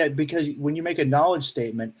saying that because when you make a knowledge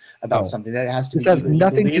statement about something, that it has to be has either you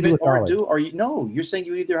nothing to believe do it with or knowledge. do, or you no, you're saying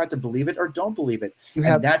you either have to believe it or don't believe it. You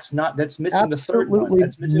And have that's missing the third one. absolutely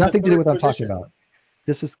That's missing nothing the to do third with what I'm position. talking about.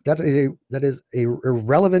 That is a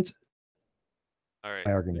irrelevant All right.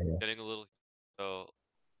 argument here. Getting a little so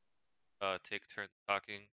take turns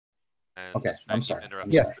talking and Okay, let's try I'm to keep sorry.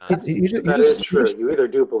 interrupting Yeah, time. That is true. You either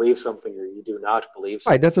do believe something or you do not believe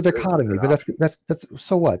something. Right, that's a There is no dichotomy, third but option. that's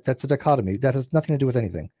so what? That's a dichotomy. That has nothing to do with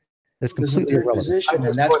anything. It's There's a completely third irrelevant. position, I'm just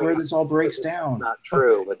and that's pointing where out this all breaks that it's down. not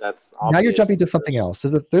true, but that's Now you're obvious. jumping to something else.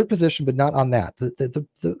 There's a third position, but not on that.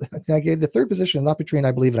 The third position is not between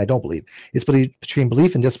I believe and I don't believe. It's between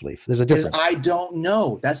belief and disbelief. There's a Because difference. I don't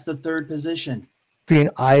know. That's the third position.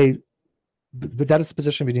 But that is the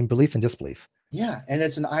position between belief and disbelief. Yeah, and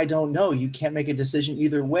it's an I don't know. You can't make a decision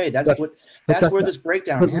either way. That's where this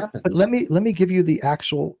breakdown happens. But let me give you the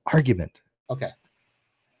actual argument. Okay.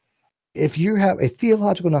 If you have a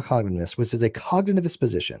theological non-cognitiveness, which is a cognitivist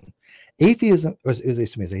position, atheism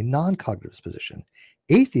is a non-cognitivist position.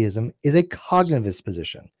 Atheism is a cognitivist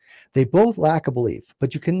position. They both lack a belief,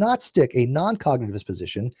 but you cannot stick a non-cognitivist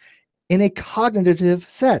position in a cognitive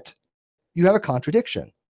set. You have a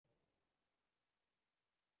contradiction.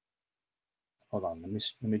 Hold on, let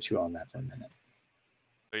me chew on that for a minute.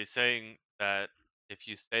 Are you saying that if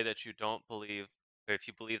you say that you don't believe, or if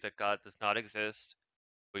you believe that God does not exist,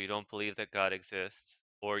 or you don't believe that God exists,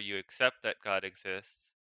 or you accept that God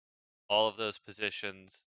exists, all of those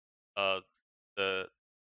positions of the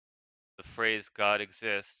phrase God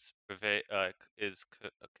exists is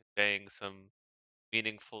conveying some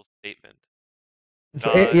meaningful statement.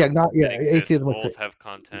 So, God yeah, and exists atheism. both have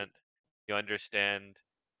content. You understand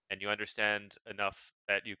enough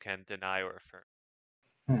that you can deny or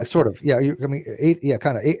affirm. Sort of, yeah.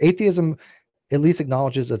 Kind of. Atheism at least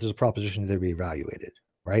acknowledges that there's a proposition that be evaluated,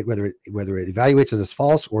 right? Whether it evaluates it as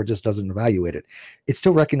false or just doesn't evaluate it, it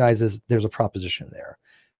still recognizes there's a proposition there.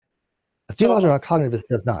 A theological cognitivist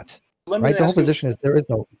does not. Right? The whole position is there is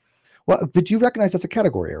no. Well, but you recognize that's a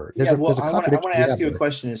category error. I want to ask you a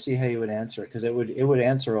question and see how you would answer it, because it would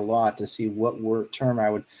answer a lot to see what term I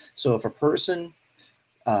would. So if a person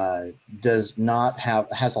has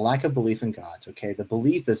a lack of belief in God, okay, the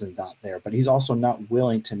belief isn't not there, but he's also not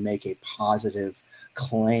willing to make a positive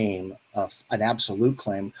claim, of an absolute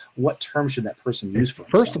claim. What term should that person use for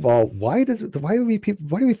himself? First of all, why do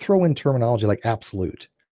we throw in terminology like absolute?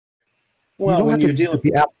 Well, when you're dealing to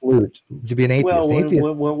be absolute, to be an atheist. Well,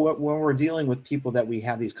 when we're dealing with people that we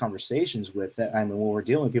have these conversations with, when we're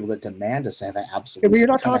dealing with people that demand us to have an absolute. Yeah, but you're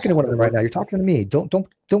not talking to one of them right now. You're talking to me. Don't bring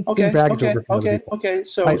baggage over. Okay.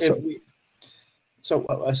 So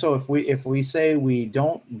if we say we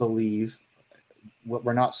don't believe,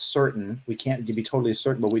 we're not certain, we can't be totally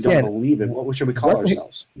certain, but we don't believe it. What should we call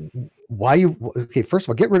ourselves? First of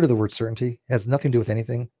all, get rid of the word certainty. It has nothing to do with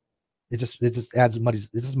anything. It just muddies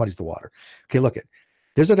the water. Okay, look it.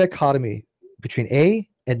 There's a dichotomy between A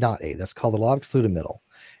and not A. That's called the law of excluded middle.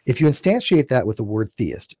 If you instantiate that with the word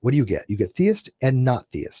theist, what do you get? You get theist and not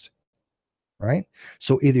theist. Right?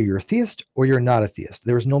 So either you're a theist or you're not a theist.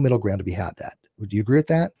 There is no middle ground to be had. That. Do you agree with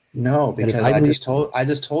that? No, because I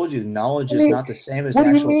just told you knowledge is not the same as the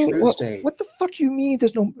actual truth state. What the fuck you mean?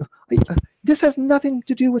 There's no. This has nothing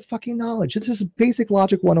to do with fucking knowledge. This is basic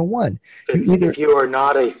logic 101. If you are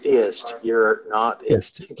not a theist, you're not.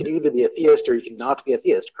 You can either be a theist or you can not be a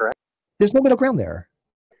theist. Correct? There's no middle ground there.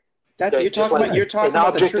 You're talking an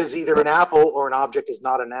object is either an apple or an object is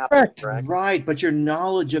not an apple. Correct? Right, but your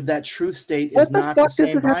knowledge of that truth state is not the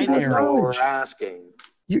same binary. We're asking.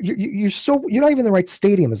 You're not even in the right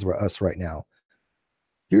stadium as us right now.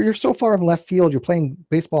 You're so far in left field. You're playing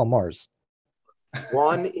baseball on Mars.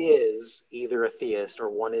 One is either a theist or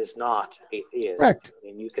one is not a theist. Correct. I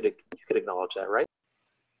mean, you could acknowledge that, right?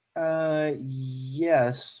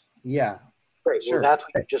 Yes. Yeah. Great. Sure. Well, that's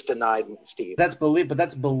what you just denied, Steve. That's belief, but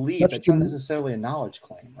that's belief. It's not necessarily a knowledge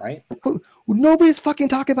claim, right? Nobody's fucking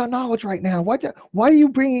talking about knowledge right now. Why are you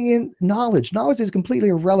bringing in knowledge? Knowledge is completely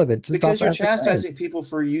irrelevant. Because you're chastising people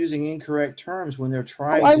for using incorrect terms when they're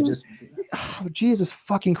trying to just. Oh, Jesus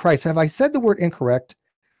fucking Christ! Have I said the word incorrect?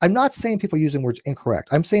 I'm not saying people using words incorrect.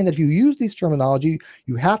 I'm saying that if you use these terminology,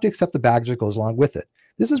 you have to accept the baggage that goes along with it.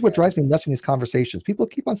 This is what drives me nuts in these conversations. People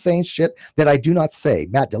keep on saying shit that I do not say.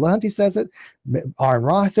 Matt Dillahunty says it. Aron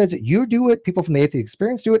Ra says it. You do it. People from the Atheist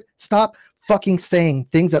Experience do it. Stop fucking saying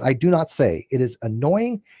things that I do not say. It is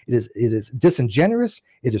annoying. It is disingenuous.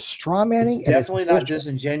 It is straw manning. It's definitely not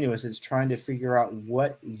disingenuous. It's trying to figure out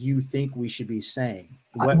what you think we should be saying.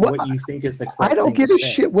 what you think is the correct I don't thing give to a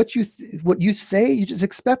say. shit what you say. You just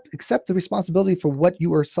accept the responsibility for what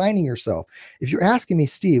you are signing yourself. If you're asking me,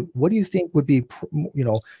 Steve, what do you think would be,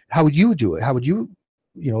 how would you do it? How would you,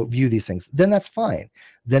 view these things? Then that's fine.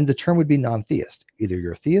 Then the term would be non-theist. Either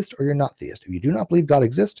you're a theist or you're not theist. If you do not believe God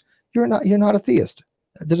exists, you're not a theist.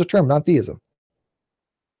 There's a term, non-theism.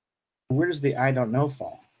 Where does the I don't know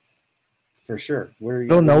fall? For sure. Where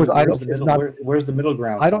don't know is I where's don't. the It's middle? not. Where's the middle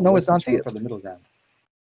ground? I don't know. What's It's the term non-theist. for the middle ground?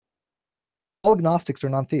 All agnostics are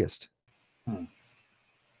non-theist.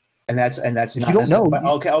 And that's If not you don't know. but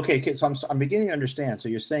okay. So I'm beginning to understand. So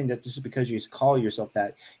you're saying that just because you call yourself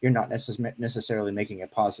that, you're not necessarily making a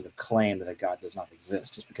positive claim that a God does not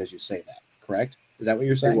exist just because you say that. Correct? Is that what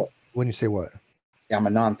you're saying? When you say what? Yeah, I'm a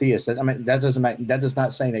non-theist. That does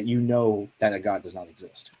not say that you know that a God does not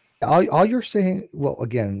exist. All you're saying, well,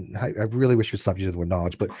 again, I really wish you'd stop using the word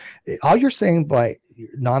knowledge, but all you're saying by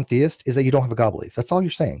non-theist is that you don't have a God belief. That's all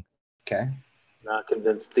you're saying. Okay. Not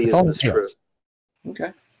convinced theism is true.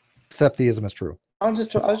 Okay. Except theism is true. I was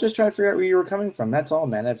just trying to figure out where you were coming from. That's all,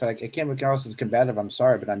 man. If I came across as combative, I'm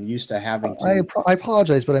sorry, but I'm used to having to. I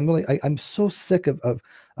apologize, but I'm so sick of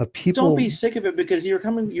people. Don't be sick of it, because you're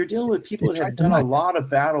dealing with people that have done a lot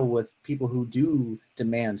of battle with people who do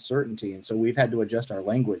demand certainty, and so we've had to adjust our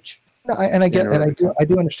language. No, I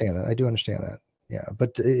do understand that. I do understand that. Yeah,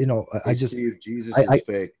 but I just Steve, Jesus is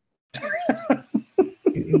fake.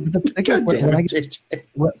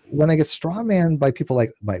 When I get straw man by people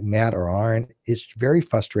like Matt or Aron, it's very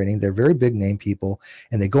frustrating. They're very big name people,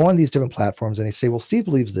 and they go on these different platforms and they say, well, Steve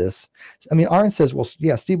believes this. I mean, Aron says, well,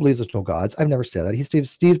 yeah, Steve believes there's no gods. I've never said that.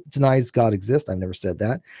 Steve denies God exists. I've never said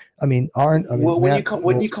that. I mean, Aron.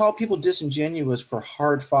 When you call people disingenuous for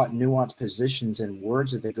hard fought, nuanced positions and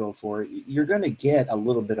words that they go for, you're going to get a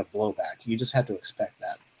little bit of blowback. You just have to expect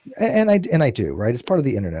that. And I do, right? It's part of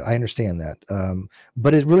the internet. I understand that.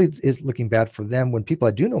 But it really is looking bad for them when people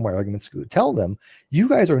that do know my arguments tell them, you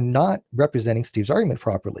guys are not representing Steve's argument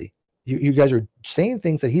properly. You guys are saying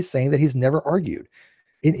things that he's saying that he's never argued.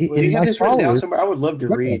 Do you have this written down somewhere? I would love to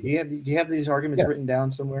read. Do you have these arguments written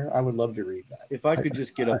down somewhere? I would love to read that. If I could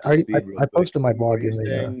just get up to speed real quick. I posted my blog in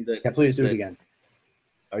the. Yeah, please do it again.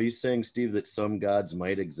 Are you saying, Steve, that some gods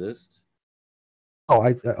might exist? Oh,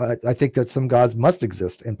 I think that some gods must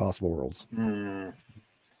exist in possible worlds.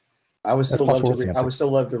 I would still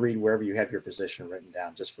love to read wherever you have your position written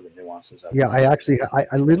down, just for the nuances of it. Yeah,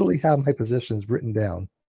 I literally have my positions written down.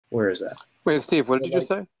 Where is that? Wait, Steve, what did you just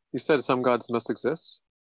say? You said some gods must exist?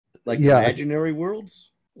 Like imaginary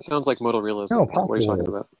worlds? It sounds like modal realism. No, what are you talking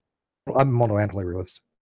about? I'm a modal anti-realist.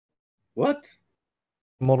 What?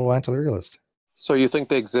 Modal anti-realist. So you think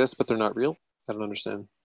they exist, but they're not real? I don't understand.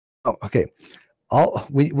 Oh, okay.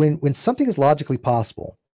 When something is logically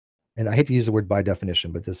possible, and I hate to use the word by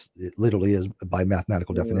definition, but it literally is by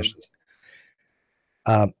mathematical definitions.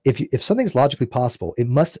 If something is logically possible, it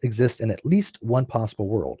must exist in at least one possible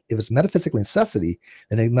world. If it's metaphysical necessity,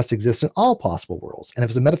 then it must exist in all possible worlds. And if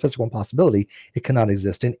it's a metaphysical impossibility, it cannot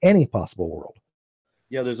exist in any possible world.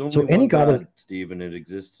 Yeah, there's only one God, Steve, and it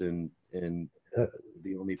exists in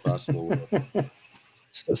the only possible world.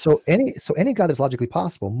 So any God is logically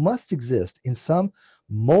possible must exist in some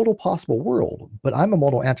modal possible world. But I'm a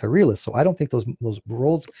modal anti-realist, so I don't think those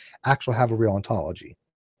worlds actually have a real ontology.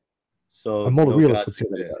 So a modal realist would say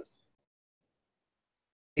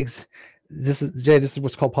that. This is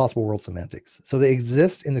what's called possible world semantics. So they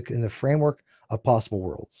exist in the framework of possible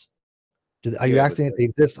worlds. Are you asking if they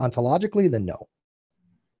exist ontologically? Then no.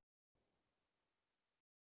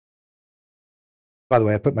 By the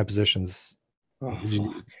way, I put my positions.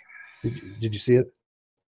 Did you see it?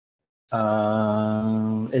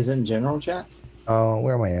 Is it in general chat?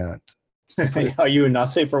 Where am I at? Are you not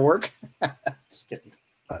safe for work? Just kidding.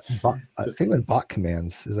 I think in bot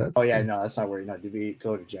commands. Is that? Oh yeah, no, that's not where. No, do we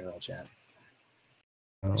go to general chat?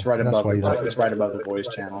 It's right above. It's right above the voice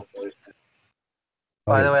channel.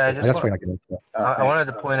 By the way, I wanted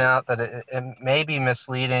to point out that it may be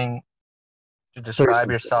misleading to describe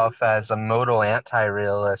yourself as a modal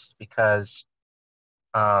anti-realist, because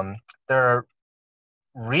there are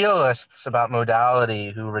realists about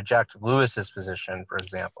modality who reject Lewis's position, for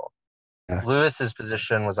example. Yes. Lewis's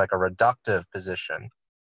position was like a reductive position,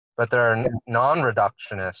 but there are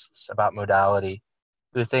non-reductionists about modality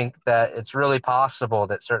who think that it's really possible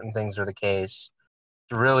that certain things are the case,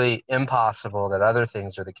 it's really impossible that other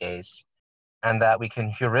things are the case, and that we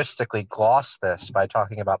can heuristically gloss this by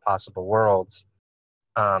talking about possible worlds.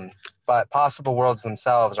 But possible worlds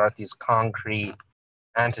themselves aren't these concrete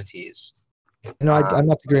entities. No, I'm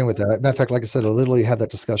not agreeing with that. Matter of fact, like I said, I literally had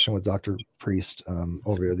that discussion with Dr. Priest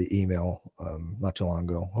over the email not too long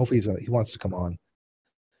ago. Hopefully he wants to come on.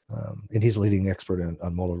 And he's a leading expert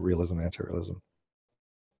on modal realism and anti-realism.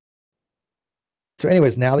 So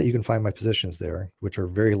anyways, now that you can find my positions there, which are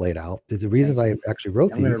very laid out, the reasons I actually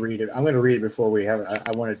wrote I'm going to these. read it. I'm going to read it before we have it.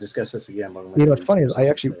 I want to discuss this again. But What's funny is I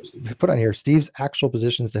actually put on here Steve's actual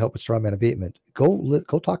positions to help with strawman abatement. Go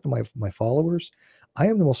talk to my followers. I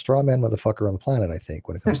am the most strawman motherfucker on the planet, I think,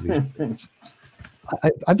 when it comes to these things.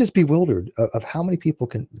 I'm just bewildered of how many people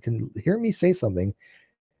can hear me say something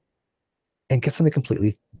and get something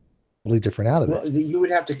completely different out of it. You would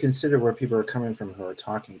have to consider where people are coming from who are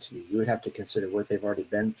talking to you. You would have to consider what they've already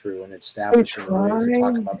been through and establishing ways to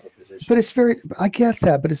talk about their position. But I get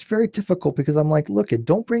that, but it's very difficult because I'm like, look,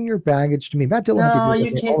 don't bring your baggage to me. Matt Dillon. No,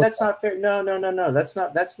 you can't. That's not fair. No. That's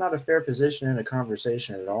not a fair position in a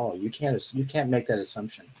conversation at all. You can't make that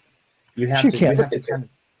assumption. You have to kind of.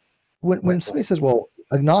 When somebody says, well,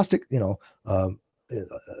 agnostic, they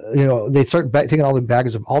start taking all the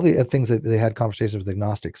baggage of all the things that they had conversations with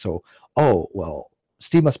agnostics. So,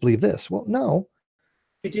 Steve must believe this. Well, no.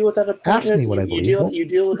 You deal with that at a point. Ask me what I believe. You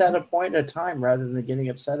deal with that at a point at a time rather than getting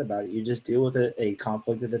upset about it. You just deal with it a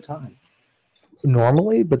conflict at a time.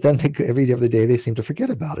 Normally, but then every other day they seem to forget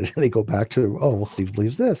about it. They go back to, Steve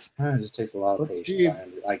believes this. It just takes a lot of patience. Steve,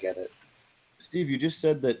 I get it. Steve, you just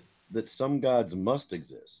said that some gods must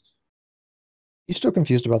exist. You still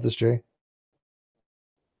confused about this, Jay?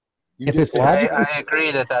 I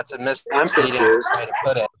agree that that's a misleading way to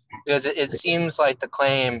put it, because it seems like the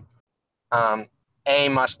claim A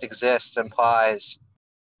must exist implies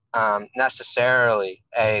necessarily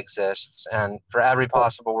A exists, and for every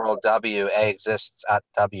possible world W, A exists at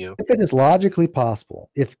W. If it is logically possible,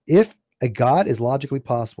 if a God is logically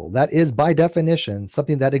possible, that is by definition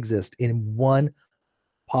something that exists in one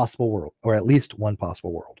possible world, or at least one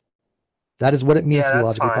possible world. That is what it means to be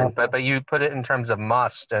logically possible. But you put it in terms of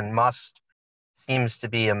must, and must seems to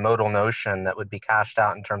be a modal notion that would be cashed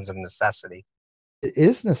out in terms of necessity. It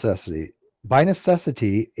is necessity. By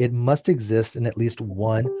necessity, it must exist in at least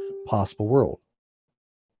one possible world.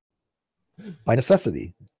 By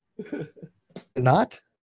necessity. Not?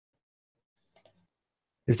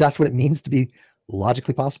 If that's what it means to be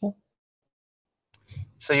logically possible?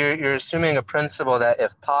 So you're assuming a principle that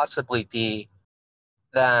if possibly P,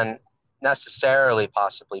 then necessarily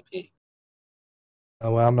possibly P.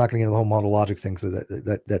 Oh, well, I'm not going to get into the whole model logic thing, so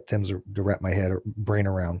that tends to wrap my head or brain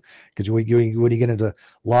around. Because when you get into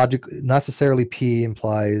logic, necessarily P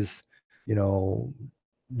implies,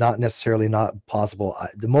 not necessarily not possible.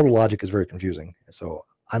 The modal logic is very confusing, so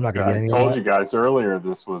I'm not going to get into. I told you guys earlier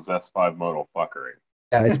this was S5 modal fuckery.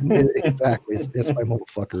 Yeah, exactly. It's my modal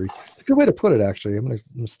fuckery. It's a good way to put it, actually. I'm going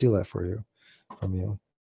to steal that from you.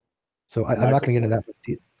 So I'm not going to get into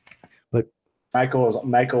that. But Michael is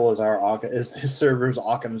the server's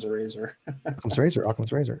Occam's razor. Occam's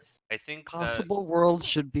razor. I think possible worlds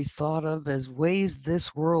should be thought of as ways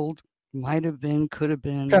this world might have been, could have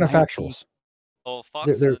been. Counterfactuals. Well,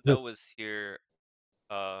 Fox was here.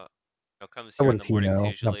 Comes here in the mornings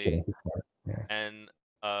usually, and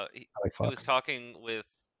he was talking with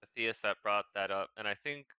a theist that brought that up, and I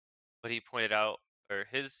think what he pointed out, or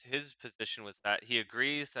his position was that he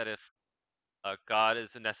agrees that if God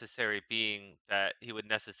is a necessary being, that he would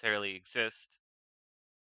necessarily exist.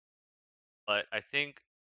 But I think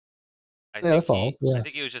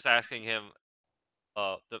he was just asking him.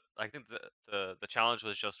 I think the challenge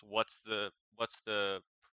was just what's the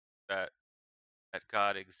that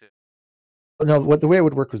God exists. No, the way it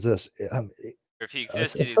would work was this. If he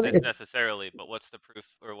exists, he exists necessarily. But what's the proof,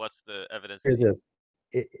 or what's the evidence?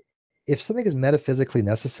 If something is metaphysically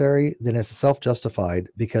necessary, then it's self-justified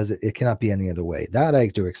because it cannot be any other way. That I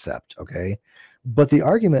do accept, okay? But the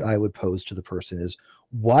argument I would pose to the person is,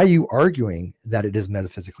 why are you arguing that it is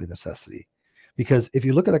metaphysically necessity? Because if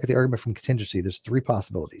you look at the argument from contingency, there's three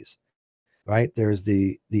possibilities, right? There's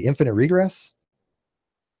the infinite regress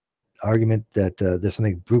argument that there's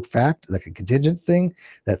something brute fact, like a contingent thing,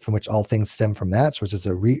 that from which all things stem from that. So it's just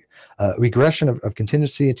a regression of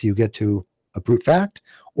contingency until you get to a brute fact,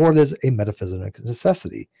 or there's a metaphysical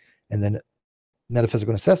necessity, and then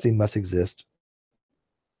metaphysical necessity must exist.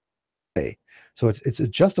 Okay. So it's a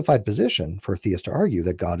justified position for a theist to argue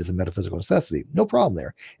that God is a metaphysical necessity. No problem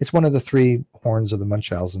there. It's one of the three horns of the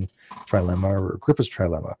Munchausen trilemma or Agrippa's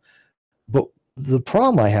trilemma. But the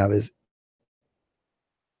problem I have is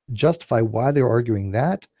justify why they're arguing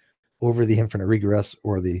that over the infinite regress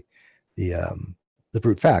or the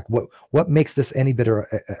brute fact. What makes this any better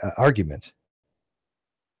argument?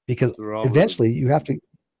 Because eventually you have to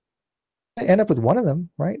end up with one of them,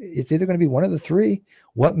 right? It's either going to be one of the three.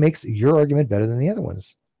 What makes your argument better than the other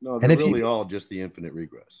ones? No, they're really all just the infinite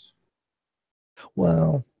regress.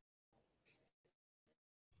 Well,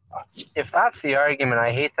 if that's the argument,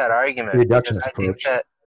 I hate that argument The because reductionist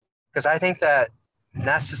I think that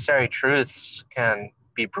necessary truths can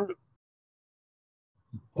be brute.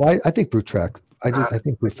 Well, I think brute track. I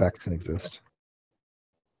think brute facts can exist.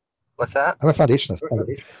 What's that? I'm a foundationist.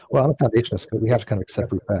 Well, I'm a foundationist, but we have to kind of accept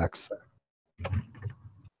brute facts.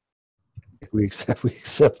 We accept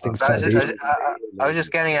things. I was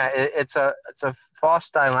just getting at it, it's a false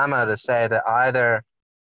dilemma to say that either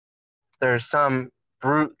there's some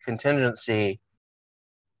brute contingency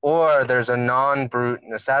or there's a non-brute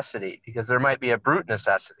necessity, because there might be a brute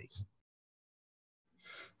necessity.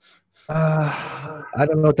 I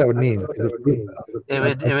don't know what that would mean.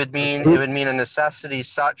 It would mean a necessity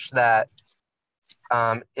such that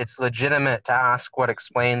it's legitimate to ask what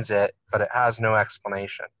explains it, but it has no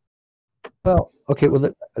explanation. Well, okay.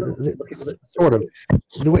 Well, sort of.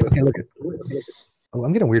 The way. Okay, look at. Oh,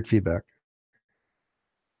 I'm getting weird feedback.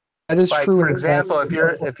 That is like, true. For example, if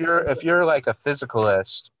you're like a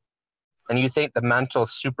physicalist and you think the mental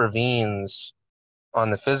supervenes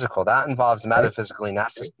on the physical, that involves metaphysical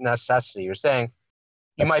necessity.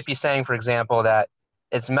 You might be saying, for example, that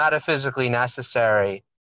it's metaphysically necessary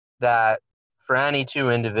that for any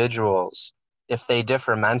two individuals, if they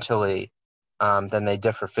differ mentally, then they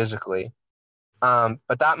differ physically.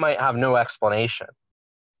 But that might have no explanation.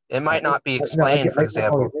 It might not be explained, for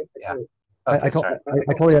example. Yeah. Okay, I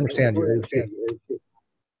totally understand you.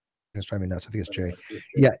 It's driving me nuts. I think it's Jay.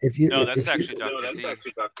 Yeah, if you. No, that's actually Dr.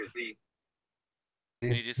 Z.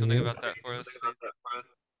 Can you do something about that for us,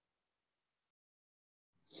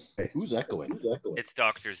 please? Who's echoing? It's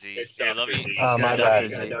Dr. Z. Hey, let me. Oh, my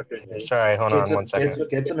bad. Sorry, hold on 1 second.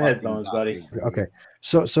 Get some headphones, buddy. Okay,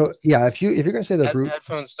 so yeah, if you're gonna say the brute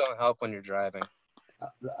headphones don't help when you're driving.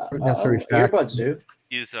 necessary fact, earbuds do.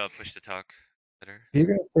 Use push to talk. Better. If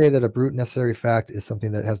you're gonna say that a brute necessary fact is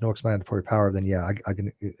something that has no explanatory power, then yeah, I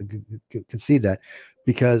can concede that,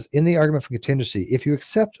 because in the argument for contingency, if you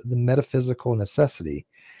accept the metaphysical necessity,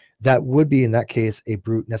 that would be in that case a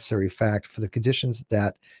brute necessary fact for the conditions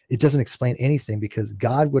that it doesn't explain anything, because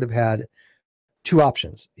God would have had two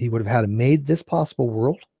options. He would have had made this possible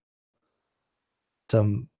world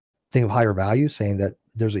some thing of higher value, saying that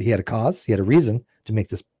he had a cause, he had a reason to make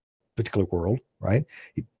this particular world, right?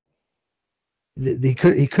 He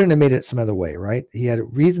couldn't have made it some other way, right? He had a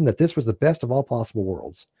reason that this was the best of all possible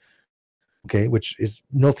worlds. Okay, which is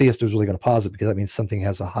no theist is really going to posit, because that means something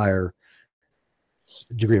has a higher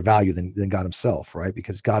degree of value than God himself, right?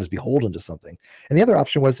 Because God is beholden to something. And the other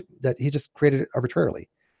option was that he just created it arbitrarily,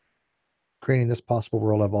 creating this possible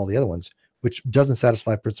world of all the other ones, which doesn't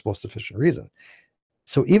satisfy principle of sufficient reason.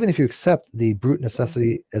 So even if you accept the brute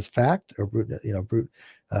necessity as fact, or brute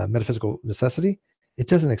metaphysical necessity, it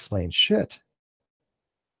doesn't explain shit.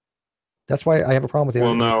 That's why I have a problem with it.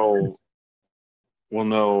 Well,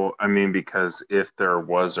 no. I mean, because if there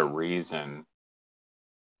was a reason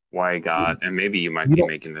why God, and maybe you might be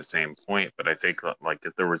making the same point, but I think like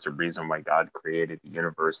if there was a reason why God created the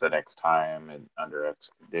universe at X time and under X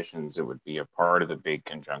conditions, it would be a part of the big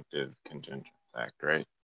conjunctive contingent fact, right?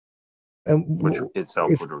 Which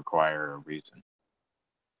itself would require a reason.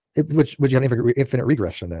 Which you have infinite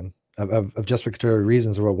regression then of justificatory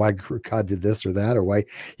reasons, or why God did this or that, or why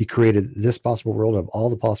he created this possible world of all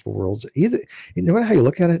the possible worlds. Either, no matter how you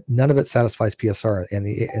look at it, none of it satisfies PSR, and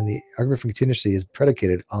the argument for contingency is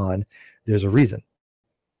predicated on there's a reason.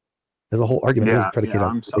 There's a whole argument is predicated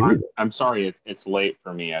on. I'm sorry, it's late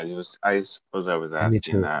for me. I suppose I was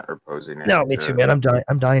asking that or posing it. No, me too, man. I'm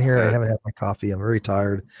dying here. I haven't had my coffee. I'm very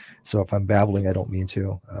tired. So if I'm babbling, I don't mean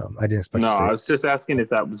to. I didn't expect. No, I was just asking if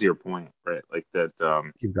that was your point, right? Like that.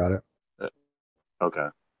 You've got it. Okay.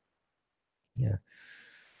 Yeah.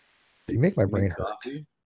 You make my brain hurt.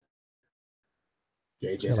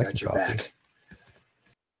 JJ's got your back.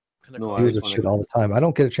 No, I do this shit all the time. I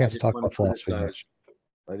don't get a chance to talk about philosophy much.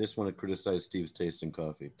 I just want to criticize Steve's taste in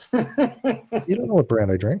coffee. You don't know what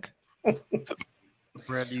brand I drink.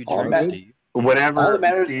 Brand do you drink, Steve?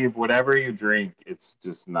 Steve, whatever you drink, it's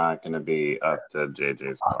just not going to be up to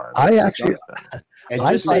JJ's bar. And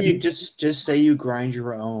just say you grind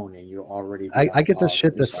your own, and you already. I get the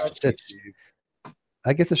shit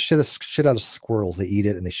I get the shit out of squirrels. They eat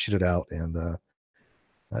it and they shit it out. And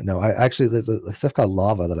no, I actually there's a stuff called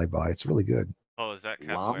lava that I buy. It's really good. Oh, is that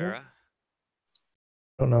capoeira?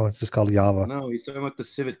 I don't know. It's just called Java. No, he's talking about the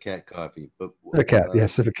Civet Cat coffee. But Civet Cat,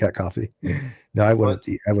 Civet Cat coffee. No, I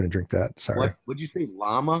wouldn't drink that. Sorry. What would you say,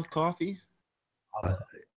 llama coffee?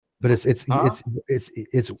 But it's Leaava.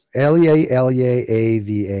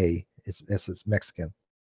 It's Mexican.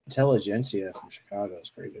 Intelligentsia from Chicago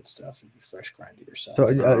is pretty good stuff if you fresh grind it yourself. So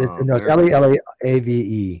no, it's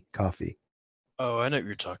Leaave coffee. Oh, I know what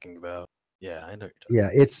you're talking about. Yeah, I know what Yeah,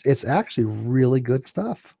 it's actually really good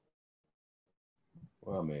stuff.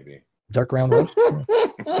 Well, maybe. Dark round roast.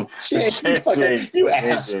 Jay, you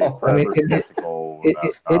asshole. I mean,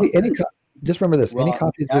 just remember this: any Well,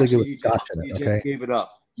 coffee is really good actually, with scotch in you it. just Okay. gave it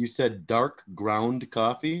up. You said dark ground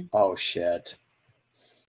coffee. Oh shit!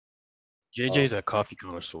 JJ's a coffee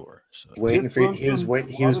connoisseur. So. Waiting for you, he was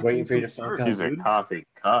waiting for you to fuck up. He's a coffee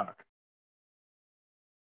cock.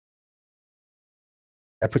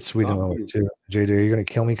 I put sweet and low too. JJ, are you gonna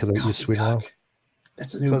kill me because I use sweet and low?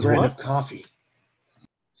 That's a new brand of coffee.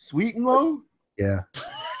 Sweet and low? Yeah.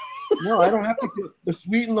 No, I don't have to. The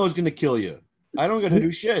sweet and low is gonna kill you. I don't got to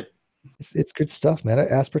do shit. It's good stuff, man.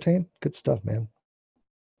 Aspartame, good stuff, man.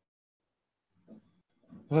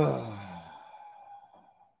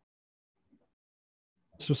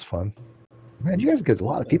 This was fun. Man, you guys get a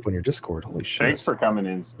lot of people in your Discord. Holy shit. Thanks for coming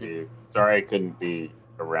in, Steve. Sorry I couldn't be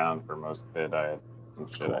around for most of it. I had some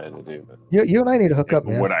shit I had to do. But You and I need to hook up,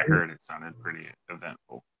 from man. what I heard, it sounded pretty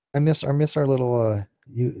eventful. I miss our little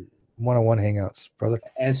one-on-one hangouts, brother.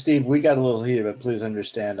 And Steve, we got a little heated, but please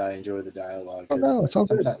understand I enjoy the dialogue. Oh, no, it's all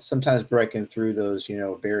good. Sometimes breaking through those,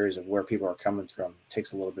 barriers of where people are coming from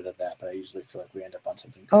takes a little bit of that, but I usually feel like we end up on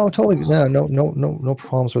something. Oh, totally. No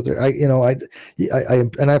problems with it. I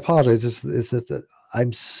and I apologize. It's that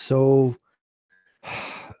I'm so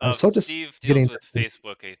just Steve deals with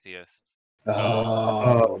Facebook atheists.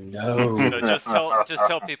 Oh no! So just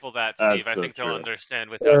tell people that, Steve. I think they'll understand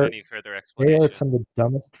without any further explanation. They are some of the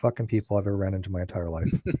dumbest fucking people I've ever ran into my entire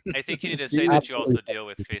life. I think you need to say that you also deal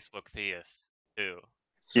with Facebook theists too.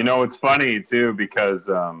 You know, it's funny too because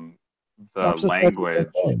the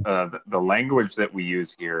language that we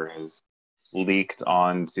use here has leaked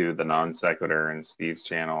onto the non sequitur in Steve's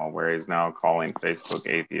channel, where he's now calling Facebook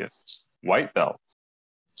atheists white belts.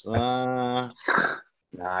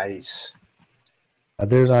 Nice.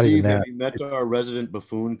 They're not Steve, even that. have you met our resident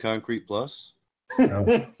buffoon, Concrete Plus? No.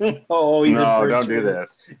 Oh, no! Don't do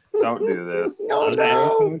this! Don't do this!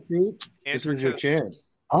 Concrete. This is your chance.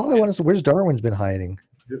 All I want is where's Darwin's been hiding?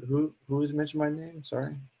 Who has mentioned my name?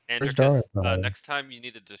 Sorry. Andricus, next time you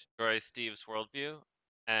need to destroy Steve's worldview,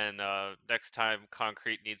 and next time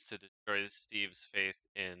Concrete needs to destroy Steve's faith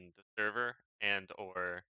in the server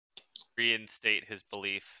and/or reinstate his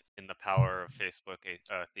belief in the power of Facebook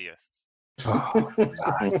theists. Oh,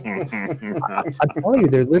 I tell you,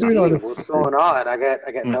 they're literally what's going on? I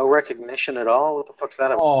got no recognition at all. What the fuck's that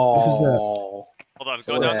about? Oh, hold on,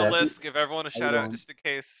 go down the list. Give everyone a shout out just in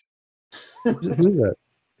case. Who's that?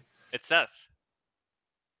 It's Seth.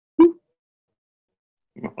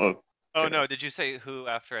 Oh no! Did you say who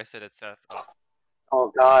after I said it's Seth?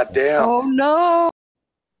 Oh god damn! Oh no!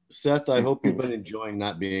 Seth, I hope you've been enjoying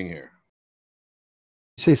not being here.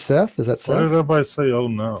 You say Seth? Is that Seth? Why did everybody say, oh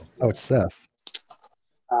no? Oh, it's Seth.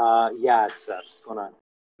 Yeah, it's Seth. What's going on?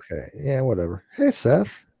 Okay, yeah, whatever. Hey,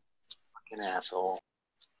 Seth. Fucking asshole.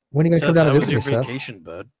 When are you going to come down and visit me, Seth? Vacation,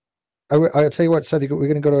 bud. I'll tell you what, Seth, we're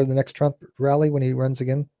going to go to the next Trump rally when he runs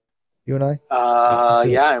again? You and I?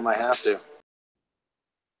 Yeah, I might have to.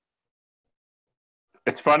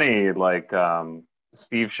 It's funny, like,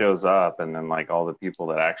 Steve shows up and then, like, all the people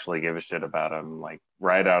that actually give a shit about him, like,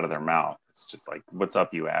 right out of their mouth. It's just like, what's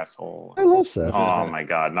up, you asshole? I love Seth. Oh, my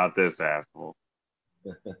God, not this asshole.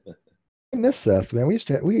 I miss Seth, man.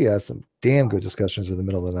 We had some damn good discussions in the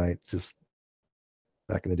middle of the night, just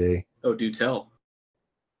back in the day. Oh, do tell.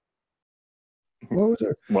 What was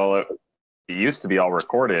it? Well, it used to be all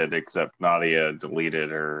recorded, except Nadia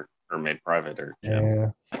deleted or made private. Or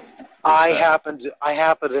yeah. I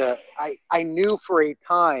knew for a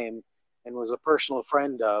time and was a personal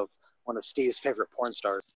friend of one of Steve's favorite porn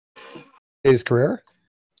stars. His career?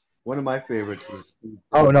 One of my favorites is.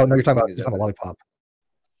 Oh no, you're talking about Lollipop.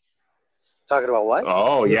 Talking about what?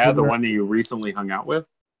 Oh yeah, the one that you recently hung out with.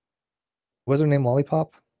 Was her name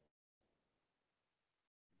Lollipop?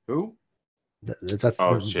 Who? That's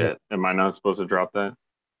shit! Am I not supposed to drop that?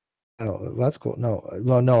 Oh, well, that's cool. No,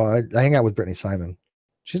 well, no, I hang out with Brittany Simon.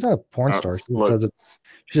 She's not a porn star. She's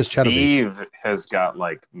just chatterbait. Steve has got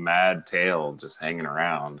like mad tail just hanging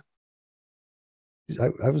around.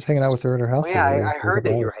 I was hanging out with her at her house. Oh, yeah, I heard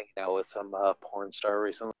that you were hanging out with some porn star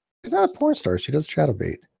recently. She's not a porn star. She does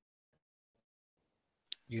chatterbait.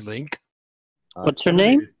 You link? What's her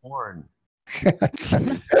name? Porn.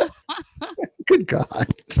 Good God.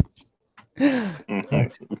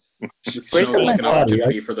 This sounds like an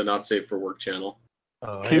opportunity for the Not Safe for Work channel.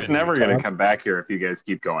 He's never going to come back here if you guys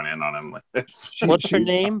keep going in on him like this. What's her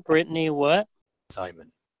name? Brittany what? Simon.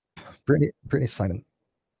 Brittany Simon.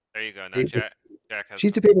 There you go. Now Jack has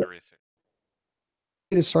She's debated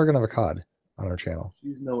Sargon of Akkad. on our channel.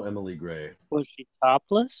 She's no Emily Gray. Was she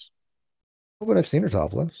topless? Oh, but I've seen her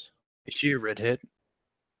topless. Is she a redhead?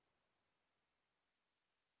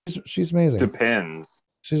 She's amazing. Depends.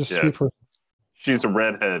 She's a Yeah. sweet person. She's a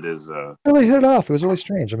redhead is Really hit it off. It was really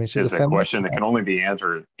strange. I mean, she's is a a feminist. question that can only be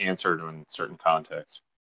answered in certain contexts.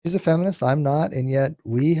 She's a feminist. I'm not, and yet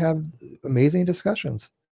we have amazing discussions.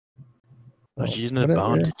 Oh, So, she's in a whatever.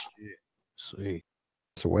 bondage. Sweet.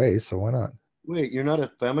 It's a way, so why not? Wait, you're not a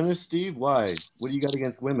feminist, Steve? Why? What do you got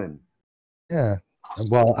against women? Yeah.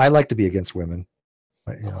 Well, I like to be against women,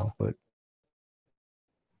 but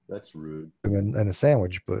That's rude. women and a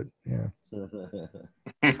sandwich, but yeah. So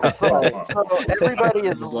everybody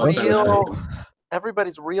is real.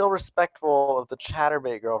 Everybody's real respectful of the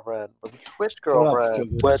Chatterbait girlfriend, but the Twitch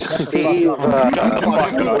girlfriend. What Steve has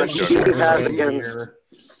against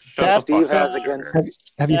Steve has against.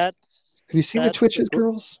 Have you seen the That's Twitches, a-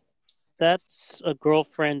 girls? That's a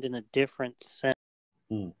girlfriend in a different sense.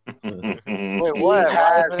 Wait, Steve what?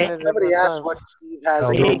 has. Why is it in a Somebody different asked sense? what Steve has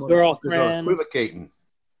Hey, against. girlfriend. Equivocating.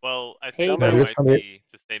 Well, I Hey, think No, that just might somebody- be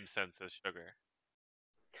the same sense as sugar.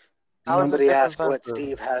 How is it Somebody different asked what senses?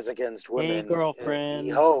 Steve has against women. and girlfriend. He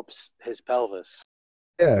hopes his pelvis.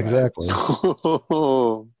 Yeah, exactly.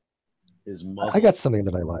 His muzzle. I got something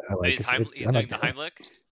that I like. He's, It's- Heim- it's- he's I'm doing not- the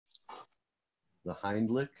Heimlich. The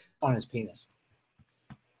Heimlich on his penis.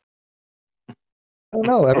 I don't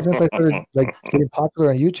know. Ever since I started getting popular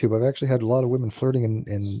on YouTube, I've actually had a lot of women flirting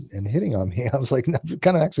and hitting on me. I was like,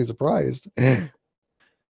 kind of actually surprised. Tell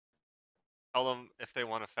them if they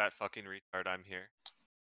want a fat fucking retard, I'm here.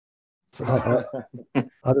 So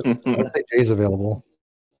I'll say Jay's available.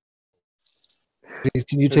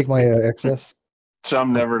 Can you take my excess?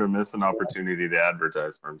 Some never to miss an opportunity to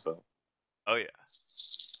advertise for himself. Oh yeah.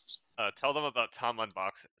 Tell them about Tom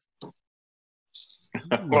Unboxes.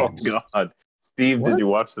 Oh God, Steve, What? did you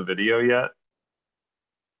watch the video yet?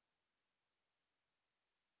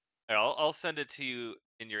 I'll send it to you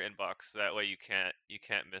in your inbox. That way you can't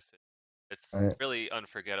miss it. It's Alright. really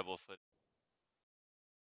unforgettable footage.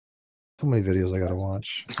 So many videos I gotta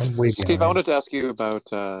watch. I'm way behind. Steve, I wanted to ask you about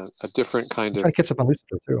a different kind I'm of. trying to catch up on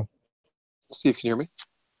Lucifer too. Steve, can you hear me?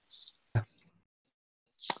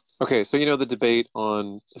 Okay, so you know the debate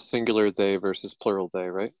on singular they versus plural they,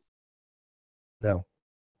 right? No.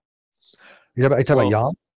 You talking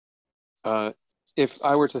about Yom? If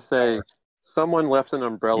I were to say someone left an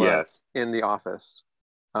umbrella Yes. in the office,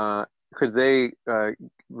 could they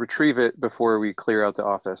retrieve it before we clear out the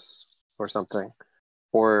office or something?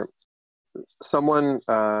 Or someone,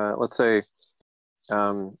 let's say,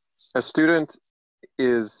 a student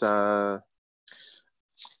has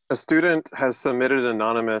submitted an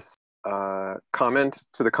anonymous comment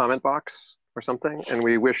to the comment box or something, and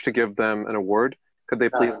we wish to give them an award. Could they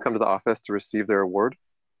please come to the office to receive their award?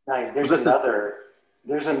 There's another,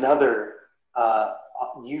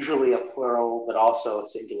 usually a plural, but also a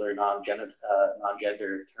singular non-gender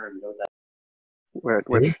term. You know that?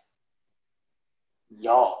 Which?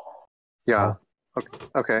 Y'all. Yeah.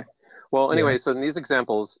 Okay. Well, anyway, so in these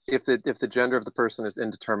examples, if the gender of the person is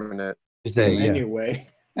indeterminate, Anyway,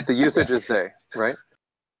 the usage is they, right?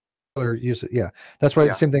 Or use it, yeah. That's right.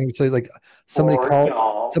 Yeah. Same thing. Say like somebody Or called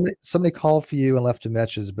y'all. somebody called for you and left a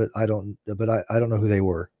message, but I don't know who they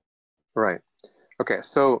were. Right. Okay.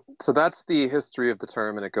 So that's the history of the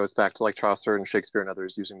term, and it goes back to like Chaucer and Shakespeare and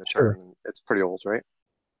others using the term. Sure. It's pretty old, right?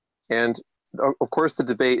 And of course, the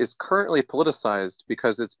debate is currently politicized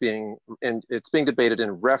because it's being debated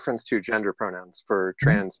in reference to gender pronouns for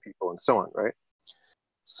trans people and so on, right?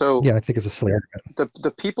 So Yeah, I think it's a silly argument.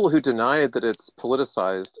 the people who deny that it's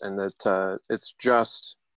politicized and that it's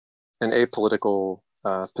just an apolitical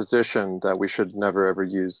position that we should never ever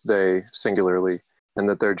use they singularly, and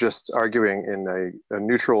that they're just arguing in a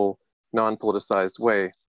neutral, non-politicized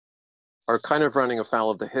way, are kind of running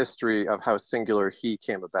afoul of the history of how singular he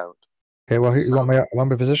came about. Okay, well, you want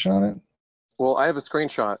my position on it? Well, I have a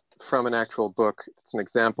screenshot from an actual book. It's an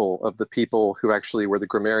example of the people who actually were the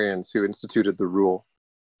grammarians who instituted the rule.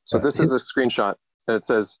 So this is a screenshot, and it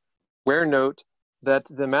says, "Where note that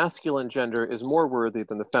the masculine gender is more worthy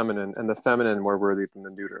than the feminine, and the feminine more worthy than the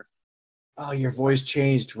neuter." oh, your voice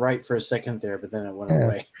changed right for a second there, but then it went Yeah.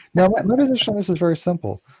 away. Now, my position on this is very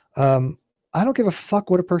simple. I don't give a fuck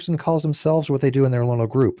what a person calls themselves or what they do in their little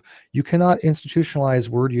group. You cannot institutionalize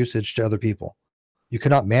word usage to other people. You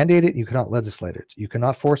cannot mandate it. You cannot legislate it. You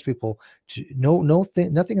cannot force people to.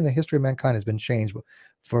 Nothing in the history of mankind has been changed. But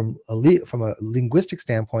from a linguistic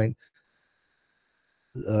standpoint,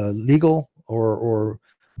 legal or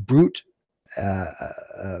brute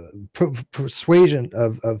persuasion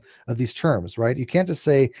of these terms, right? You can't just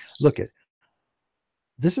say, look,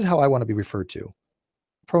 this is how I want to be referred to.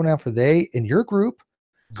 Pronoun for they in your group,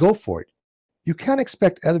 go for it. You can't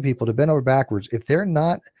expect other people to bend over backwards if they're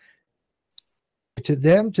not. To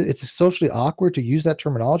them, it's socially awkward to use that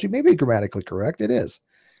terminology. Maybe grammatically correct, it is.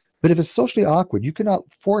 But if it's socially awkward, you cannot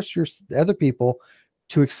force the other people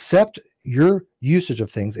to accept your usage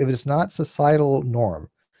of things if it's not societal norm.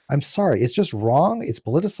 I'm sorry, it's just wrong. It's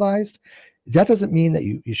politicized. That doesn't mean that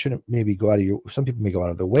you shouldn't maybe go out of your. Some people may go out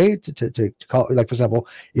of their way to call. Like for example,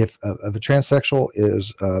 if a transsexual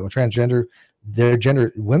is a transgender, they're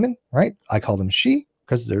gender women, right? I call them she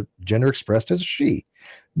because they're gender expressed as she.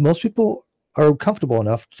 Most people are comfortable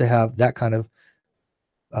enough to have that kind of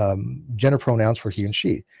gender pronouns for he and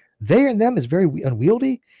she. They and them is very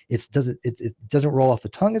unwieldy. It doesn't roll off the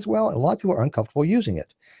tongue as well. And a lot of people are uncomfortable using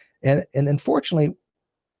it. And unfortunately,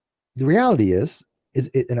 the reality is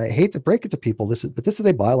and I hate to break it to people, but this is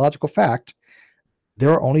a biological fact. There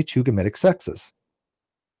are only two gametic sexes.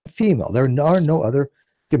 Female. There are no other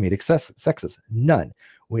gametic sexes. None.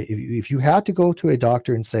 If you had to go to a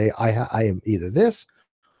doctor and say, I am either this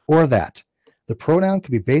or that, the pronoun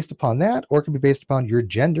can be based upon that, or it can be based upon your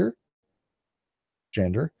gender.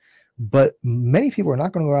 But many people are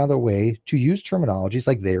not going to go out of their way to use terminologies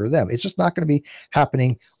like they or them. It's just not going to be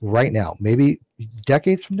happening right now. Maybe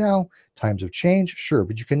decades from now, times have changed, sure,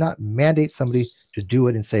 but you cannot mandate somebody to do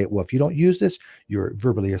it and say, well, if you don't use this, you're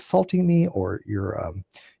verbally assaulting me, or you're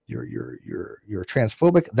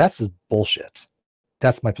transphobic. That's just bullshit.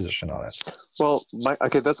 That's my position on it. Well,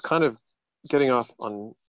 okay, that's kind of getting off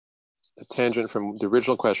on a tangent from the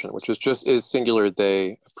original question, which is just, is singular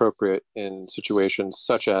they appropriate in situations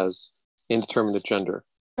such as indeterminate gender?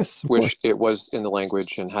 Yes, which course. it was in the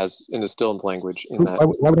language and is still in the language. In that,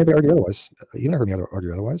 why would anybody argue otherwise? You never heard me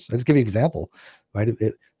argue otherwise. I just give you an example, right?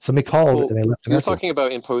 Somebody called and they left. You're talking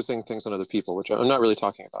about imposing things on other people, which I'm not really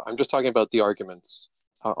talking about. I'm just talking about the arguments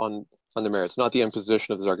on the merits, not the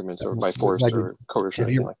imposition of those arguments or by force or coercion or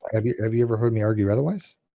anything like that. Have you ever heard me argue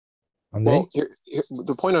otherwise? Well,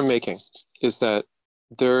 the point I'm making is that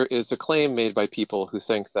there is a claim made by people who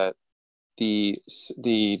think that the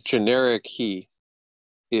generic he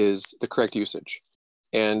is the correct usage,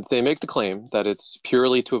 and they make the claim that it's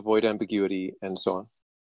purely to avoid ambiguity and so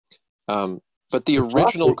on. But the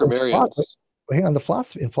original grammarians, hang on,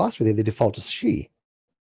 in philosophy they default to she.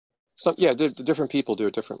 The different people do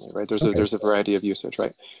it differently, right? There's a variety of usage,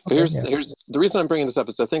 right? But here's the reason I'm bringing this up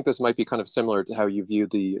is I think this might be kind of similar to how you view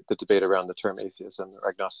the debate around the term atheism or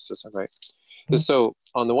agnosticism, right? Is so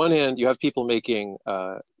on the one hand you have people making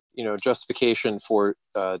justification for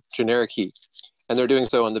generic he, and they're doing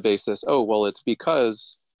so on the basis, oh well, it's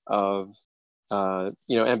because of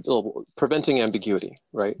preventing ambiguity,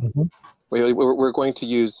 right? We're going to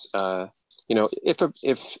use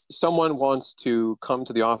if someone wants to come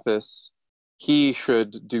to the office, he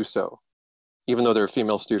should do so, even though they're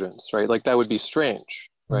female students, right? Like that would be strange,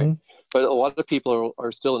 right? But a lot of people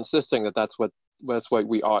are still insisting that that's what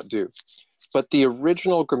we ought do. But the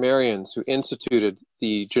original grammarians who instituted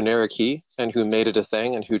the generic he and who made it a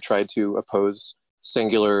thing and who tried to oppose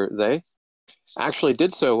singular they actually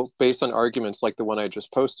did so based on arguments like the one I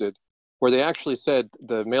just posted, where they actually said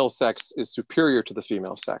the male sex is superior to the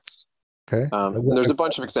female sex. Okay. And there's a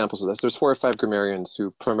bunch of examples of this. There's 4 or 5 grammarians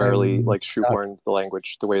who primarily shoehorned the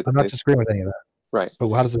language the way that I'm not disagreeing with any of that. Right.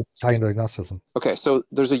 But how does it tie into agnosticism? Okay, so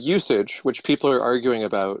there's a usage which people are arguing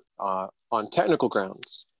about on technical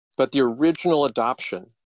grounds, but the original adoption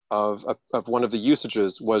of one of the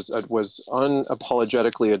usages was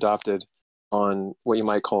unapologetically adopted on what you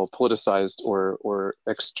might call politicized or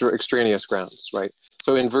extraneous grounds, right?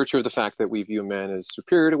 So in virtue of the fact that we view men as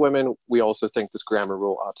superior to women, we also think this grammar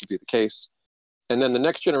rule ought to be the case. And then the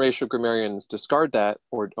next generation of grammarians discard that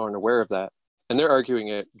or aren't aware of that, and they're arguing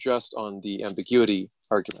it just on the ambiguity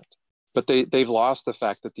argument. But they've lost the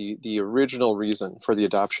fact that the original reason for the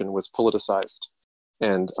adoption was politicized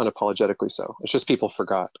and unapologetically so. It's just people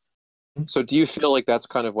forgot. So do you feel like that's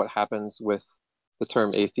kind of what happens with the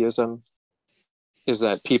term atheism? Is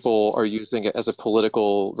that people are using it as a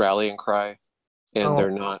political rallying cry, and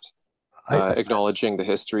they're not acknowledging the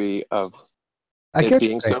history of it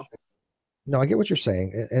being so? No, I get what you're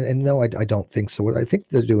saying, and no, I don't think so. What I think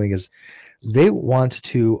they're doing is they want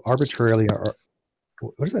to arbitrarily,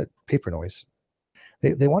 what is that paper noise?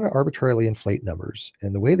 They want to arbitrarily inflate numbers,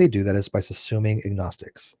 and the way they do that is by assuming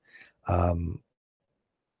agnostics.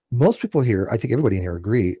 Most people here, I think everybody in here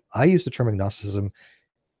agree, I use the term agnosticism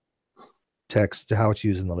text to how it's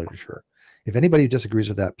used in the literature. If anybody disagrees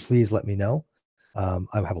with that, please let me know. I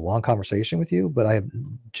have a long conversation with you, but I have,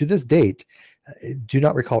 to this date, do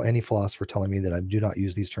not recall any philosopher telling me that I do not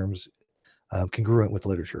use these terms congruent with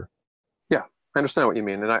literature. Yeah, I understand what you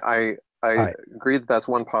mean, and I right. agree that that's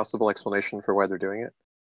one possible explanation for why they're doing it.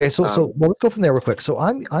 Okay, so well, let's go from there real quick. So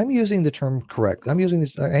I'm using the term correct. I'm using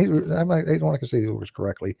this. I don't want to say the words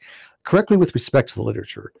correctly with respect to the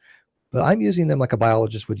literature, but I'm using them like a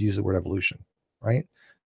biologist would use the word evolution, right?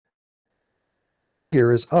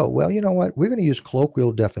 Here is, oh well, you know what? We're going to use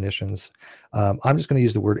colloquial definitions. I'm just going to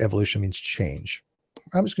use the word evolution means change.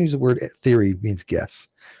 I'm just going to use the word theory means guess.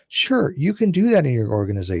 Sure, you can do that in your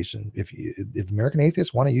organization. If American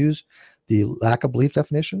atheists want to use the lack of belief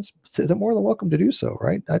definitions, they're more than welcome to do so,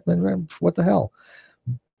 right? What the hell?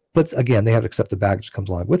 But again, they have to accept the baggage that comes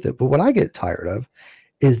along with it. But what I get tired of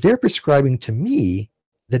is they're prescribing to me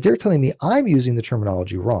that they're telling me I'm using the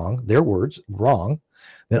terminology wrong, their words wrong,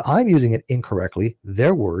 that I'm using it incorrectly,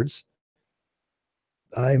 their words.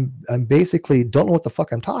 I'm basically don't know what the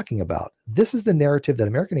fuck I'm talking about. This is the narrative that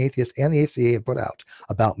American atheists and the ACA have put out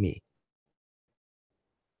about me.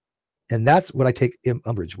 And that's what I take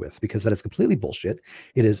umbrage with, because that is completely bullshit.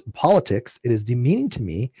 It is politics. It is demeaning to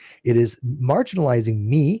me. It is marginalizing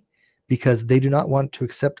me because they do not want to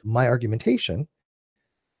accept my argumentation,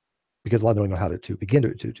 because a lot of them don't know how to begin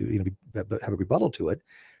to have a rebuttal to it.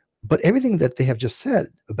 But everything that they have just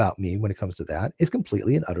said about me when it comes to that is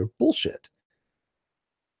completely and utter bullshit.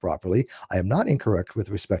 Properly, I am not incorrect with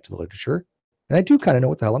respect to the literature, and I do kind of know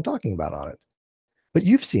what the hell I'm talking about on it. But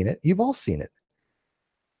you've seen it. You've all seen it.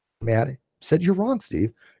 Matt said, "You're wrong,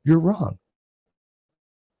 Steve. You're wrong."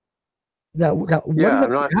 Now yeah,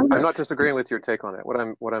 I'm not disagreeing with your take on it.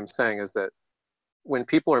 What I'm saying is that when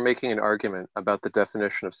people are making an argument about the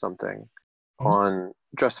definition of something on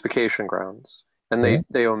justification grounds, and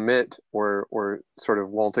they omit or sort of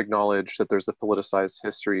won't acknowledge that there's a politicized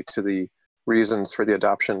history to the reasons for the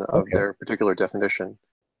adoption of their particular definition,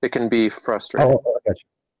 it can be frustrating. Oh, I got you.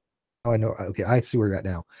 Oh, I know. Okay, I see where you're at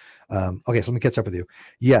now. Okay, so let me catch up with you.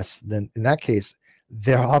 Yes, then in that case,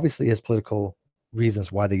 there obviously is political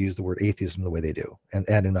reasons why they use the word atheism the way they do, and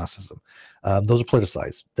agnosticism. Those are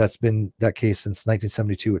politicized. That's been that case since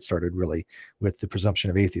 1972. It started really with the presumption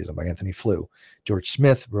of atheism by Anthony Flew. George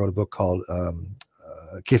Smith wrote a book called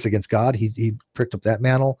Case Against God. He picked up that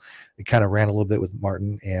mantle. It kind of ran a little bit with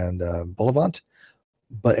Martin and Bullivant,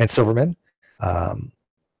 and Silverman.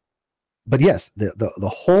 But yes,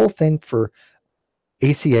 the whole thing for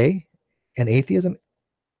ACA and atheism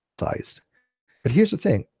sized. But here's the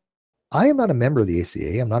thing. I am not a member of the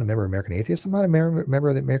ACA. I'm not a member of American Atheists. I'm not a member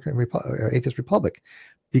of the American Atheist Republic,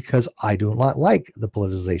 because I do not like the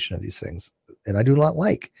politicization of these things. And I do not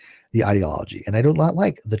like the ideology. And I do not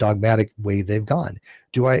like the dogmatic way they've gone.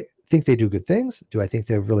 Do I think they do good things? Do I think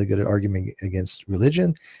they're really good at arguing against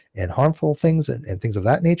religion and harmful things and things of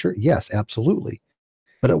that nature? Yes, absolutely.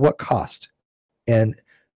 But at what cost? And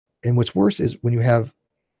what's worse is when you have,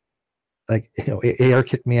 like, AR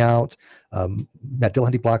kicked me out, Matt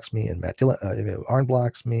Dillahunty blocks me, and Aron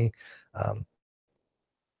blocks me.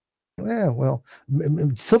 Well,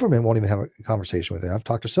 Silverman won't even have a conversation with him. I've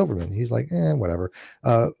talked to Silverman. He's like, whatever.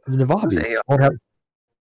 Navabi won't have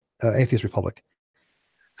Atheist Republic.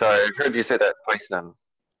 Sorry, I've heard you say that twice now.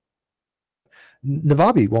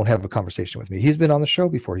 Navabi won't have a conversation with me. He's been on the show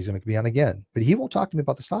before. He's going to be on again, but he won't talk to me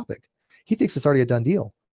about this topic. He thinks it's already a done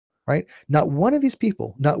deal, right? Not one of these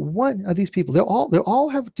people, they'll all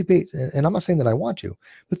have debates, and I'm not saying that I want to,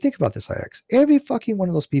 but think about this, IX. Every fucking one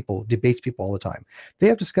of those people debates people all the time. They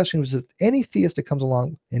have discussions with any theist that comes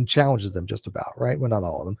along and challenges them, just about, right? Well, not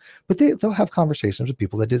all of them, but they'll have conversations with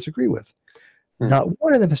people that disagree with. Not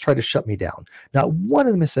one of them has tried to shut me down. Not one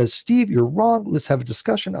of them has says, Steve, you're wrong. Let's have a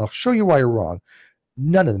discussion. I'll show you why you're wrong.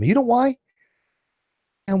 None of them. You know why?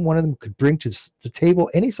 And one of them could bring to the table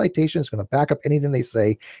any citation that's going to back up anything they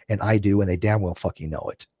say, and I do, and they damn well fucking know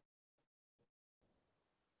it.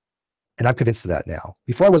 And I'm convinced of that now.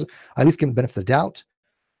 Before I was at least given the benefit of the doubt.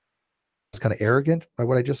 I was kind of arrogant by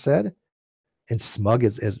what I just said, and smug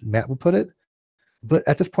as Matt would put it. But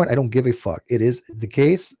at this point, I don't give a fuck. It is the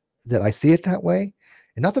case that I see it that way,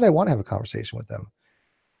 and not that I want to have a conversation with them.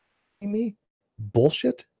 Me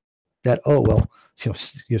bullshit. That, oh well,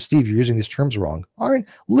 Steve, you're using these terms wrong. Aron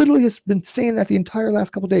literally has been saying that the entire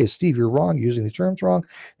last couple of days. Steve, you're wrong, you're using these terms wrong.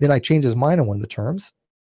 Then I change his mind on one of the terms.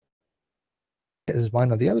 His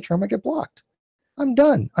mind on the other term, I get blocked. I'm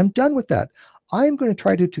done. I'm done with that. I'm going to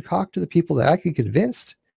try to talk to the people that I can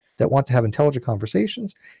convince that want to have intelligent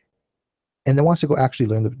conversations, and that wants to go actually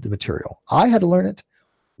learn the material. I had to learn it.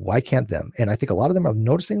 Why can't them? And I think a lot of them are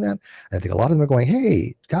noticing that. And I think a lot of them are going,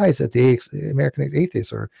 hey, guys at the American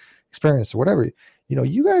Atheists or Experience or whatever,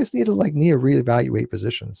 you guys need to reevaluate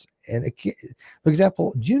positions. And for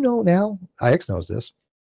example, do you know now, IX knows this,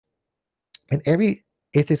 in every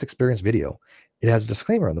Atheist Experience video, it has a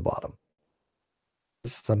disclaimer on the bottom.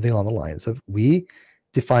 something along the lines of, we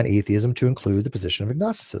define atheism to include the position of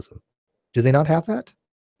agnosticism. Do they not have that?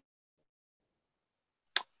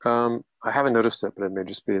 I haven't noticed it, but it may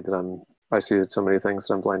just be that I see it so many things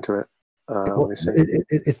that I'm blind to it. Well, let me see.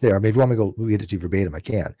 It's there. I mean, if you want me to go read it to you verbatim, I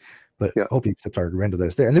can. But Yeah. I hope you accept our agreement that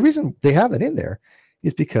it's there. And the reason they have it in there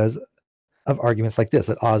is because of arguments like this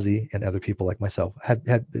that Ozzy and other people like myself had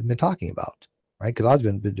been talking about, right? Because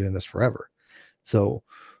Ozzy's been doing this forever. So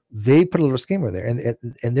they put a little disclaimer there,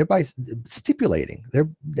 and thereby stipulating. They're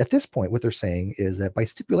at this point, what they're saying is that by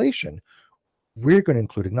stipulation, we're going to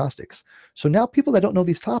include agnostics. So now people that don't know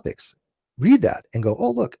these topics read that and go, oh,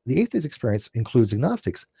 look, the atheist experience includes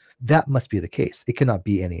agnostics. That must be the case. It cannot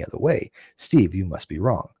be any other way. Steve, you must be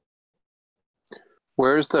wrong.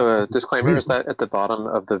 Where's the disclaimer? Is that at the bottom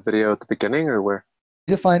of the video at the beginning, or where?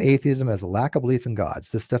 We define atheism as a lack of belief in gods.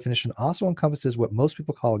 This definition also encompasses what most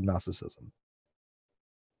people call agnosticism.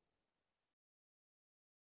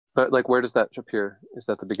 But like, where does that appear? Is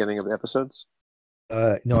that the beginning of the episodes?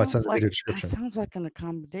 No, it's in the later description. It sounds like an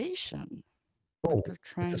accommodation. Oh, They're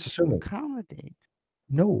trying it's to assuming. accommodate.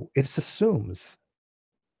 No, it assumes.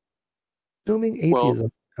 Assuming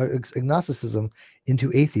atheism, agnosticism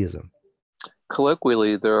into atheism.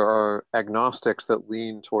 Colloquially, there are agnostics that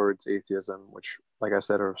lean towards atheism, which, like I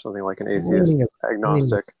said, are something like an atheist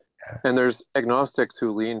agnostic. And there's agnostics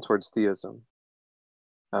who lean towards theism.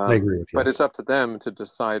 I agree with you. But it's up to them to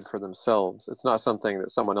decide for themselves. It's not something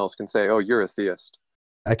that someone else can say, oh, you're a theist.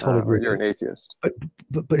 I totally agree. You're an atheist.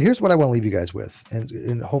 But here's what I want to leave you guys with,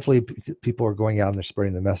 and hopefully people are going out and they're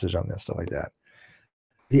spreading the message on this, stuff like that.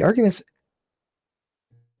 The arguments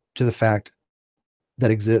to the fact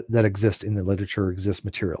that exist in the literature exist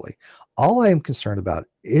materially. All I am concerned about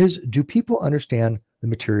is, do people understand the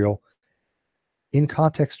material in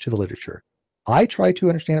context to the literature? I try to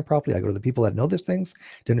understand it properly. I go to the people that know these things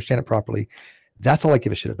to understand it properly. That's all I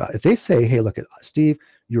give a shit about. If they say, hey, look, Steve,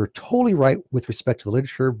 you're totally right with respect to the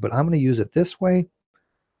literature, but I'm going to use it this way.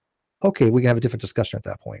 Okay, we can have a different discussion at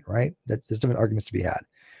that point, right? There's different arguments to be had.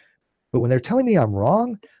 But when they're telling me I'm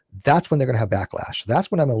wrong, that's when they're going to have backlash.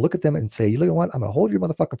 That's when I'm going to look at them and say, you know what? I'm going to hold your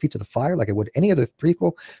motherfucking feet to the fire like I would any other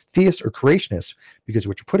prequel, theist, or creationist, because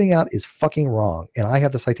what you're putting out is fucking wrong. And I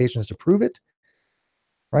have the citations to prove it,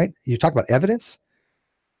 right? You talk about evidence.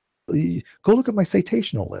 Go look at my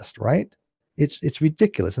citational list, right? It's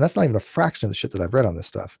ridiculous. And that's not even a fraction of the shit that I've read on this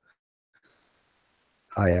stuff.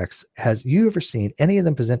 IX, has you ever seen any of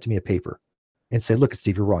them present to me a paper and say, look,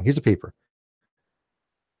 Steve, you're wrong. Here's a paper.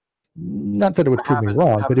 Not that it would prove me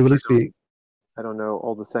wrong, but it would at least be. I don't know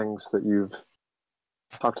all the things that you've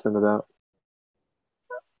talked to them about.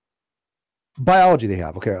 Biology they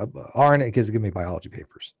have. Okay. Aron gives me biology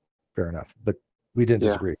papers. Fair enough. But we didn't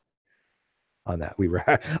disagree on that.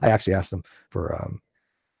 I actually asked them for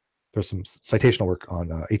some citational work on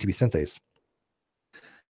ATP synthase.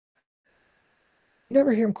 You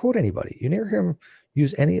never hear him quote anybody. You never hear him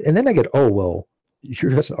use any. And then I get, oh, well,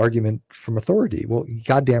 you're just an argument from authority. Well,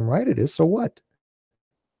 goddamn right it is. So what?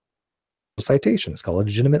 Citation. It's called a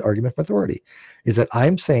legitimate argument from authority. Is that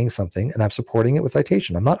I'm saying something and I'm supporting it with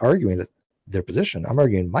citation. I'm not arguing that their position. I'm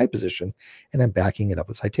arguing my position and I'm backing it up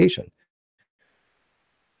with citation.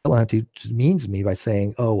 Validity means me by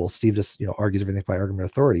saying, oh, well, Steve just argues everything by argument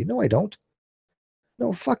authority. No, I don't.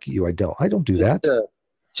 No, fuck you. I don't do that.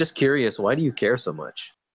 Just curious, why do you care so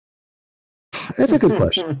much? That's a good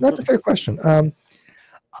question. That's a fair question.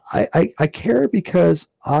 I care because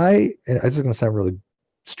and this is going to sound really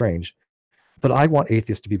strange, but I want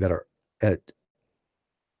atheists to be better I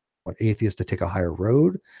want atheists to take a higher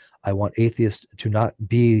road. I want atheists to not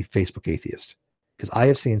be Facebook atheist, because I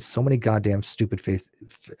have seen so many goddamn stupid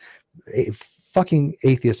fucking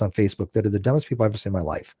atheists on Facebook that are the dumbest people I've ever seen in my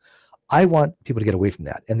life. I want people to get away from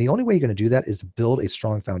that. And the only way you're going to do that is to build a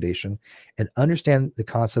strong foundation and understand the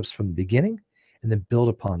concepts from the beginning and then build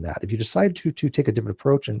upon that. If you decide to take a different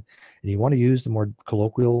approach and you want to use the more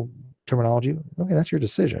colloquial terminology, okay, that's your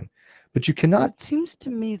decision. But you cannot. It seems to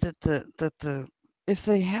me that the if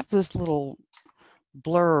they have this little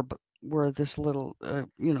blurb where this little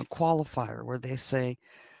qualifier where they say,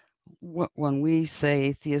 when we say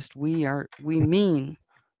atheist, we mean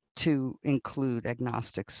to include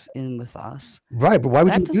agnostics in with us. Right, but why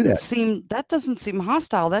would you do that? That doesn't seem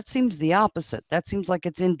hostile. That seems the opposite. That seems like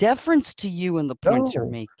it's in deference to you and the points you're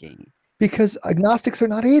making. Because agnostics are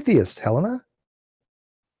not atheists, Helena.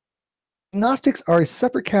 Agnostics are a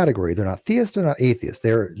separate category. They're not theists, they're not atheists.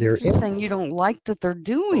 They're saying you don't like that they're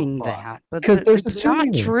doing that. But it's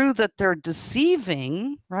not true that they're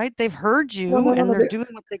deceiving, right? They've heard you and they're doing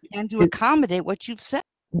what they can to accommodate what you've said.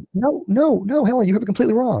 No, Helen, you have it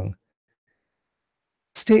completely wrong.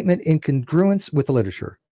 statement in congruence with the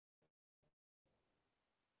literature?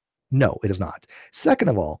 No, it is not. Second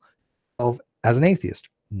of all, as an atheist,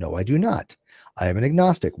 no, I do not. I am an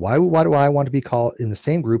agnostic. Why do I want to be called in the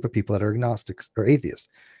same group of people that are agnostics or atheists?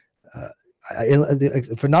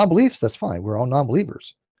 For non-beliefs, that's fine. We're all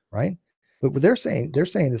non-believers, right? But what they're saying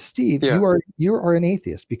that Steve, you are an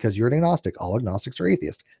atheist because you're an agnostic. All agnostics are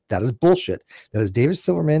atheists. That is bullshit. That is David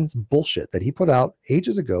Silverman's bullshit that he put out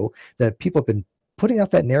ages ago. That people have been putting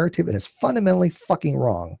out that narrative, and it's fundamentally fucking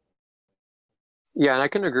wrong. Yeah, and I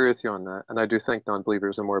can agree with you on that. And I do think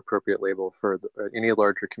non-believers are a more appropriate label for any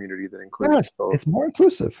larger community that includes both. It's more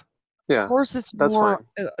inclusive. Yeah, of course, it's that's more.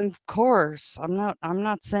 fine. Of course, I'm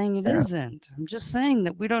not saying it isn't. I'm just saying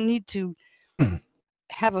that we don't need to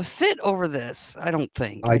have a fit over this. I don't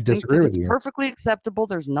think. I think disagree that with it's you. perfectly acceptable.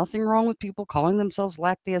 There's nothing wrong with people calling themselves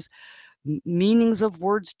atheists. Meanings of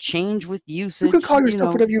words change with usage. You can call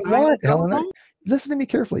yourself whatever you want, Helena. on. Listen to me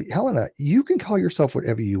carefully. Helena, you can call yourself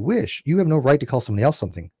whatever you wish. You have no right to call somebody else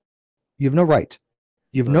something. You have no right.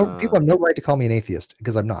 People have no right to call me an atheist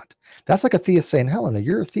because I'm not. That's like a theist saying, Helena,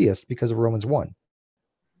 you're a theist because of Romans 1.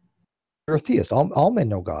 You're a theist. All men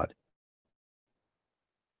know God.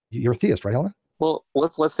 You're a theist, right, Helena? Well,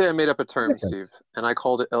 let's say I made up a term, Steve, and I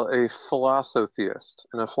called it a philosopheist.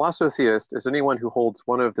 And a philosopheist is anyone who holds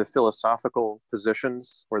one of the philosophical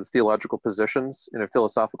positions or the theological positions in a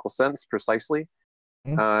philosophical sense precisely,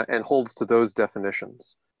 and holds to those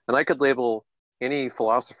definitions. And I could label any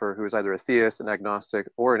philosopher who is either a theist, an agnostic,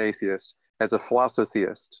 or an atheist as a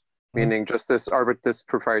philosopheist, meaning just this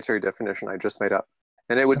proprietary definition I just made up.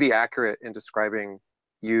 And it would be accurate in describing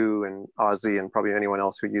you and Ozzy and probably anyone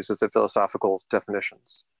else who uses the philosophical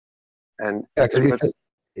definitions. And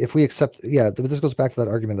if we accept, this goes back to that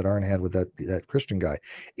argument that Aron had with that Christian guy.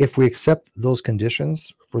 If we accept those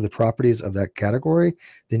conditions for the properties of that category,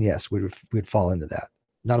 then yes, we'd fall into that.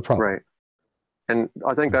 Not a problem. Right. And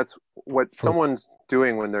I think that's what someone's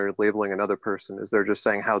doing when they're labeling another person is they're just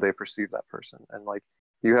saying how they perceive that person. And like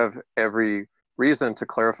you have every reason to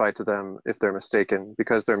clarify to them if they're mistaken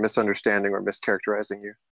because they're misunderstanding or mischaracterizing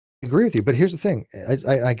you. I agree with you, but here's the thing.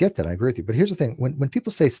 I get that. I agree with you. But here's the thing. When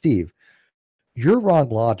people say, Steve, you're wrong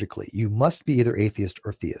logically, you must be either atheist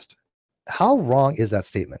or theist. How wrong is that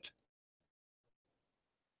statement?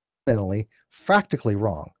 Fundamentally, practically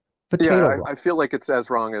wrong. Wrong. I feel like it's as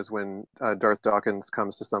wrong as when Darth Dawkins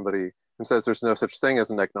comes to somebody and says there's no such thing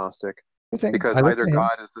as an agnostic because either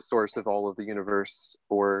God is the source of all of the universe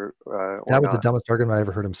or that was the dumbest argument I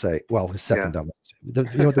ever heard him say. Well, his second dumbest.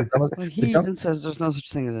 He even says there's no such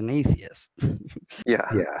thing as an atheist. Yeah.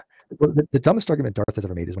 Well, the dumbest argument Darth has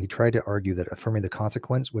ever made is when he tried to argue that affirming the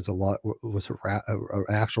consequence was an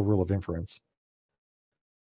actual rule of inference.